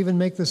we could even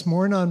make this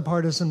more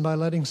nonpartisan by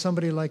letting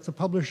somebody like the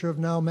publisher of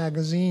Now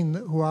magazine,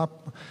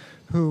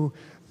 who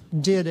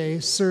did a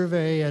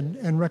survey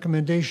and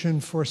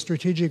recommendation for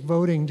strategic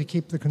voting to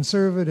keep the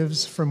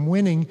Conservatives from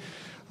winning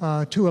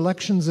 2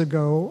 elections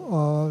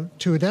ago,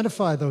 to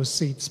identify those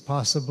seats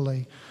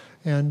possibly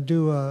and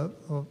do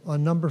a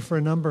number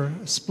for number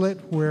split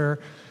where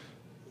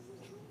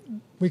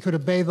we could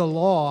obey the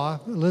law.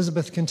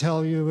 Elizabeth can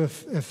tell you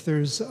if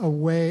there's a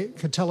way,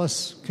 could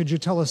you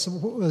tell us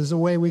there's a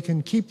way we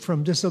can keep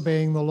from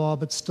disobeying the law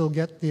but still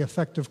get the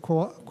effective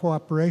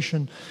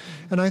cooperation.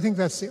 And I think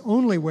that's the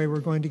only way we're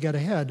going to get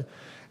ahead.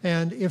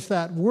 And if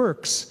that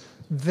works,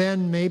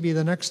 then maybe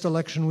the next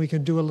election we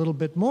can do a little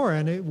bit more,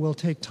 and it will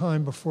take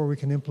time before we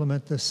can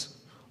implement this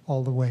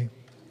all the way.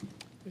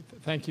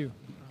 Thank you.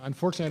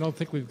 Unfortunately, I don't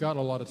think we've got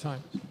a lot of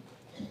time.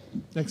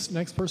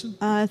 Next person.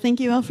 Thank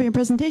you all for your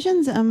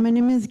presentations. My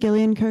name is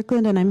Gillian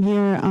Kirkland, and I'm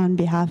here on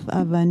behalf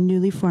of a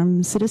newly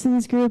formed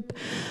citizens group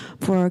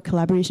for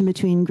collaboration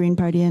between Green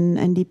Party and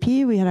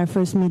NDP. We had our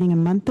first meeting a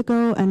month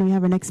ago, and we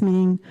have our next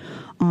meeting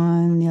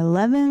on the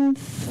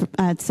 11th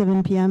at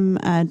 7 p.m.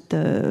 at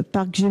the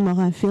Parc Jules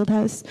Morin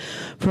Fieldhouse.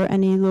 For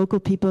any local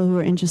people who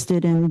are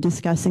interested in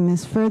discussing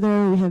this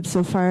further, we have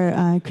so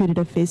far created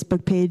a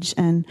Facebook page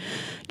and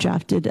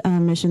drafted a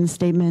mission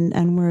statement,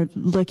 and we're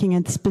looking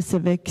at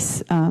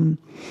specifics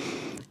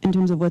in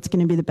terms of what's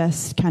going to be the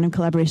best kind of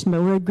collaboration.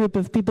 But we're a group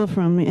of people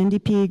from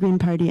NDP, Green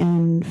Party,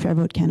 and Fair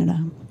Vote Canada.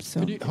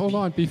 So Hold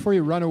on, before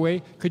you run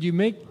away, could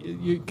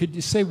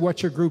you say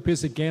what your group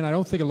is again? I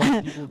don't think a lot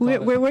of people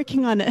we're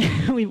working on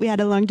it. We had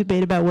a long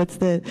debate about what's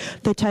the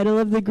title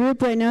of the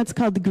group. Right now it's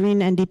called the Green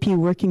NDP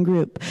Working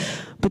Group.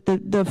 But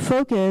the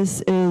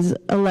focus is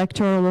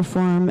electoral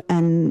reform,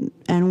 and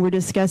we're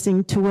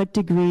discussing to what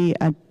degree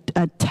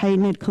a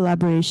tight-knit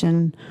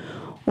collaboration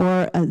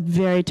or a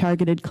very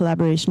targeted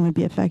collaboration would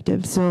be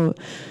effective. So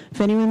if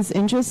anyone's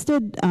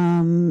interested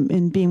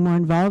in being more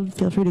involved,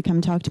 feel free to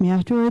come talk to me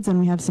afterwards, and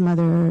we have some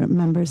other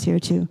members here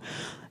too.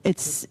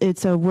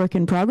 It's a work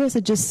in progress.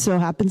 It just so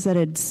happens that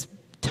it's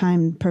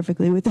timed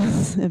perfectly with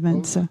this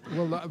event. So.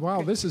 Well,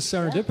 wow, this is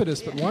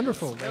serendipitous, but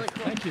wonderful.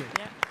 Thank you.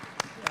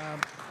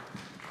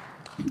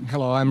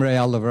 Hello, I'm Ray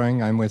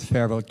Aldeverng. I'm with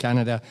Fair Vote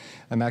Canada.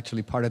 I'm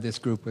actually part of this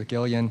group with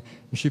Gillian.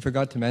 She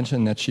forgot to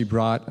mention that she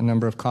brought a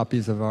number of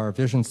copies of our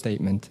vision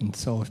statement, and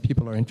so if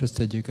people are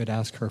interested, you could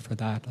ask her for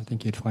that. I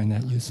think you'd find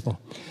that useful.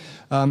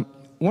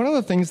 One of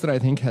the things that I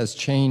think has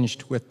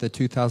changed with the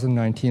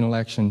 2019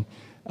 election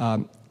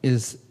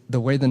is the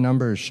way the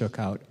numbers shook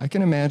out. I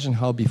can imagine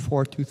how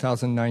before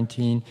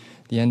 2019,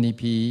 the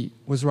NDP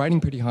was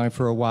riding pretty high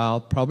for a while,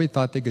 probably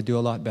thought they could do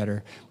a lot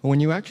better. But when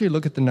you actually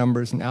look at the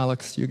numbers, and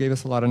Alex, you gave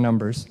us a lot of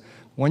numbers,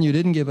 one you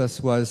didn't give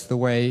us was the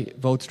way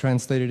votes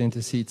translated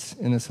into seats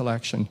in this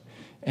election.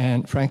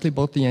 And frankly,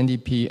 both the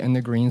NDP and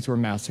the Greens were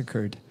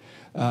massacred.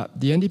 The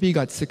NDP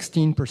got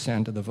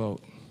 16% of the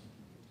vote.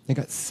 They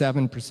got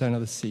 7% of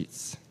the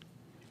seats,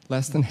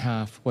 less than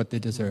half what they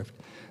deserved.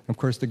 Of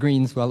course, the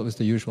Greens, well, it was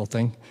the usual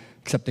thing,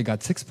 except they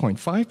got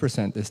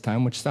 6.5% this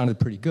time, which sounded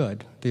pretty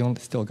good. They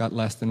only still got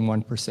less than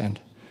 1%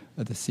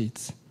 of the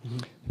seats. Mm-hmm.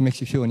 If it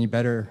makes you feel any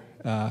better,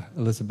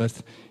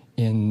 Elizabeth,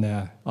 in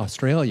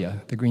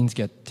Australia, the Greens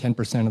get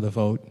 10% of the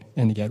vote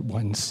and they get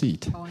 1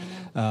 seat. Oh,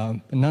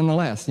 but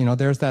nonetheless,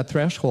 there's that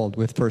threshold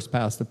with first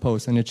past the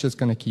post, and it's just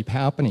going to keep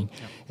happening.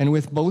 Yep. And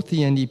with both the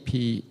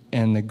NDP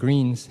and the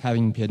Greens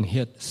having been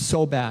hit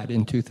so bad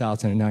in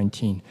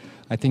 2019,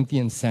 I think the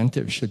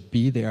incentive should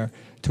be there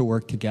to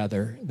work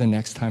together the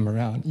next time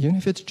around, even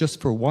if it's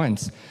just for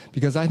once,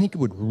 because I think it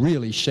would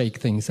really shake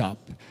things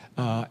up.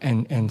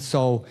 And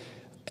so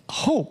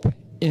hope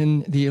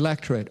in the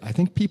electorate. I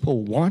think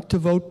people want to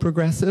vote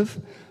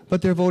progressive,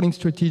 but they're voting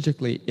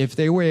strategically. If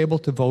they were able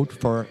to vote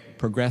for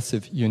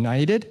Progressive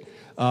United,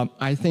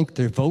 I think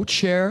their vote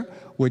share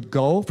would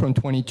go from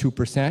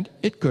 22%,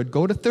 it could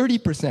go to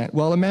 30%.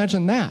 Well,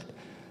 imagine that.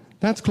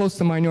 That's close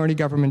to minority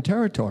government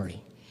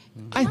territory.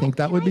 I think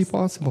that would be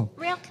possible.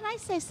 Rael, can I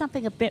say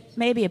something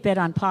maybe a bit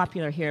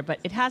unpopular here, but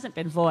it hasn't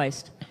been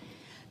voiced?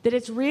 That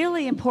it's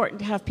really important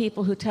to have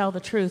people who tell the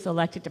truth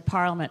elected to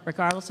Parliament,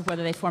 regardless of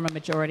whether they form a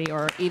majority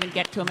or even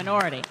get to a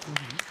minority.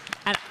 Mm-hmm.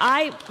 And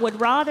I would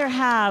rather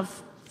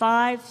have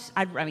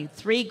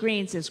 3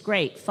 Greens is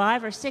great,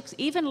 5 or 6,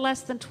 even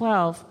less than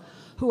 12,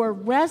 who are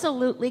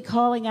resolutely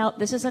calling out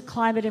this is a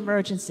climate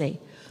emergency.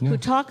 Yeah. Who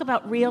talk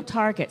about real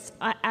targets.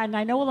 And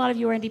I know a lot of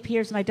you are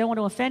NDPers, and I don't want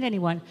to offend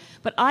anyone,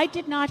 but I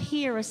did not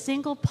hear a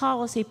single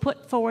policy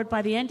put forward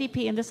by the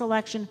NDP in this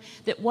election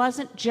that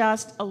wasn't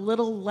just a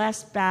little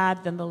less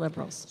bad than the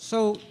Liberals.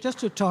 So just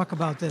to talk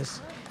about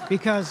this,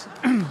 because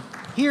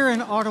here in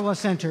Ottawa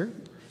Centre,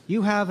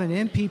 you have an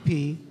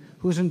MPP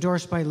who's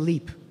endorsed by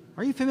LEAP.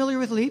 Are you familiar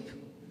with LEAP?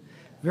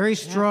 Very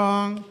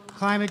strong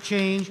climate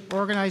change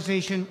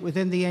organization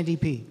within the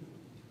NDP.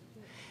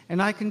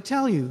 And I can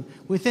tell you,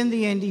 within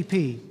the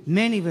NDP,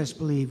 many of us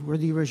believe we're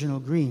the original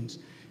Greens.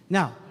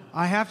 Now,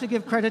 I have to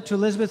give credit to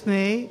Elizabeth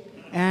May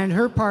and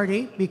her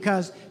party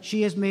because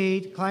she has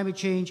made climate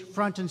change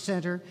front and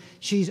center.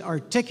 She's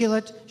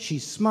articulate,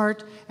 she's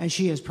smart, and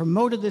she has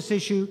promoted this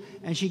issue,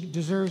 and she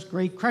deserves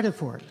great credit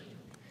for it.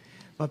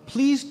 But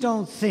please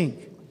don't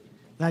think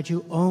that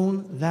you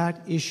own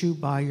that issue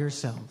by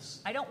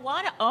yourselves. I don't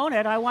want to own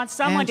it. I want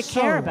someone to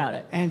care about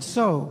it. And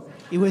so,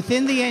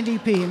 within the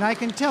NDP, and I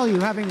can tell you,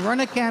 having run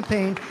a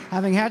campaign,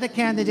 having had a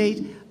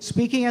candidate,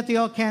 speaking at the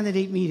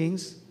all-candidate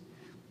meetings,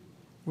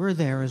 we're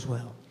there as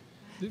well.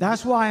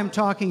 That's why I'm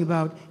talking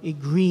about a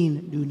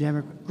green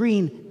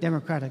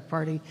Democratic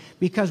Party,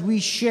 because we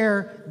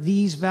share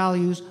these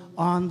values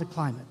on the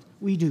climate.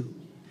 We do.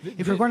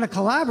 If we're going to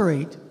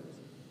collaborate,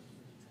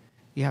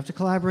 you have to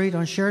collaborate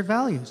on shared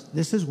values.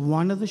 This is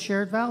one of the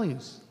shared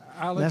values.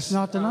 Alex, let's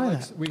not deny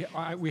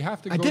that. We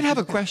have to go I did have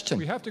a question.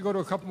 We have to go to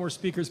a couple more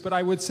speakers, but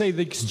I would say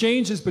the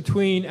exchanges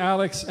between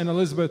Alex and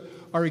Elizabeth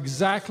are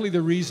exactly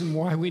the reason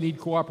why we need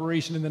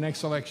cooperation in the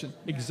next election.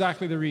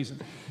 Exactly the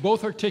reason.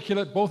 Both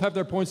articulate, both have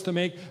their points to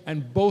make,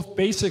 and both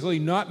basically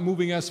not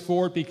moving us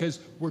forward because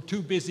we're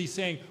too busy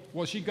saying,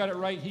 well, she got it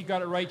right, he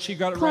got it right, she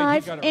got it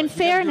right, he got it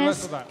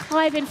right.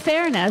 Clive, in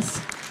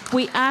fairness,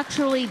 we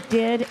actually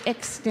did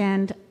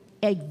extend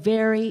a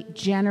very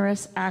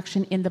generous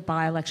action in the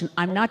by-election.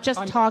 I'm not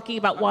just talking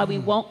about why we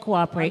won't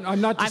cooperate.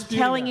 I'm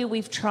telling you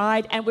we've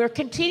tried, and we're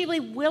continually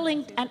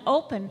willing and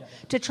open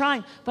to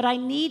trying. But I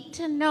need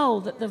to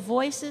know that the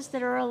voices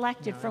that are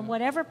elected from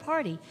whatever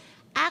party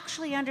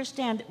actually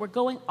understand that we're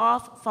going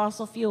off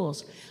fossil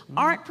fuels,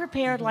 aren't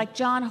prepared like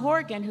John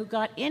Horgan, who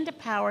got into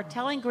power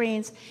telling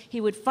Greens he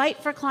would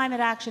fight for climate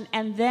action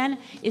and then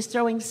is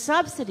throwing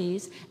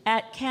subsidies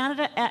at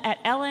Canada,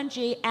 at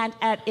LNG, and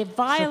at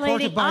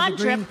violating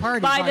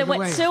UNDRIP by the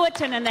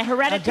Wet'suwet'en and the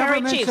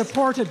hereditary chiefs.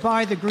 Supported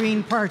by the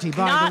Green Party,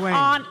 by the way.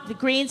 The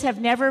Greens have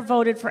never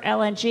voted for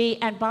LNG,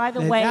 and by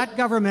the way... That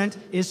government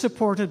is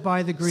supported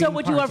by the Green Party. So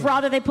would you have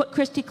rather they put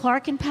Christy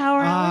Clark in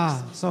power,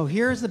 Alex? So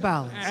here's the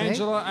balance.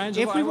 Angela,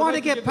 if we want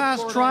to get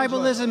past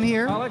tribalism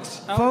here,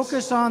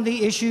 focus on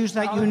the issues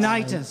that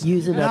unite us,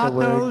 not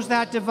those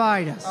that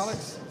divide us.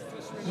 Alex,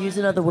 use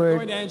another word.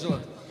 Going to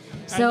Angela.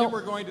 So, and then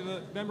we're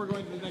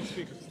going to the next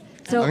speaker.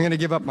 So I'm going to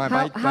give up my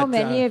bite. How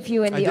many of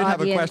you in the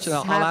audience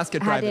have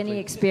had any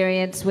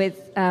experience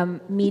with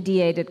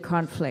mediated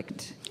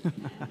conflict?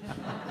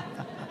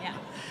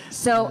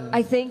 So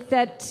I think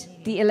that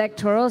the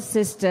electoral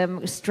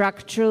system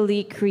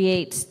structurally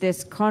creates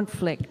this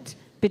conflict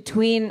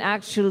between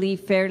actually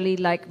fairly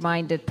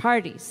like-minded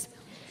parties.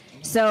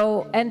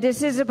 So, and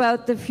this is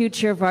about the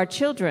future of our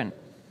children,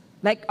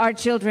 like our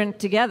children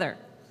together.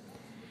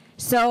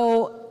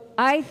 So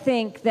I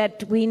think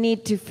that we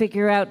need to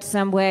figure out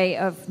some way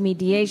of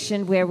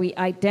mediation where we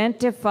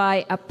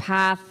identify a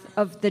path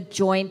of the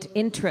joint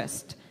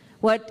interest.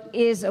 What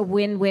is a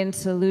win-win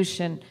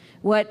solution?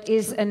 What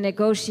is a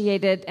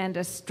negotiated and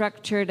a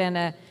structured and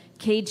a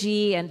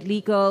KG and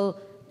legal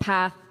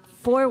path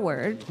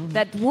forward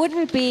that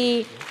wouldn't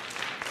be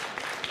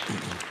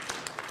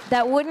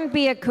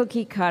a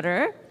cookie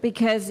cutter,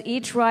 because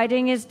each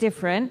riding is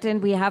different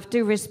and we have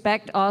to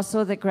respect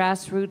also the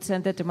grassroots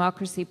and the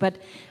democracy. But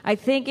I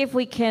think if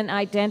we can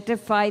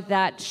identify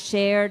that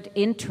shared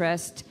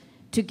interest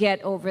to get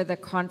over the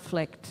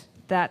conflict,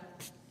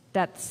 that's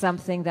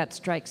something that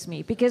strikes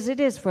me, because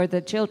it is for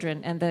the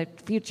children and the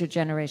future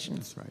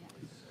generations. That's right.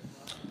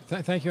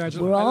 Thank you,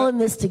 Angela. We're all in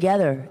this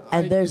together,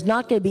 and there's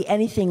not going to be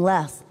anything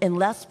less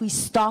unless we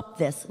stop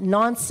this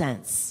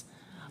nonsense.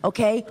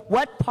 Okay?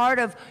 What part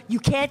of you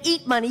can't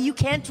eat money, you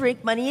can't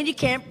drink money, and you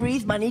can't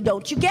breathe money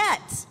don't you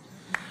get?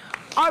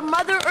 Our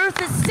Mother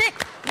Earth is sick.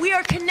 We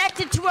are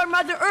connected to our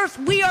Mother Earth.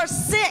 We are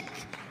sick.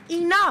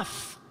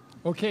 Enough.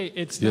 Okay,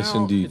 it's yes,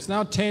 now indeed. It's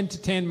now 10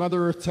 to 10,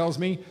 Mother Earth tells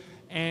me,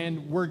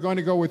 and we're going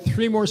to go with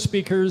 3 more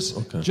speakers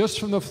just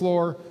from the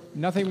floor,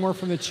 nothing more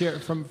from the chair.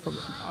 From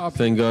up.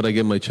 Thank God I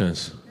get my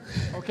chance.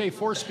 Okay,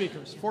 4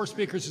 speakers. 4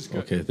 speakers is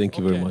good. Okay, thank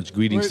you very much.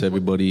 Greetings to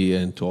everybody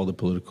and to all the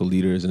political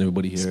leaders and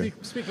everybody here.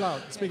 Speak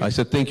loud. I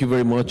said thank you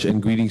very much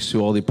and greetings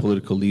to all the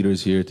political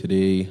leaders here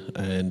today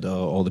and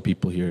all the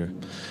people here.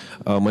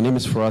 My name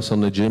is Faraz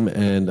Al-Najim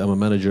and I'm a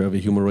manager of a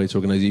human rights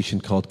organization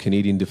called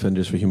Canadian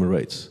Defenders for Human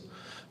Rights.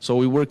 So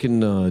we work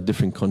in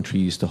different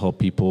countries to help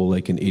people,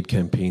 like in aid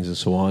campaigns and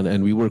so on,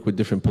 and we work with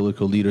different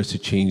political leaders to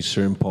change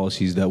certain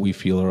policies that we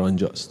feel are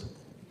unjust.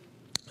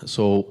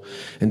 So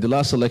in the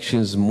last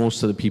elections,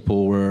 most of the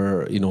people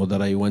were,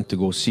 that I went to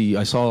go see,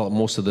 I saw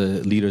most of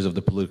the leaders of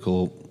the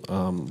political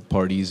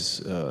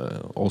parties,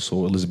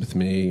 also Elizabeth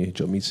May,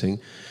 Jagmeet Singh,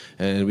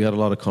 and we had a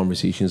lot of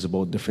conversations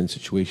about different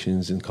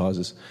situations and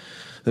causes.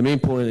 The main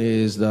point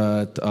is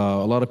that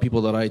a lot of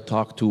people that I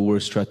talked to were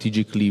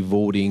strategically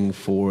voting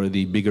for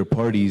the bigger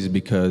parties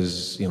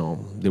because,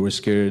 they were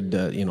scared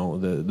that,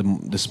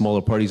 the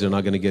smaller parties are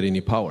not going to get any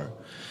power.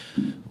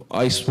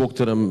 I spoke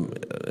to them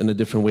in a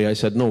different way. I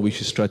said, no, we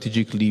should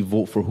strategically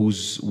vote for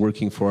who's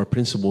working for our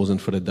principles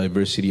and for the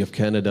diversity of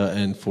Canada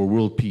and for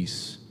world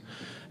peace.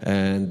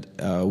 And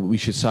we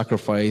should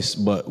sacrifice,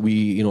 but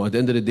we, at the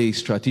end of the day,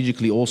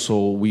 strategically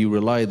also, we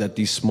rely that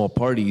these small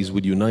parties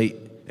would unite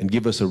and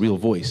give us a real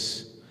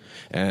voice.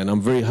 And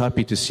I'm very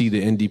happy to see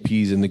the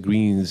NDPs and the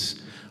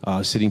Greens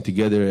sitting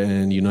together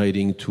and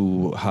uniting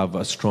to have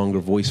a stronger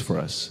voice for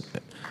us.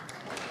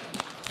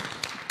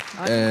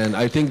 And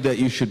I think that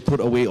you should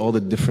put away all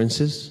the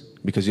differences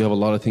because you have a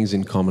lot of things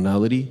in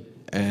commonality,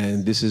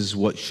 and this is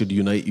what should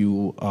unite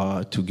you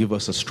to give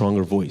us a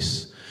stronger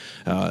voice.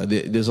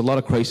 There's a lot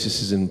of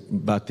crises and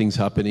bad things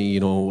happening.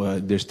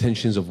 There's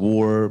tensions of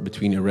war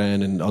between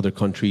Iran and other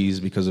countries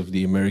because of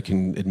the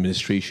American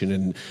administration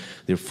and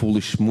their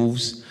foolish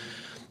moves.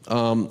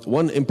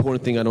 One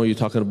important thing, I know you're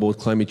talking about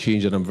climate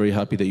change, and I'm very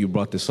happy that you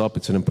brought this up.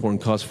 It's an important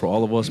cause for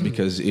all of us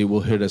because it will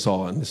hit us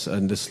all.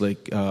 And this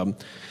like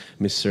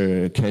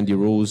Mr.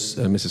 Candyrose,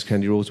 Mrs.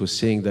 Candyrose was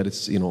saying that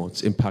it's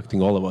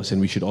impacting all of us, and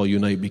we should all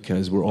unite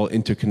because we're all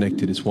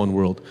interconnected. It's one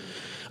world.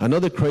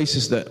 Another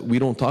crisis that we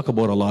don't talk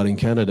about a lot in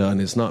Canada, and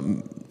it's not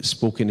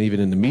spoken even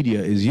in the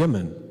media, is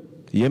Yemen.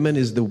 Yemen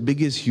is the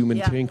biggest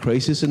humanitarian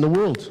crisis in the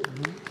world.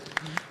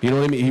 You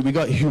know what I mean? We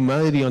got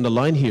humanity on the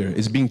line here.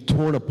 It's being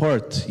torn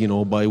apart,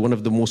 by one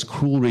of the most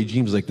cruel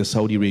regimes like the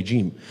Saudi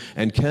regime.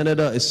 And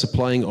Canada is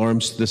supplying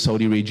arms to the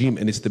Saudi regime,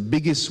 and it's the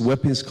biggest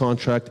weapons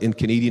contract in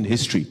Canadian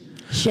history.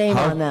 Shame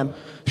on them.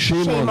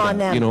 Shame on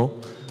them.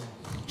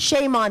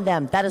 Shame on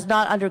them. That is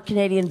not under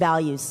Canadian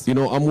values.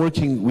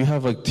 We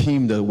have a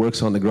team that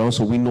works on the ground,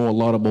 so we know a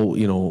lot about,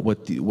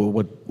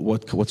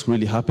 what's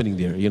really happening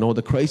there.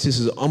 The crisis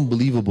is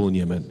unbelievable in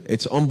Yemen.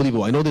 It's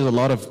unbelievable. I know there's a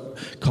lot of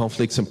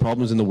conflicts and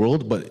problems in the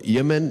world, but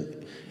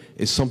Yemen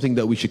is something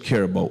that we should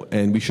care about,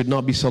 and we should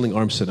not be selling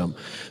arms to them.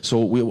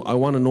 So I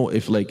want to know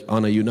if, like,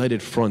 on a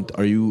united front,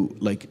 are you,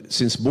 like,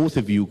 since both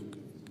of you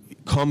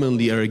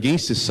commonly are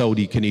against the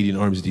Saudi-Canadian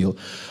arms deal,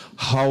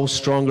 how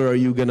stronger are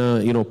you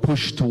gonna,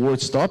 push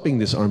towards stopping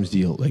this arms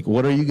deal? Like,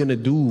 what are you gonna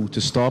do to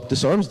stop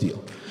this arms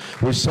deal?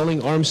 We're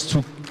selling arms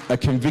to a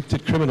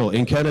convicted criminal.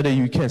 In Canada,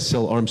 you can't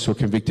sell arms to a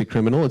convicted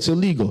criminal. It's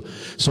illegal.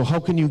 So how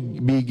can you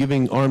be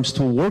giving arms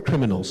to war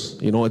criminals?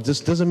 It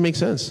just doesn't make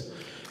sense.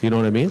 You know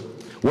what I mean?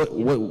 What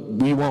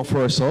we want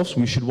for ourselves,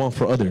 we should want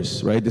for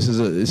others, right? This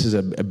is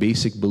a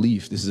basic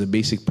belief. This is a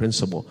basic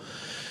principle.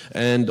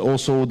 And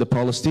also the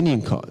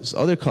Palestinian cause,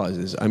 other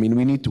causes. I mean,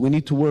 we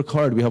need to work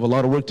hard. We have a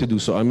lot of work to do.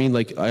 So I mean,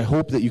 like, I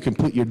hope that you can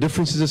put your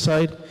differences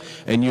aside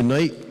and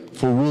unite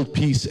for world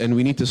peace. And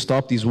we need to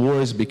stop these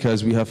wars,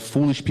 because we have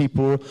foolish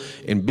people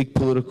in big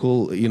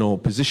political,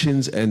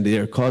 positions, and they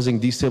are causing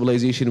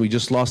destabilization. We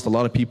just lost a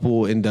lot of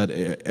people in that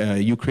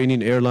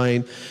Ukrainian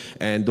airline,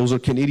 and those are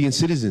Canadian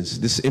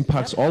citizens. This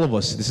impacts all of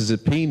us. This is a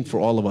pain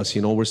for all of us.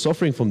 We're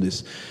suffering from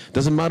this.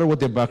 Doesn't matter what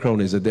their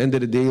background is. At the end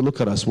of the day,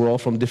 look at us. We're all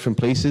from different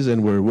places,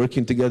 and we're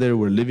working together.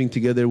 We're living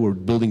together. We're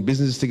building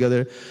businesses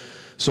together.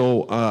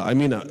 So I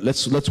mean,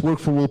 let's work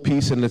for world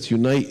peace, and let's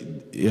unite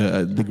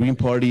the Green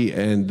Party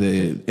and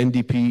the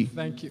NDP.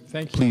 Thank you.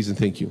 Please and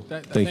thank you.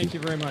 Thank you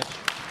very much.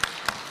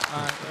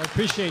 I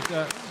appreciate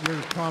your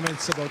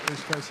comments about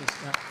this crisis.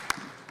 Yeah.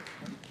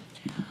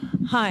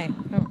 Hi.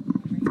 Oh.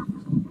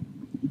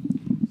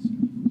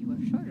 You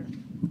were shorter.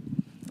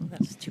 Oh,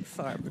 that's too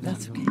far, but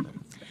that's okay.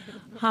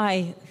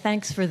 Hi,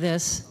 thanks for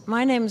this.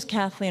 My name is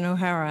Kathleen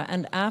O'Hara,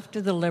 and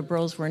after the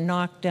Liberals were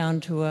knocked down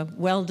to a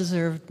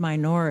well-deserved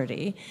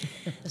minority,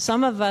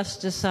 some of us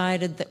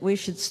decided that we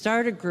should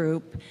start a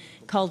group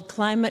called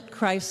Climate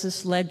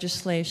Crisis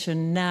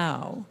Legislation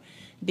Now,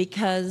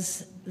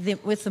 because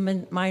with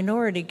the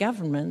minority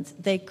government,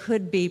 they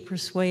could be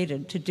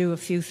persuaded to do a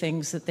few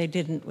things that they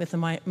didn't with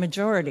the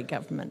majority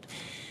government.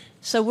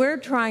 So we're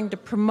trying to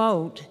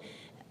promote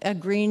a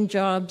green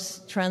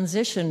jobs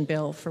transition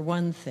bill, for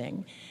one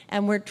thing.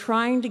 And we're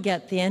trying to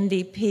get the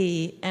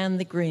NDP and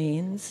the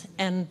Greens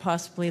and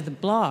possibly the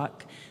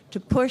Bloc to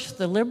push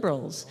the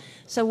Liberals.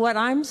 So what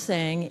I'm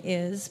saying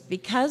is,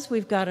 because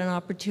we've got an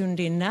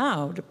opportunity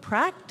now to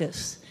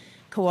practice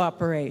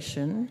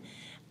cooperation,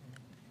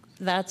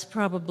 that's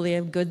probably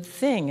a good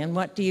thing. And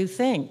what do you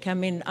think? I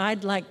mean,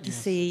 I'd like to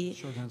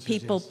see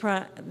people,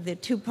 the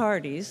two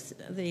parties,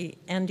 the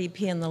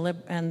NDP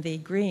and the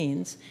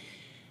Greens,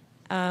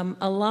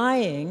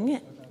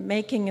 allying,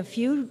 making a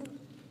few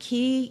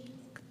key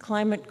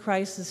climate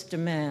crisis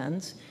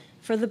demands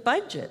for the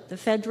budget, the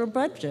federal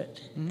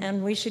budget. Mm-hmm.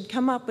 And we should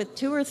come up with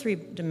 2 or 3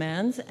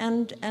 demands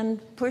and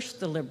push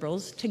the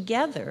Liberals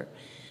together.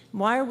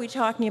 Why are we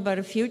talking about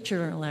a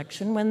future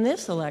election when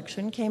this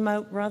election came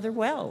out rather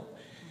well,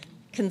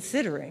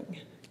 considering?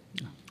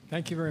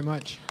 Thank you very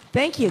much.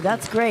 Thank you.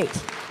 That's great.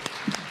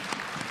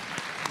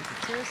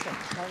 Seriously,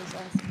 that was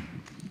awesome.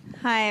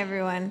 Hi,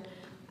 everyone.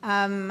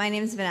 My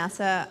name is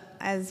Vanessa.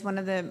 As one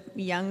of the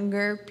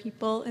younger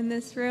people in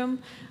this room,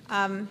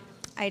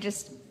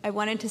 I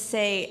wanted to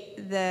say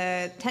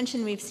the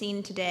tension we've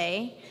seen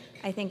today,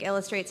 I think,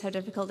 illustrates how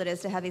difficult it is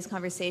to have these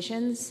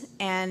conversations,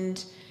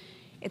 and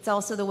it's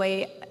also the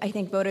way I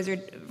think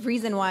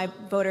reason why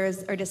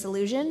voters are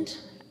disillusioned.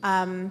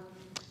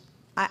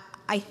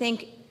 I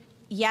think,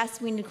 yes,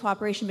 we need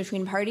cooperation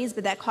between parties,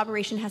 but that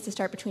cooperation has to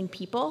start between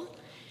people,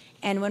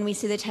 and when we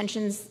see the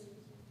tensions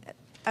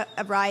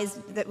arise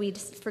that we,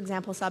 for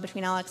example, saw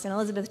between Alex and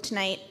Elizabeth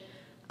tonight,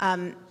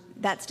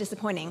 that's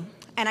disappointing.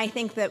 And I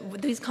think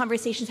that these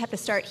conversations have to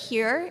start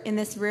here in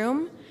this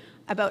room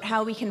about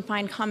how we can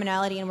find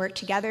commonality and work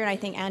together. And I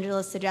think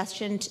Angela's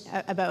suggestion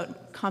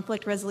about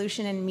conflict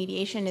resolution and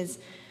mediation is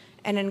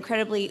an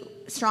incredibly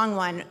strong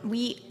one.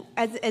 We,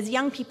 as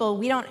young people,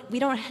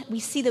 we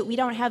see that we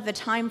don't have the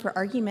time for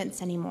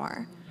arguments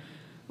anymore.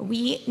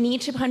 We need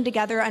to come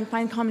together and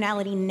find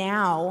commonality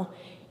now.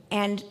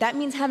 And that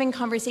means having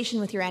conversation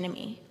with your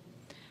enemy.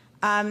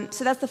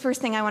 So that's the first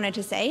thing I wanted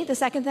to say. The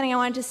second thing I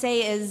wanted to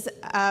say is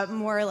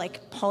more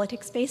like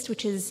politics-based,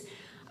 which is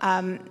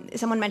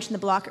someone mentioned the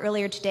Bloc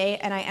earlier today,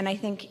 and I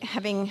think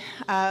having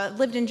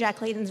lived in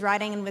Jack Layton's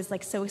riding and was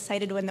like so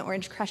excited when the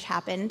Orange Crush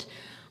happened,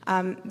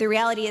 the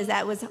reality is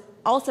that was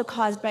also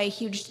caused by a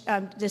huge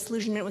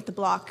disillusionment with the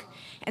Bloc.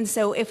 And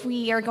so if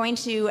we are going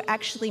to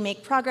actually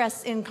make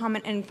progress in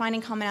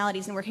finding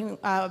commonalities and working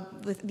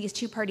with these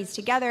two parties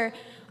together,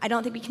 I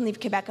don't think we can leave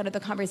Quebec out of the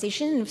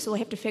conversation, so we'll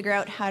have to figure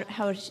out how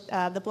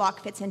the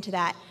Bloc fits into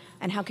that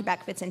and how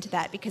Quebec fits into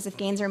that, because if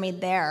gains are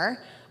made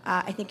there,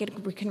 I think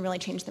we can really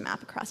change the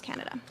map across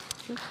Canada.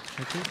 Sure.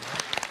 Thank you.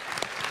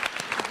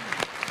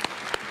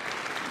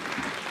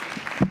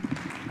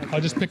 I'll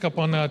just pick up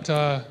on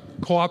that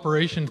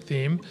cooperation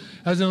theme.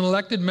 As an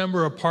elected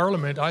member of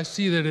Parliament, I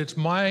see that it's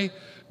my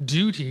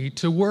duty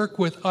to work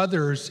with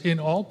others in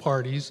all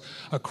parties,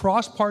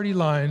 across party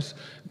lines,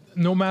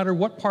 no matter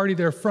what party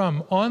they're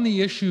from, on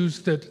the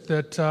issues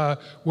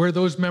where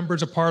those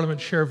members of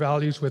parliament share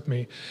values with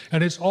me.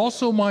 And it's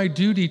also my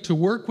duty to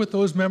work with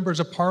those members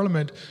of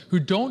parliament who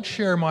don't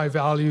share my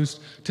values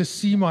to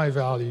see my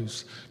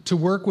values, to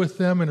work with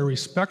them in a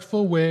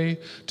respectful way,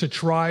 to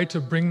try to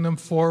bring them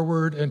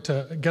forward and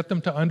to get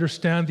them to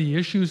understand the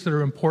issues that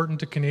are important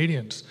to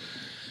Canadians.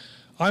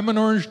 I'm an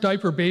orange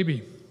diaper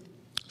baby.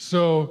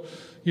 So,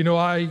 you know,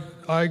 I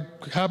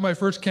had my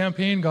first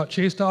campaign, got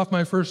chased off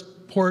my first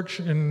porch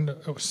and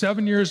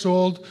 7 years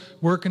old,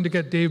 working to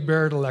get Dave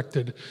Barrett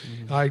elected.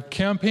 I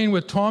campaigned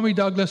with Tommy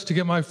Douglas to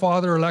get my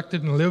father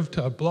elected and lived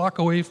a block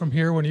away from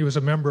here when he was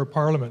a member of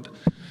parliament.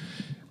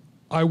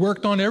 I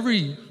worked on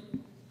every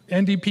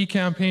NDP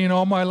campaign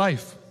all my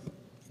life.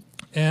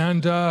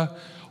 And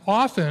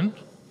often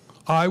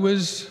I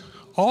was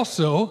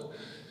also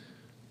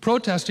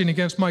protesting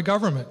against my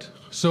government.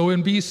 So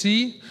in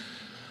BC,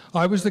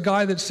 I was the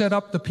guy that set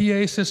up the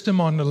PA system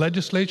on the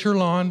legislature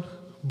lawn,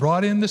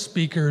 brought in the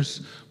speakers,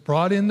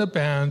 brought in the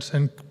bands,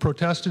 and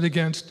protested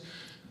against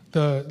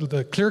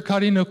the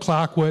clear-cutting of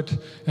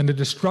Clayoquot and the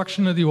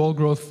destruction of the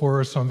old-growth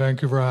forests on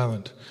Vancouver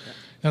Island.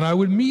 And I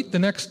would meet the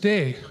next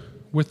day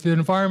with the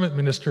environment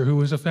minister, who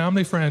was a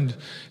family friend,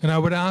 and I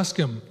would ask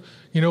him,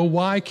 you know,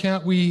 why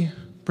can't we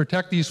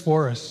protect these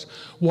forests?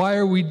 Why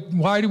do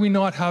we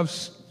not have,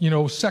 you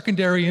know,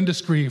 secondary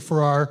industry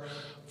for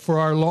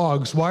our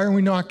logs? Why are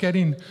we not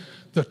getting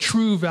the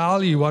true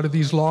value out of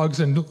these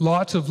logs and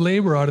lots of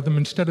labor out of them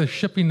instead of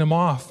shipping them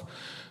off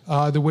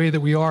the way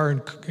that we are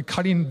and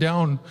cutting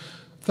down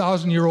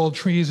 1,000-year-old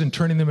trees and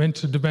turning them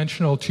into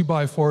dimensional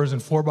 2x4s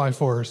and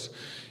 4x4s?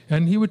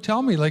 And he would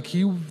tell me, like,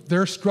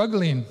 they're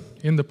struggling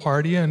in the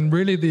party, and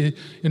really the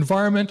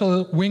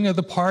environmental wing of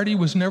the party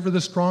was never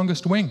the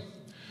strongest wing.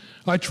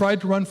 I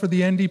tried to run for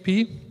the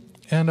NDP,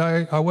 and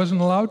I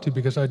wasn't allowed to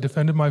because I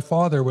defended my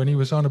father when he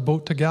was on a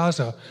boat to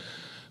Gaza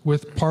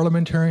with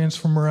parliamentarians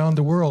from around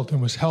the world and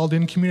was held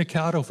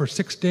incommunicado for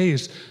 6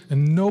 days,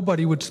 and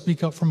nobody would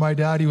speak up for my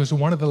dad. He was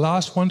one of the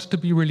last ones to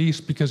be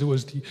released because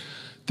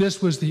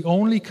this was the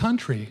only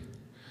country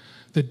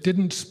that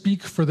didn't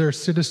speak for their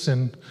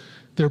citizen,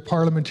 their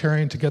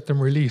parliamentarian, to get them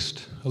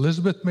released.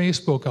 Elizabeth May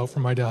spoke out for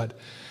my dad.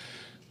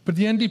 But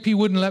the NDP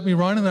wouldn't let me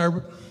run,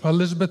 and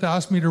Elizabeth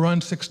asked me to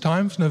run 6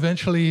 times, and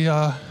eventually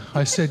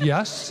I said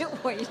yes.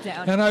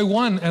 And I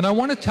won. And I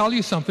want to tell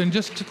you something,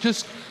 just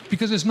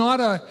because it's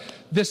not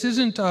this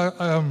isn't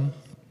an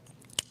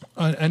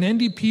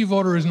NDP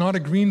voter is not a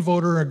Green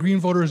voter, a Green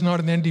voter is not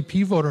an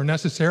NDP voter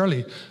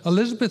necessarily.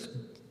 Elizabeth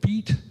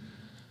beat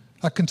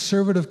a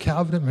Conservative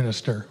cabinet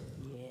minister.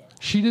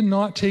 She did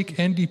not take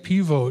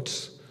NDP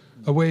votes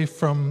away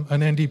from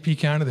an NDP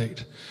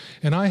candidate.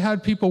 And I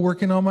had people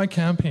working on my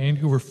campaign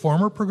who were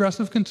former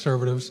Progressive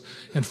Conservatives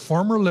and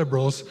former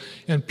Liberals,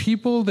 and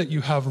people that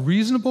you have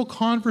reasonable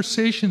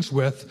conversations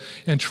with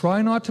and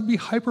try not to be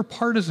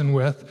hyper-partisan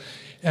with,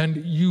 and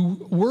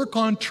you work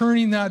on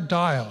turning that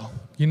dial.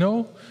 You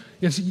know,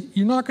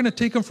 you're not going to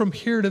take them from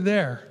here to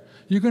there.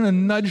 You're going to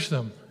nudge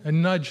them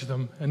and nudge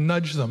them and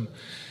nudge them.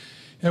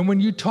 And when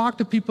you talk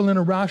to people in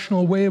a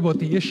rational way about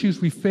the issues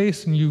we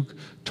face, and you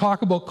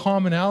talk about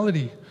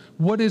commonality,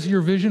 what is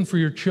your vision for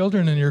your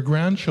children and your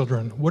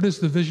grandchildren? What is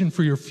the vision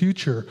for your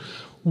future?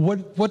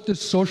 What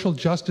does social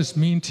justice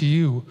mean to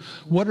you?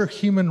 What are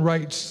human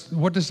rights?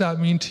 What does that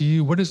mean to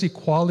you? What does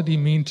equality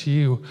mean to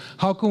you?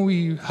 How can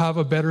we have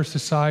a better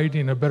society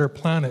and a better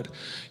planet?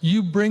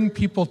 You bring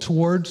people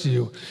towards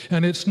you.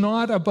 And it's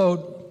not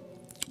about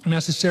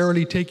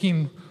necessarily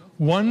taking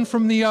one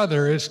from the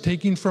other, it's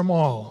taking from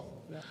all.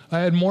 I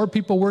had more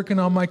people working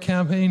on my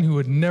campaign who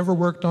had never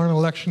worked on an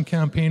election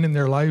campaign in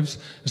their lives,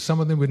 and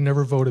some of them had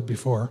never voted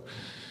before.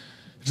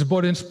 It's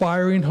about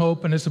inspiring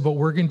hope, and it's about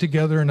working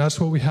together, and that's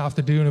what we have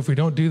to do. And if we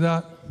don't do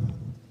that,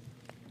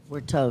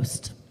 we're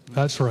toast.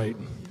 That's right.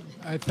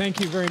 Thank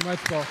you very much,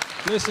 Paul.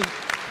 Listen,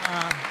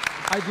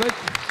 I'd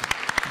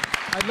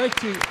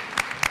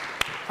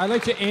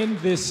like to end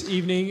this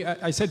evening.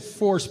 I said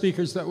 4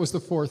 speakers. That was the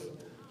 4th.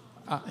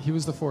 He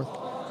was the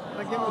 4th.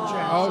 Give him a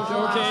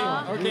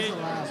chance. Okay.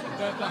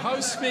 The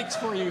House speaks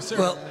for you, sir.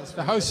 Well,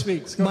 the House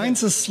speaks.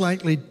 Mine's a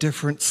slightly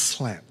different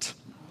slant.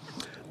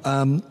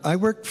 I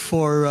worked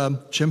for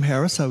Jim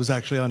Harris. I was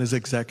actually on his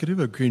executive,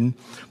 a Green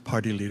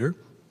Party leader.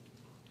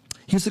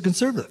 He's a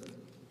Conservative.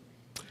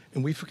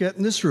 And we forget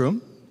in this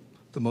room,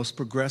 the most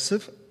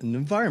progressive in the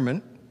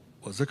environment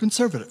was a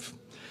Conservative.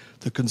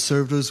 The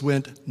Conservatives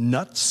went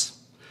nuts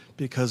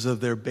because of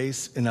their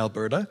base in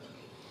Alberta.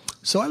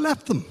 So I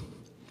left them.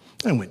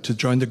 I went to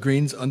join the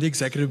Greens on the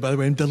executive. By the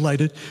way, I'm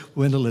delighted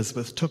when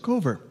Elizabeth took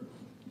over.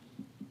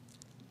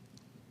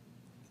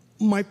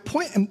 My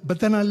point, but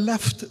then I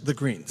left the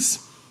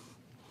Greens.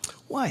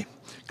 Why?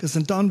 Because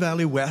in Don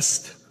Valley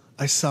West,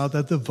 I saw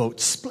that the vote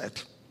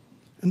split,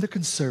 and the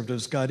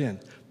Conservatives got in.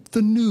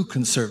 The new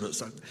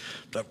Conservatives,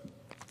 the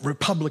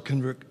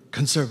Republican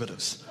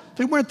Conservatives.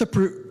 They weren't the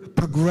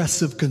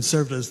progressive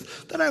Conservatives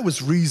that I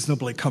was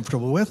reasonably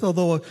comfortable with,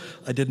 although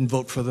I didn't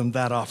vote for them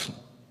that often.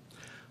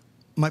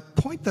 My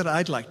point that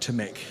I'd like to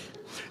make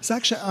is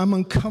actually I'm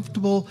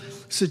uncomfortable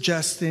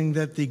suggesting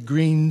that the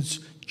Greens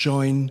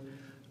join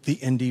the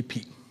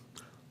NDP.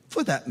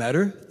 For that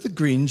matter, the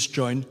Greens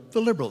joined the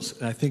Liberals.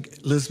 And I think,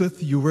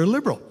 Elizabeth, you were a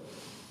Liberal.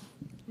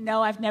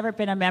 No, I've never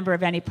been a member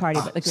of any party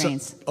but the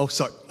Greens.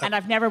 Sorry. And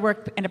I've never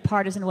worked in a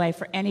partisan way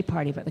for any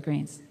party but the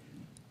Greens.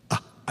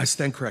 I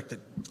stand corrected.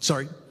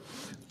 Sorry.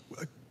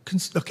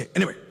 Okay,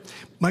 anyway.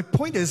 My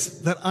point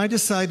is that I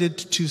decided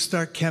to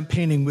start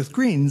campaigning with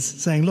Greens,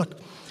 saying, look,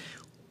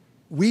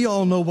 we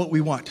all know what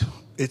we want.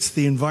 It's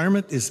the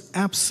environment is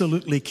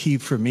absolutely key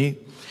for me.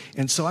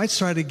 And so I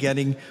started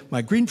getting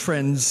my Green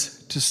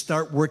friends to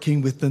start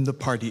working within the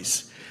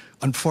parties.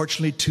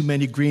 Unfortunately, too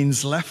many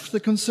Greens left the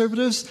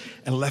Conservatives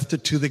and left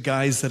it to the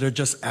guys that are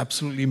just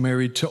absolutely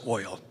married to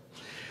oil.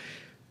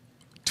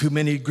 Too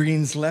many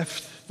Greens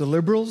left the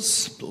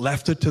Liberals,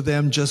 left it to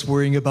them just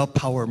worrying about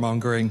power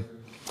mongering.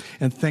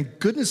 And thank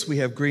goodness we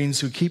have Greens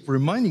who keep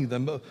reminding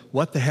them of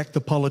what the heck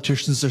the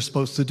politicians are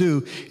supposed to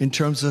do in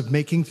terms of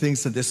making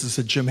things, and this is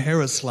a Jim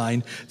Harris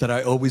line that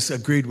I always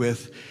agreed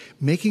with,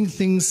 making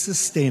things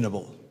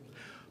sustainable.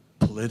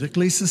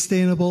 Politically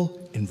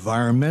sustainable,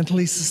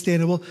 environmentally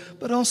sustainable,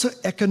 but also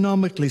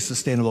economically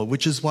sustainable,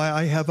 which is why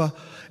I have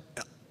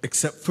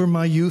except for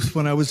my youth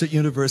when I was at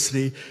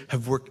university,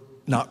 have worked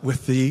not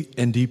with the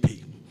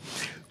NDP.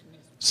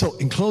 So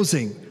in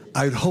closing,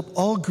 I would hope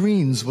all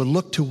Greens would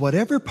look to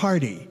whatever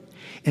party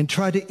and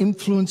try to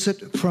influence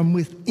it from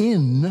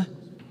within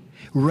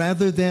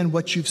rather than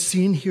what you've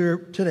seen here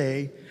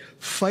today,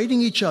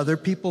 fighting each other,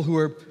 people who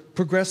are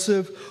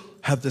progressive,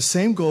 have the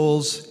same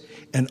goals,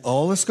 and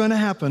all that's going to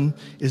happen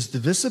is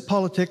divisive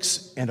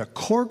politics, and a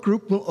core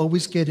group will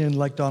always get in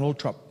like Donald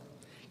Trump,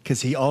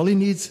 because all he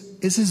needs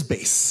is his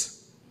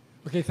base.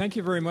 Okay, thank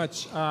you very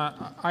much.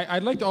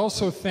 I'd like to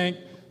also thank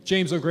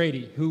James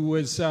O'Grady, who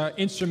was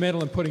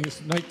instrumental in putting this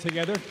night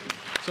together.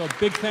 So a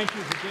big thank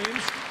you to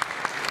James.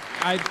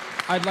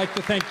 I'd like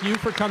to thank you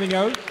for coming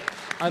out.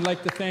 I'd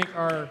like to thank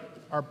our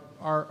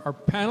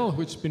panel,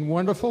 which has been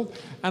wonderful.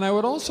 And I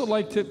would also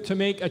like to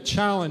make a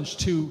challenge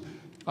to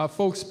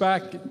folks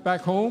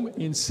back home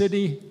in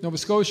Sydney, Nova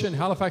Scotia, and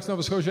Halifax,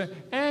 Nova Scotia,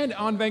 and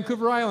on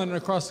Vancouver Island and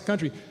across the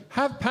country.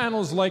 Have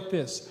panels like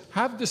this.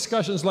 Have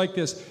discussions like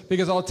this.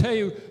 Because I'll tell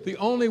you, the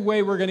only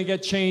way we're going to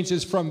get change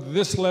is from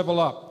this level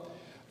up.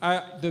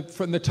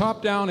 From the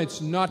top down, it's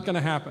not going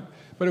to happen.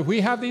 But if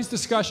we have these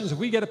discussions, if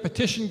we get a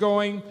petition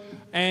going,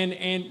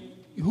 and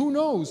who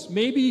knows,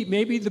 maybe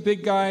the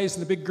big guys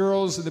and the big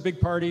girls and the big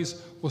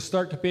parties will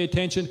start to pay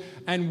attention,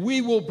 and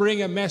we will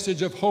bring a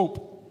message of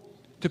hope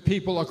to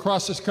people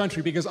across this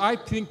country, because I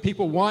think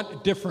people want a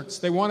difference.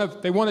 They want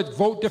to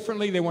vote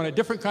differently. They want a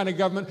different kind of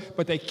government,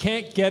 but they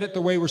can't get it the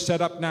way we're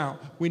set up now.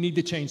 We need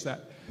to change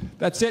that.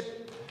 That's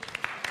it.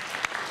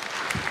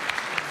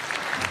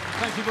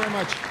 Thank you very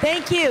much.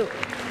 Thank you.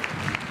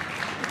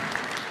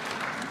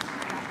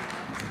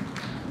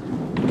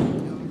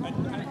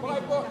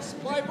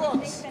 Buy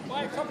books.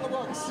 Buy a couple of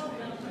books.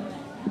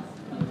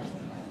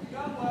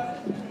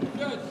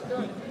 Good,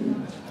 good.